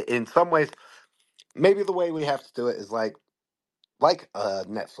 right, in some ways, maybe the way we have to do it is like a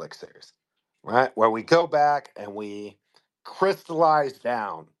Netflix series, right, where we go back and we crystallize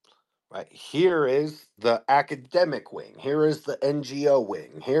down. Right, here is the academic wing. Here is the NGO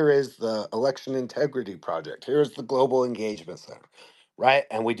wing. Here is the Election Integrity Project. Here's the Global Engagement Center. Right,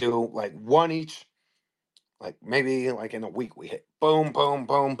 and we do like one each, like maybe like in a week we hit boom, boom,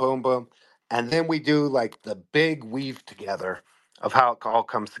 boom, boom, boom, and then we do like the big weave together of how it all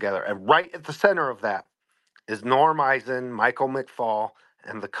comes together. And right at the center of that is Norm Eisen, Michael McFaul,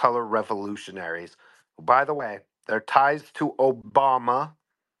 and the Color Revolutionaries. Who, by the way, their ties to Obama,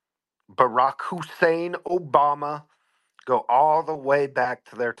 Barack Hussein Obama, go all the way back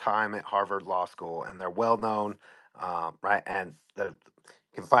to their time at Harvard Law School, and they're well known, right? And you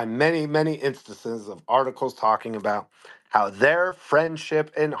can find many, many instances of articles talking about how their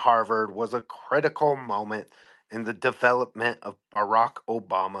friendship in Harvard was a critical moment in the development of Barack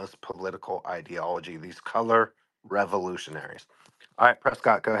Obama's political ideology, these color revolutionaries. All right,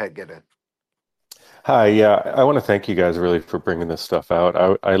 Prescott, go ahead, get in. Hi, yeah, I want to thank you guys really for bringing this stuff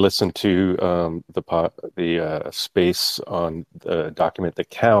out. I listened to the space on the document the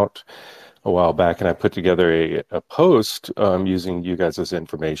count a while back, and I put together a post using you guys'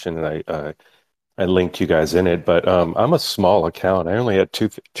 information, and I linked you guys in it. But I'm a small account. I only had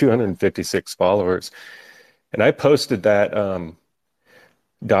 256 followers, and I posted that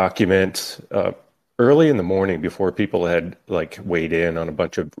document early in the morning before people had like weighed in on a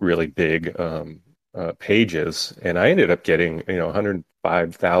bunch of really big pages, and I ended up getting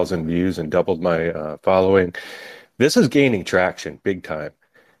 105,000 views and doubled my following. This is gaining traction big time,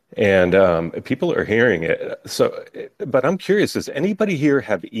 and people are hearing it. So, but I'm curious, does anybody here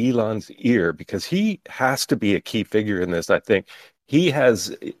have Elon's ear? Because he has to be a key figure in this. I think he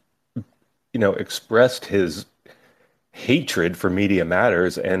has, expressed his hatred for Media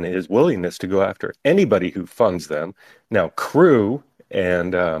Matters and his willingness to go after anybody who funds them. Now, Crew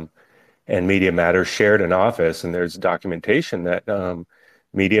and Media Matters shared an office, and there's documentation that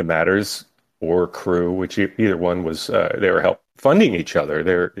Media Matters or Crew, which either one was, they were help funding each other.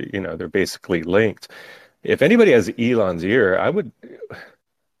 They're basically linked. If anybody has Elon's ear,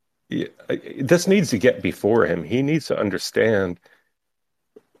 this needs to get before him. He needs to understand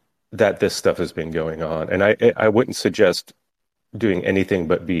that this stuff has been going on, and I wouldn't suggest doing anything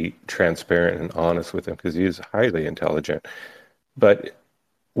but be transparent and honest with him because he is highly intelligent. But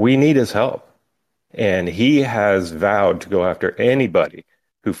we need his help. And he has vowed to go after anybody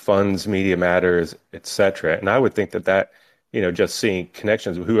who funds Media Matters, etc. And I would think that just seeing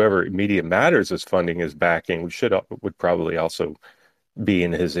connections with whoever Media Matters is funding is backing would probably also be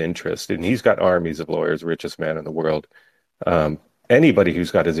in his interest. And he's got armies of lawyers, richest man in the world. Um, Anybody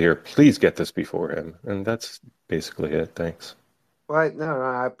who's got his ear, please get this before him. And that's basically it. Thanks. Well, no,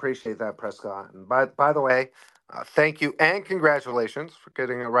 I appreciate that, Prescott. And by the way, thank you and congratulations for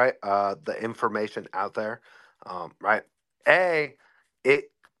getting it right. The information out there, right? A,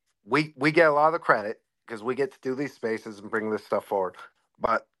 it we get a lot of the credit because we get to do these spaces and bring this stuff forward.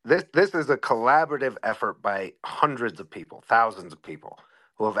 But this is a collaborative effort by hundreds of people, thousands of people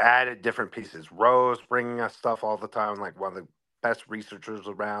who have added different pieces. Rose bringing us stuff all the time, like one of the best researchers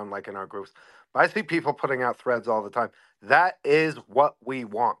around, like in our groups. But I see people putting out threads all the time. That is what we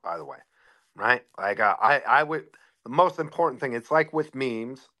want, by the way, right? Like I would. The most important thing. It's like with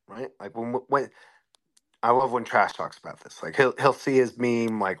memes, right? Like when I love when Trash talks about this. Like he'll see his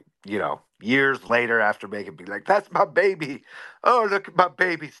meme like years later after making be like, "That's my baby. Oh, look at my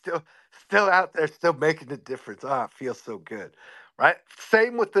baby still out there, still making a difference. Ah, it feels so good." Right?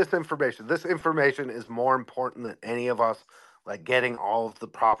 Same with this information. This information is more important than any of us like getting all of the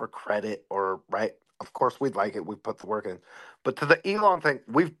proper credit or right. Of course, we'd like it. We put the work in. But to the Elon thing,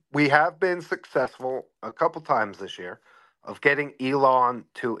 we have been successful a couple times this year of getting Elon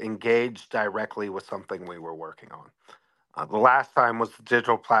to engage directly with something we were working on. The last time was the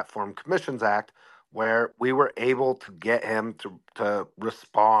Digital Platform Commissions Act, where we were able to get him to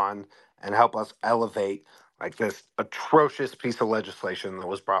respond and help us elevate like this atrocious piece of legislation that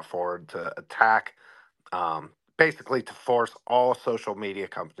was brought forward to attack, basically to force all social media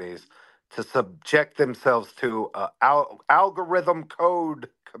companies to subject themselves to a algorithm code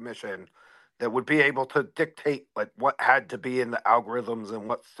commission that would be able to dictate like what had to be in the algorithms and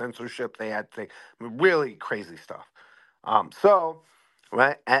what censorship they had to. I mean, really crazy stuff. So,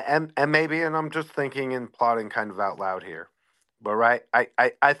 right, and maybe, and I'm just thinking and plotting kind of out loud here, but right,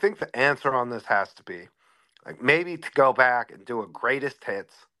 I think the answer on this has to be like maybe to go back and do a greatest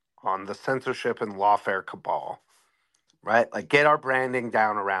hits on the censorship and lawfare cabal, right? Like get our branding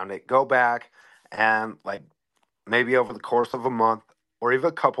down around it, go back and like maybe over the course of a month or even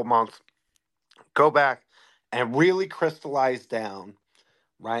a couple months, go back and really crystallize down,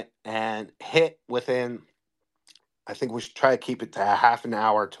 right? And hit within, I think we should try to keep it to a half an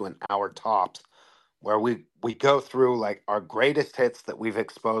hour to an hour tops, where we go through like our greatest hits that we've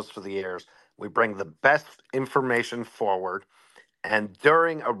exposed for the years. We bring the best information forward, and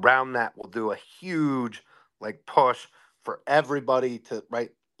during around that we'll do a huge like push for everybody to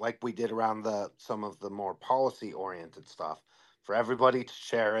right like we did around the some of the more policy oriented stuff for everybody to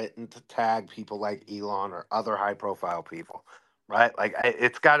share it and to tag people like Elon or other high profile people, right? Like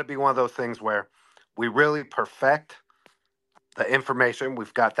it's got to be one of those things where we really perfect the information.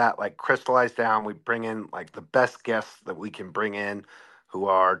 We've got that like crystallized down. We bring in like the best guests that we can bring in who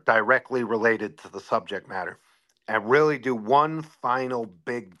are directly related to the subject matter and really do one final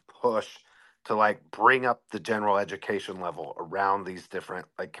big push to like bring up the general education level around these different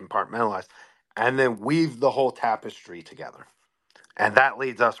like compartmentalized and then weave the whole tapestry together. And that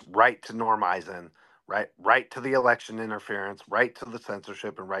leads us right to Norm Eisen, right to the election interference, right to the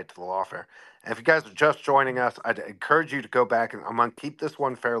censorship, and right to the lawfare. And if you guys are just joining us, I'd encourage you to go back and I'm gonna keep this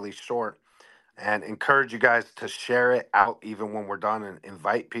one fairly short and encourage you guys to share it out even when we're done and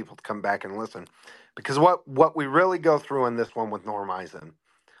invite people to come back and listen. Because what we really go through in this one with Norm Eisen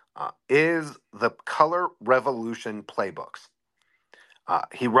is the color revolution playbooks.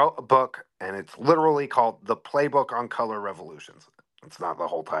 He wrote a book, and it's literally called "The Playbook on Color Revolutions." It's not the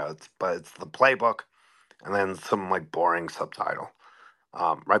whole title, but it's the playbook, and then some like boring subtitle,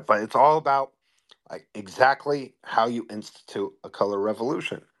 right? But it's all about like exactly how you institute a color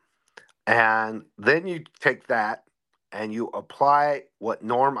revolution, and then you take that and you apply what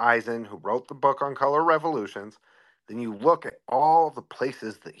Norm Eisen, who wrote the book on color revolutions, then you look at all the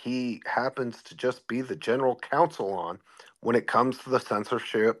places that he happens to just be the general counsel on when it comes to the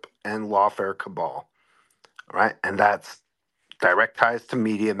censorship and lawfare cabal, right? And that's direct ties to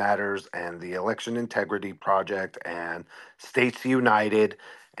Media Matters and the Election Integrity Project and States United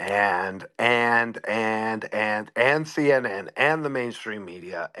and CNN and the mainstream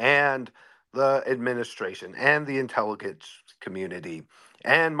media and the administration and the intelligence community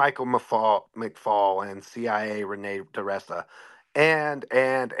and Michael McFaul and CIA Renee DeRessa and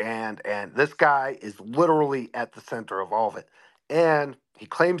this guy is literally at the center of all of it. And he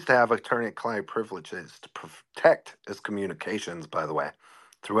claims to have attorney-client privileges to protect his communications, by the way,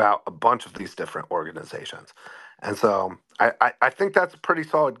 throughout a bunch of these different organizations. And so I think that's a pretty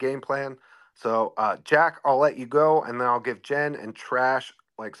solid game plan. So, Jack, I'll let you go, and then I'll give Jen and Trash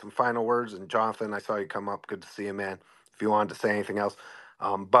like some final words. And Jonathan, I saw you come up. Good to see you, man. If you wanted to say anything else.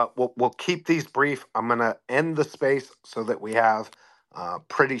 But we'll keep these brief. I'm going to end the space so that we have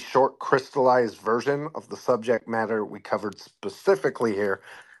pretty short crystallized version of the subject matter we covered specifically here.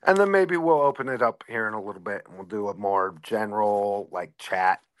 And then maybe we'll open it up here in a little bit and we'll do a more general like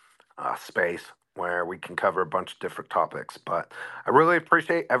chat space where we can cover a bunch of different topics. But I really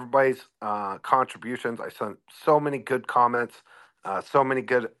appreciate everybody's contributions. I sent so many good comments, so many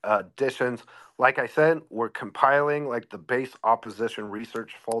good additions. Like I said, we're compiling like the base opposition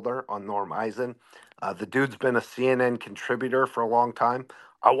research folder on Norm Eisen. The dude's been a CNN contributor for a long time.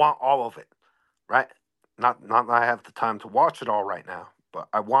 I want all of it, right? Not that I have the time to watch it all right now, but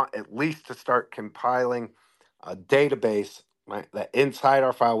I want at least to start compiling a database, right? That inside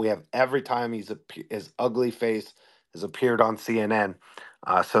our file we have every time his ugly face has appeared on CNN,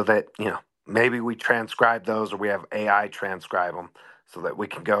 so that maybe we transcribe those or we have AI transcribe them, so that we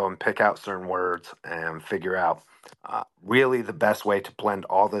can go and pick out certain words and figure out really the best way to blend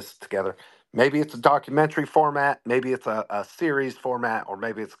all this together. Maybe it's a documentary format, maybe it's a series format, or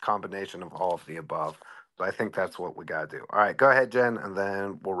maybe it's a combination of all of the above. So I think that's what we got to do. All right, go ahead, Jen, and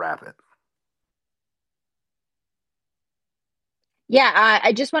then we'll wrap it. Yeah,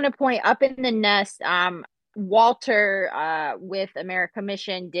 I just want to point up in the nest. Walter with America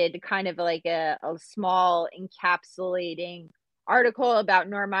Mission did kind of like a small encapsulating article about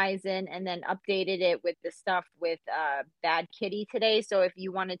Norm Eisen and then updated it with the stuff with Bad Kitty today. So if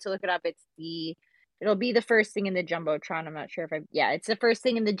you wanted to look it up, it'll be the first thing in the Jumbotron. I'm not sure if it's the first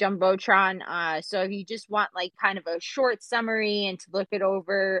thing in the Jumbotron. So if you just want like kind of a short summary and to look it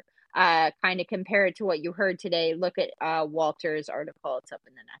over, kind of compare it to what you heard today, look at Walter's article. It's up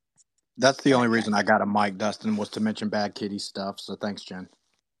in the next. That's the only reason I got a mic, Dustin, was to mention Bad Kitty stuff. So thanks, Jen.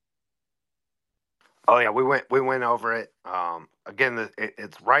 Oh yeah, we went over it. Again,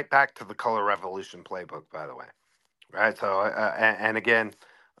 it's right back to the Color Revolution playbook, by the way. Right. So and again,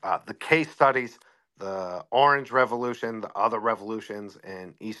 the case studies, the Orange Revolution, the other revolutions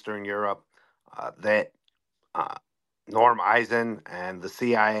in Eastern Europe, that Norm Eisen and the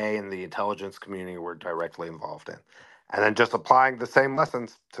CIA and the intelligence community were directly involved in. And then just applying the same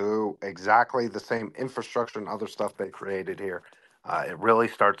lessons to exactly the same infrastructure and other stuff they created here, it really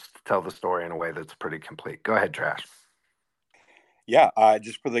starts to tell the story in a way that's pretty complete. Go ahead, Trash. Yeah,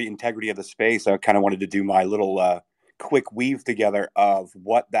 just for the integrity of the space, I kind of wanted to do my little quick weave together of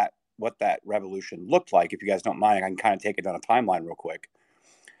what that revolution looked like. If you guys don't mind, I can kind of take it down a timeline real quick.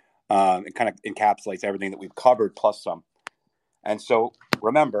 It kind of encapsulates everything that we've covered plus some. And so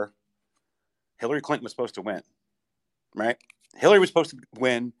remember, Hillary Clinton was supposed to win, right? Hillary was supposed to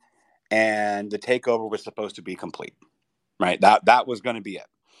win, and the takeover was supposed to be complete, right? That was going to be it.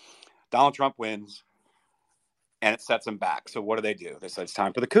 Donald Trump wins. and it sets them back. So what do? They said it's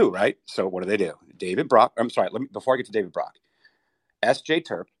time for the coup, right? So what do? David Brock, I'm sorry, before I get to David Brock, S.J.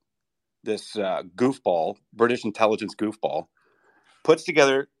 Terp, this goofball, British intelligence goofball, puts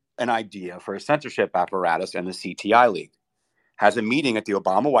together an idea for a censorship apparatus and the CTI League, has a meeting at the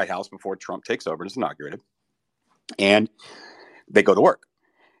Obama White House before Trump takes over and is inaugurated, and they go to work.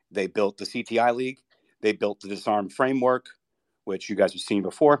 They built the CTI League. They built the disarm framework, which you guys have seen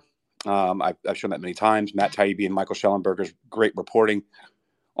before. I've shown that many times. Matt Taibbi and Michael Schellenberger's great reporting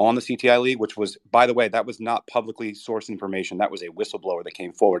on the CTI League, which was, by the way, that was not publicly sourced information. That was a whistleblower that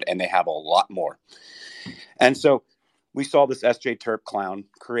came forward, and they have a lot more. And so we saw this S.J. Terp clown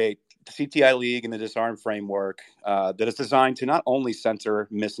create the CTI League and the disarm framework that is designed to not only censor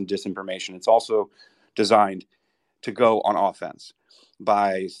mis and disinformation, it's also designed to go on offense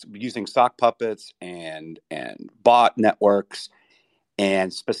by using sock puppets and bot networks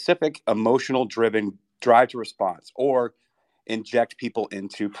and specific emotional driven drive to response, or inject people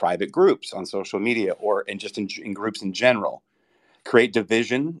into private groups on social media or in groups in general, create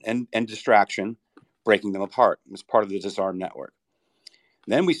division and distraction, breaking them apart as part of the disarm network.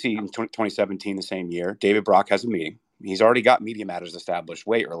 Then we see in 2017, the same year, David Brock has a meeting. He's already got Media Matters established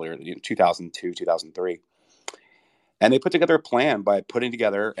way earlier, 2002, 2003. And they put together a plan by putting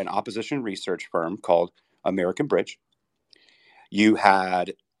together an opposition research firm called American Bridge. They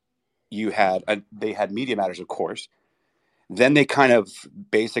had Media Matters, of course. Then they kind of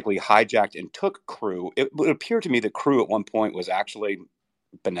basically hijacked and took Crew. It would appear to me that Crew at one point was actually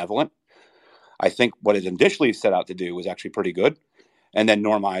benevolent. I think what it initially set out to do was actually pretty good. And then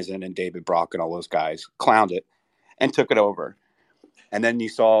Norm Eisen and David Brock and all those guys clowned it and took it over. And then you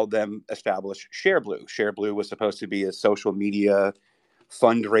saw them establish ShareBlue. ShareBlue was supposed to be a social media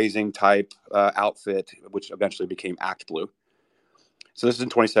fundraising type outfit, which eventually became ActBlue. So this is in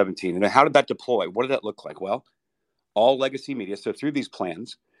 2017. And how did that deploy? What did that look like? Well, all legacy media. So through these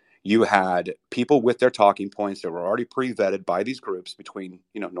plans, you had people with their talking points that were already pre-vetted by these groups between,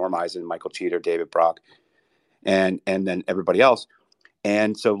 Norm Eisen, Michael Cheater, David Brock, and then everybody else.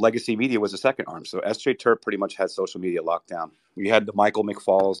 And so legacy media was the second arm. So S.J. Terp pretty much had social media locked down. You had the Michael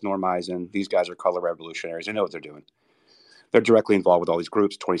McFalls, Norm Eisen. These guys are color revolutionaries. They know what they're doing. They're directly involved with all these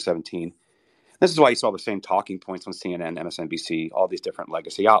groups, 2017. This is why you saw the same talking points on CNN, MSNBC, all these different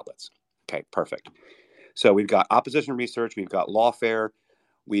legacy outlets. Okay, perfect. So we've got opposition research. We've got lawfare.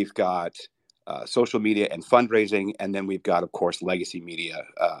 We've got social media and fundraising. And then we've got, of course, legacy media,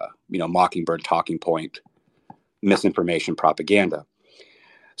 Mockingbird, Talking Point, misinformation, propaganda.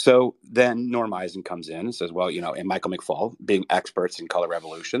 So then Norm Eisen comes in and says, well, and Michael McFall, being experts in color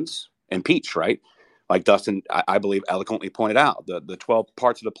revolutions, impeach, right? Like Dustin, I believe, eloquently pointed out, the 12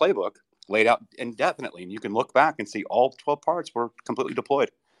 parts of the playbook laid out indefinitely. And you can look back and see all 12 parts were completely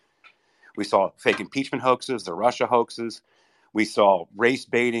deployed. We saw fake impeachment hoaxes, the Russia hoaxes. We saw race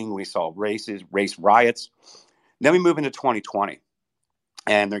baiting. We saw race riots. Then we move into 2020,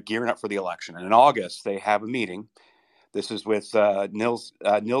 and they're gearing up for the election. And in August, they have a meeting. This is with Nils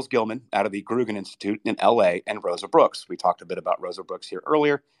Gilman out of the Grugan Institute in L.A. and Rosa Brooks. We talked a bit about Rosa Brooks here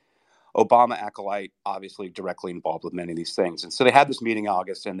earlier. Obama acolyte, obviously directly involved with many of these things. And so they had this meeting in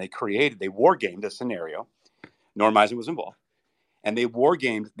August, and they war gamed a scenario. Norm Eisen was involved. And they war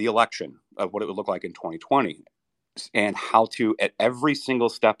gamed the election of what it would look like in 2020 and how to, at every single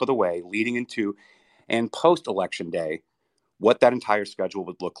step of the way, leading into and post-election day, what that entire schedule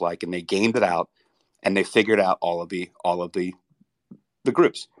would look like. And they gamed it out. And they figured out all of the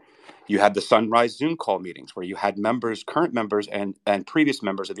groups. You had the Sunrise Zoom call meetings where you had current members and previous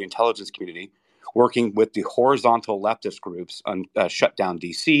members of the intelligence community working with the horizontal leftist groups on Shut Down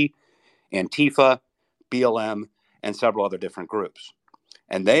DC, Antifa, BLM, and several other different groups.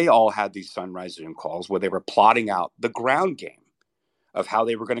 And they all had these Sunrise Zoom calls where they were plotting out the ground game of how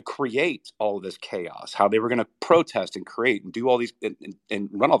they were going to create all of this chaos, how they were going to protest and create and do all these and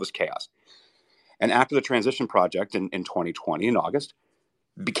run all this chaos. And after the transition project in 2020, in August,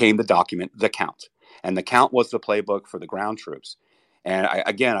 became the document, The Count. And The Count was the playbook for the ground troops. And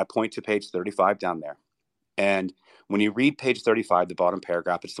I point to page 35 down there. And when you read page 35, the bottom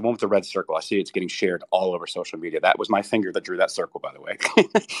paragraph, it's the one with the red circle. I see it's getting shared all over social media. That was my finger that drew that circle, by the way.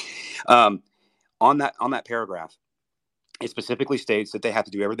 On that paragraph, it specifically states that they have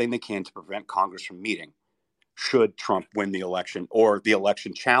to do everything they can to prevent Congress from meeting should Trump win the election or the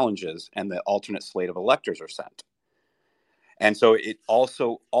election challenges and the alternate slate of electors are sent. And so it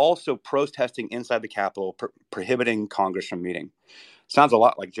also protesting inside the Capitol, prohibiting Congress from meeting. Sounds a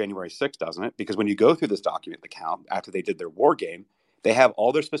lot like January 6th, doesn't it? Because when you go through this document, The Count, after they did their war game, they have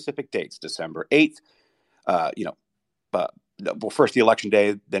all their specific dates: December 8th, first the election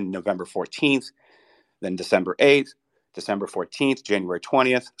day, then November 14th, then December 8th, December 14th, January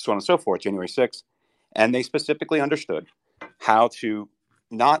 20th, so on and so forth, January 6th. And they specifically understood how to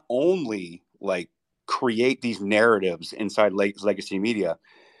not only like create these narratives inside legacy media,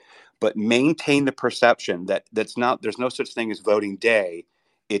 but maintain the perception that there's no such thing as voting day.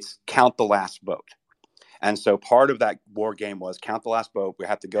 It's count the last vote. And so part of that war game was count the last vote. We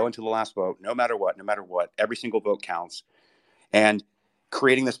have to go into the last vote, no matter what, every single vote counts. And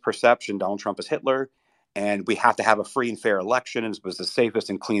creating this perception, Donald Trump is Hitler, and we have to have a free and fair election. And it was the safest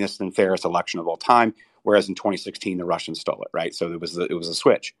and cleanest and fairest election of all time. Whereas in 2016, the Russians stole it, right? So it was a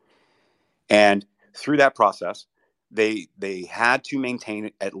switch. And through that process, they had to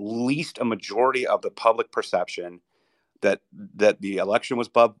maintain at least a majority of the public perception that the election was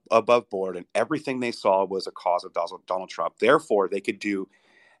above board, and everything they saw was a cause of Donald Trump. Therefore, they could do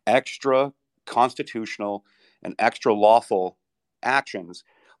extra constitutional and extra lawful actions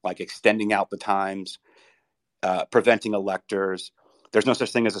like extending out the times, preventing electors. There's no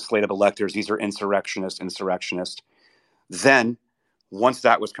such thing as a slate of electors. These are insurrectionists. Then, once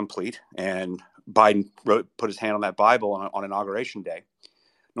that was complete and Biden put his hand on that Bible on Inauguration Day,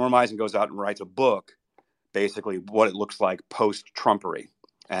 Norm Eisen goes out and writes a book, basically what it looks like post-Trumpery.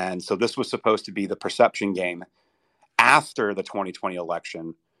 And so this was supposed to be the perception game after the 2020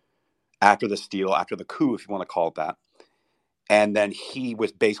 election, after the steal, after the coup, if you want to call it that. And then he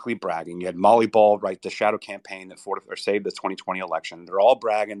was basically bragging. You had Molly Ball write the shadow campaign that saved the 2020 election. They're all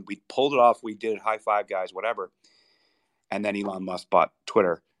bragging. We pulled it off. We did it. High five, guys, whatever. And then Elon Musk bought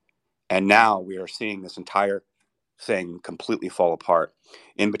Twitter. And now we are seeing this entire thing completely fall apart.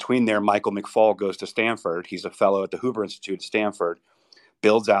 In between there, Michael McFaul goes to Stanford. He's a fellow at the Hoover Institute at Stanford,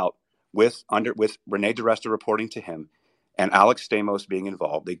 builds out with Renee DiResta reporting to him and Alex Stamos being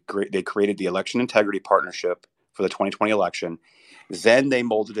involved. They created the Election Integrity Partnership for the 2020 election. Then they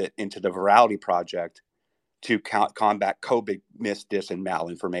molded it into the Virality Project to combat COVID mis, dis, and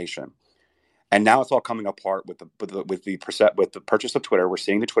malinformation. And now it's all coming apart with the purchase of Twitter. We're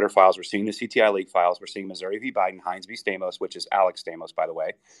seeing the Twitter files. We're seeing the CTI leak files. We're seeing Missouri v. Biden, Hines v. Stamos, which is Alex Stamos, by the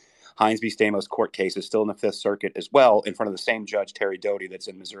way. Hines v. Stamos court case is still in the Fifth Circuit as well, in front of the same judge, Terry Doty, that's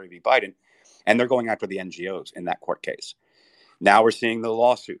in Missouri v. Biden. And they're going after the NGOs in that court case. Now we're seeing the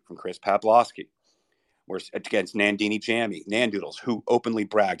lawsuit from Chris Pavlovsky. We're against Nandini Jammy, Nandoodles, who openly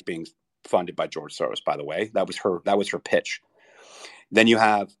bragged being funded by George Soros, by the way. That was her pitch. Then you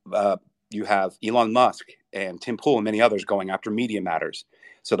have Elon Musk and Tim Pool and many others going after Media Matters.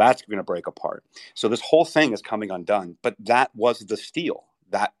 So that's going to break apart. So this whole thing is coming undone. But that was the steal.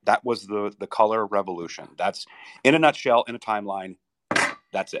 That was the color revolution. That's, in a nutshell, in a timeline,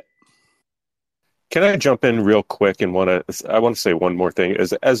 that's it. Can I jump in real quick and I want to say one more thing.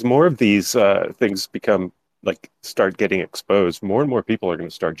 As more of these things start getting exposed, more and more people are going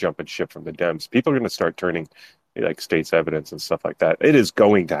to start jumping ship from the Dems. People are going to start turning like state's evidence and stuff like that. It is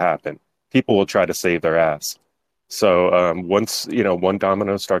going to happen. People will try to save their ass. So once one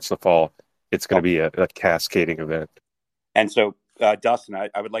domino starts to fall, it's going to be a cascading event. And so, Dustin,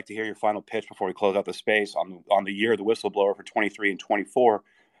 I would like to hear your final pitch before we close out the space on the year of the whistleblower for 23 and 24.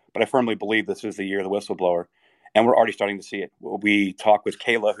 But I firmly believe this is the year of the whistleblower, and we're already starting to see it. We talked with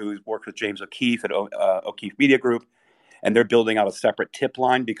Kayla, who worked with James O'Keefe at O'Keefe Media Group, and they're building out a separate tip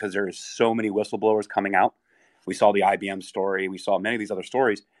line because there is so many whistleblowers coming out. We saw the IBM story. We saw many of these other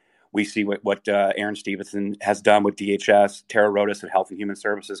stories. We see what Aaron Stevenson has done with DHS, Tara Rodas at Health and Human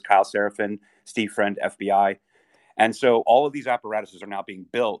Services, Kyle Seraphin, Steve Friend, FBI. And so all of these apparatuses are now being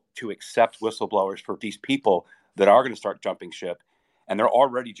built to accept whistleblowers for these people that are going to start jumping ship. And they're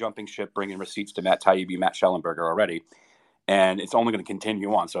already jumping ship, bringing receipts to Matt Taibbi, Matt Schellenberger already. And it's only going to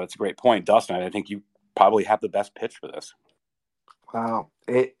continue on. So it's a great point. Dustin, I think you probably have the best pitch for this. Wow.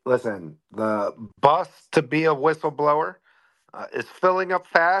 Listen, the bus to be a whistleblower is filling up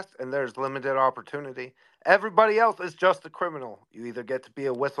fast, and there's limited opportunity. Everybody else is just a criminal. You either get to be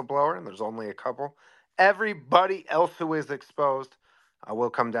a whistleblower, and there's only a couple. Everybody else who is exposed will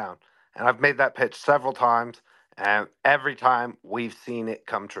come down. And I've made that pitch several times, and every time we've seen it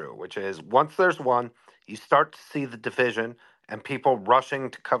come true, which is once there's one, you start to see the division and people rushing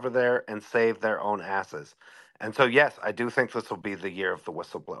to cover their and save their own asses. And so, yes, I do think this will be the year of the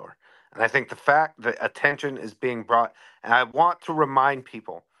whistleblower. And I think the fact that attention is being brought, and I want to remind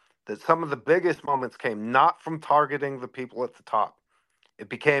people that some of the biggest moments came not from targeting the people at the top. It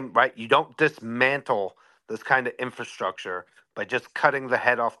became, right, you don't dismantle this kind of infrastructure by just cutting the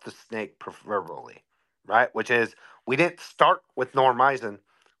head off the snake proverbially, right? Which is, we didn't start with Norm Eisen.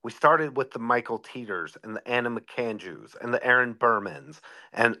 We started with the Michael Teeters and the Anna McAndrews and the Aaron Bermans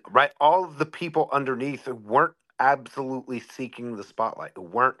and, right, all of the people underneath who weren't absolutely seeking the spotlight, who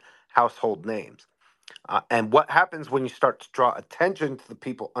weren't household names. And what happens when you start to draw attention to the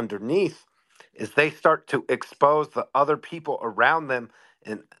people underneath is they start to expose the other people around them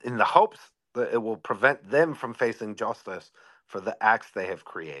in the hopes that it will prevent them from facing justice for the acts they have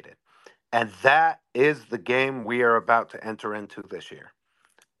created. And that is the game we are about to enter into this year,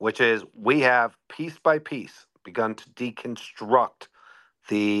 which is we have piece by piece begun to deconstruct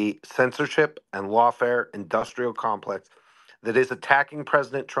the censorship and lawfare industrial complex that is attacking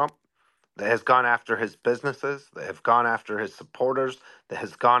President Trump, that has gone after his businesses, that have gone after his supporters, that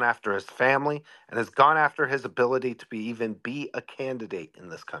has gone after his family, and has gone after his ability to even be a candidate in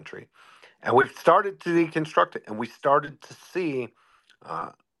this country. And we've started to deconstruct it, and we started to see,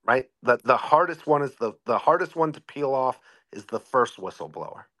 right, that the hardest one is the hardest one to peel off is the first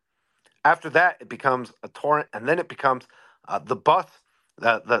whistleblower. After that, it becomes a torrent, and then it becomes the bus.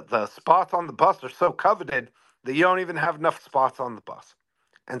 The spots on the bus are so coveted that you don't even have enough spots on the bus.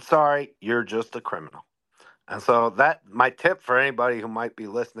 And sorry, you're just a criminal. And so that my tip for anybody who might be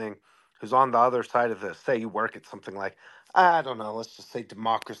listening, who's on the other side of this, say you work at something like, I don't know, let's just say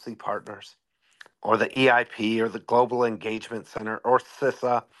Democracy Partners, or the EIP, or the Global Engagement Center, or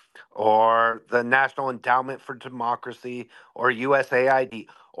CISA, or the National Endowment for Democracy, or USAID,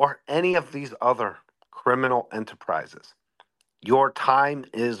 or any of these other criminal enterprises. Your time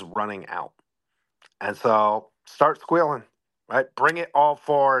is running out. And so start squealing, right? Bring it all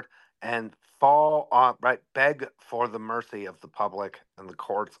forward and fall on, right? Beg for the mercy of the public and the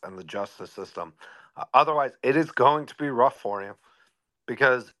courts and the justice system. Otherwise, it is going to be rough for you,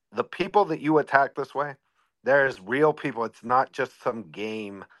 because the people that you attack this way, there's real people. It's not just some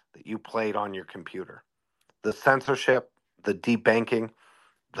game that you played on your computer. The censorship, the debanking,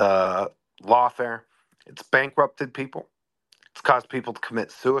 the lawfare, it's bankrupted people. It's caused people to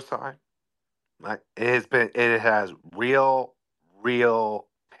commit suicide. Like, it has real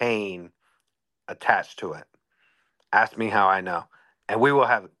pain attached to it. Ask me how I know. And we will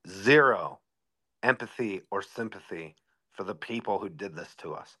have zero empathy or sympathy for the people who did this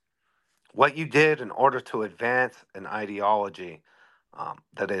to us. What you did in order to advance an ideology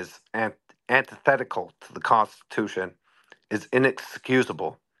that is antithetical to the Constitution is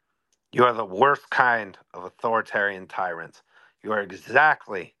inexcusable. You are the worst kind of authoritarian tyrants. You are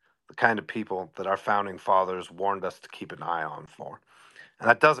exactly the kind of people that our founding fathers warned us to keep an eye on for. And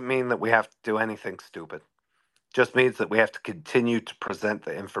that doesn't mean that we have to do anything stupid. It just means that we have to continue to present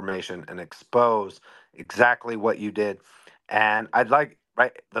the information and expose exactly what you did. And I'd like,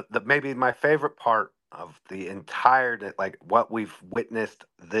 right, maybe my favorite part of the entire, like what we've witnessed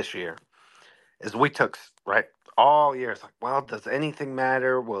this year is we took, right, all years, like, well, does anything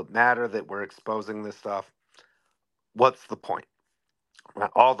matter? Will it matter that we're exposing this stuff? What's the point?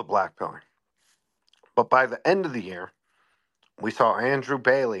 Right, all the blackpilling. But by the end of the year, we saw Andrew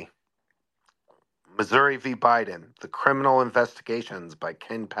Bailey, Missouri v. Biden, the criminal investigations by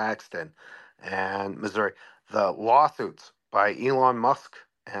Ken Paxton and Missouri, the lawsuits by Elon Musk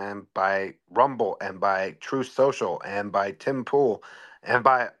and by Rumble and by True Social and by Tim Pool and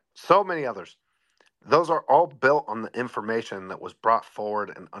by so many others. Those are all built on the information that was brought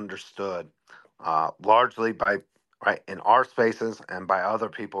forward and understood largely by, right, in our spaces and by other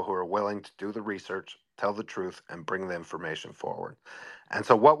people who are willing to do the research, tell the truth, and bring the information forward. And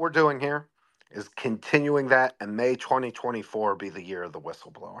so what we're doing here is continuing that, and May 2024 be the year of the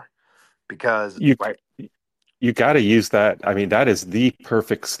whistleblower. Because, You right, you got to use that. I mean, that is the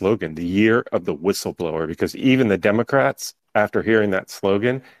perfect slogan, the year of the whistleblower, because even the Democrats, after hearing that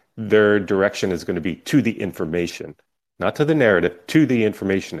slogan, their direction is going to be to the information, not to the narrative, to the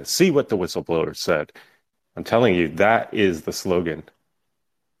information, to see what the whistleblower said. I'm telling you, that is the slogan.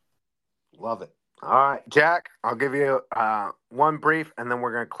 love it. All right, Jack, I'll give you one brief, and then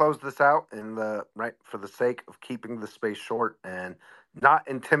we're going to close this out right, for the sake of keeping the space short and not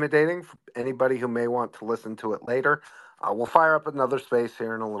intimidating for anybody who may want to listen to it later. We'll fire up another space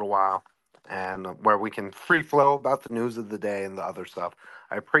here in a little while, and where we can free flow about the news of the day and the other stuff.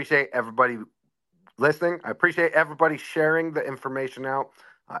 I appreciate everybody listening. I appreciate everybody sharing the information out.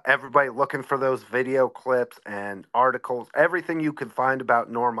 Everybody looking for those video clips and articles, everything you can find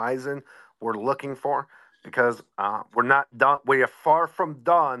about Norm Eisen, we're looking for, because we're not done. We are far from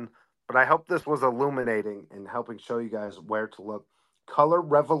done, but I hope this was illuminating and helping show you guys where to look. Color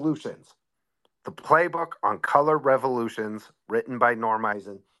Revolutions, the playbook on color revolutions written by Norm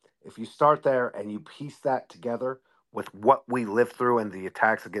Eisen. If you start there and you piece that together with what we lived through and the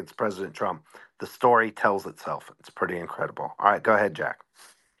attacks against President Trump, the story tells itself. It's pretty incredible. All right, go ahead, Jack.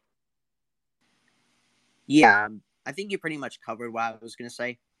 Yeah, I think you pretty much covered what I was going to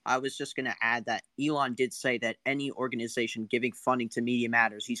say. I was just going to add that Elon did say that any organization giving funding to Media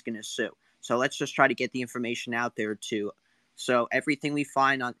Matters, he's going to sue. So let's just try to get the information out there too. So everything we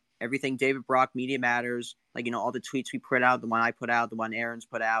find on everything David Brock, Media Matters, like, all the tweets we put out, the one I put out, the one Aaron's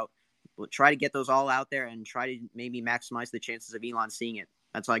put out, we'll try to get those all out there and try to maybe maximize the chances of Elon seeing it.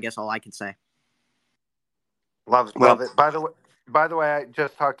 That's I guess all I can say. Love it, love Well, it. By the way, I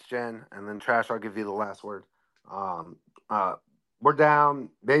just talked to Jen, and then Trash. I'll give you the last word. Um, uh, we're down.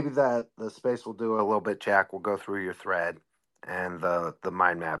 Maybe that the space will do a little bit. Jack, we'll go through your thread and the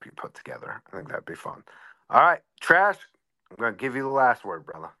mind map you put together. I think that'd be fun. All right, Trash. I'm gonna give you the last word,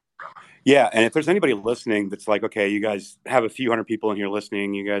 brother. yeah, and if there's anybody listening that's like, okay, you guys have a few hundred people in here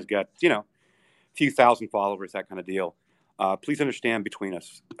listening, you guys got, a few thousand followers, that kind of deal. Please understand between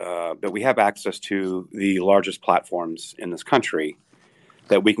us that we have access to the largest platforms in this country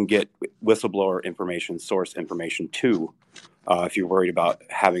that we can get whistleblower information, source information to, if you're worried about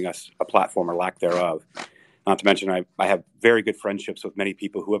having us a platform or lack thereof. Not to mention, I have very good friendships with many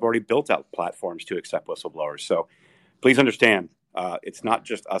people who have already built out platforms to accept whistleblowers. So please understand, it's not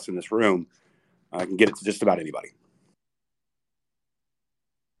just us in this room. I can get it to just about anybody.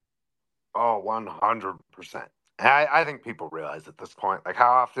 Oh, 100%. I think people realize at this point, like, how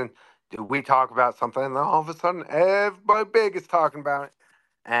often do we talk about something and then all of a sudden everybody big is talking about it?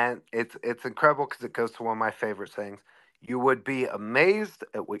 And it's incredible because it goes to one of my favorite sayings. You would be amazed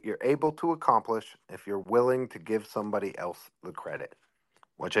at what you're able to accomplish if you're willing to give somebody else the credit,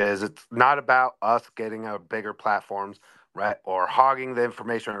 which is it's not about us getting out bigger platforms, right, or hogging the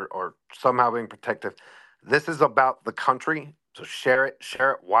information or somehow being protective. This is about the country. So share it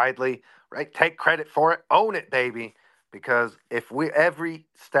widely, right? Take credit for it, own it, baby. Because if we every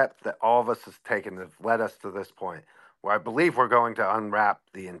step that all of us has taken has led us to this point, where I believe we're going to unwrap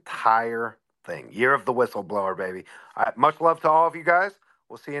the entire thing. Year of the whistleblower, baby. Much love to all of you guys.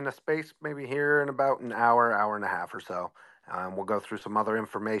 We'll see you in a space maybe here in about an hour and a half or so. We'll go through some other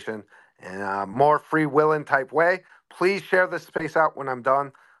information in a more free willing type way. Please share this space out when I'm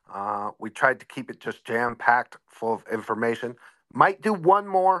done. We tried to keep it just jam packed full of information. Might do one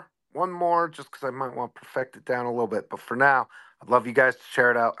more, just because I might want to perfect it down a little bit. But for now, I'd love you guys to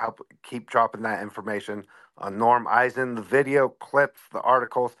share it out. I'll keep dropping that information on Norm Eisen, the video clips, the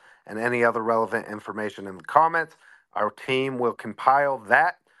articles, and any other relevant information in the comments. Our team will compile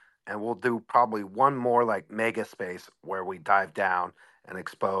that, and we'll do probably one more like mega space where we dive down and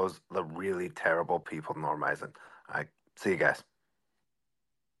expose the really terrible people Norm Eisen. All right, see you guys.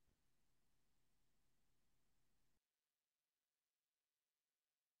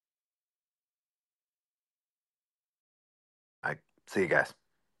 All right, see you guys.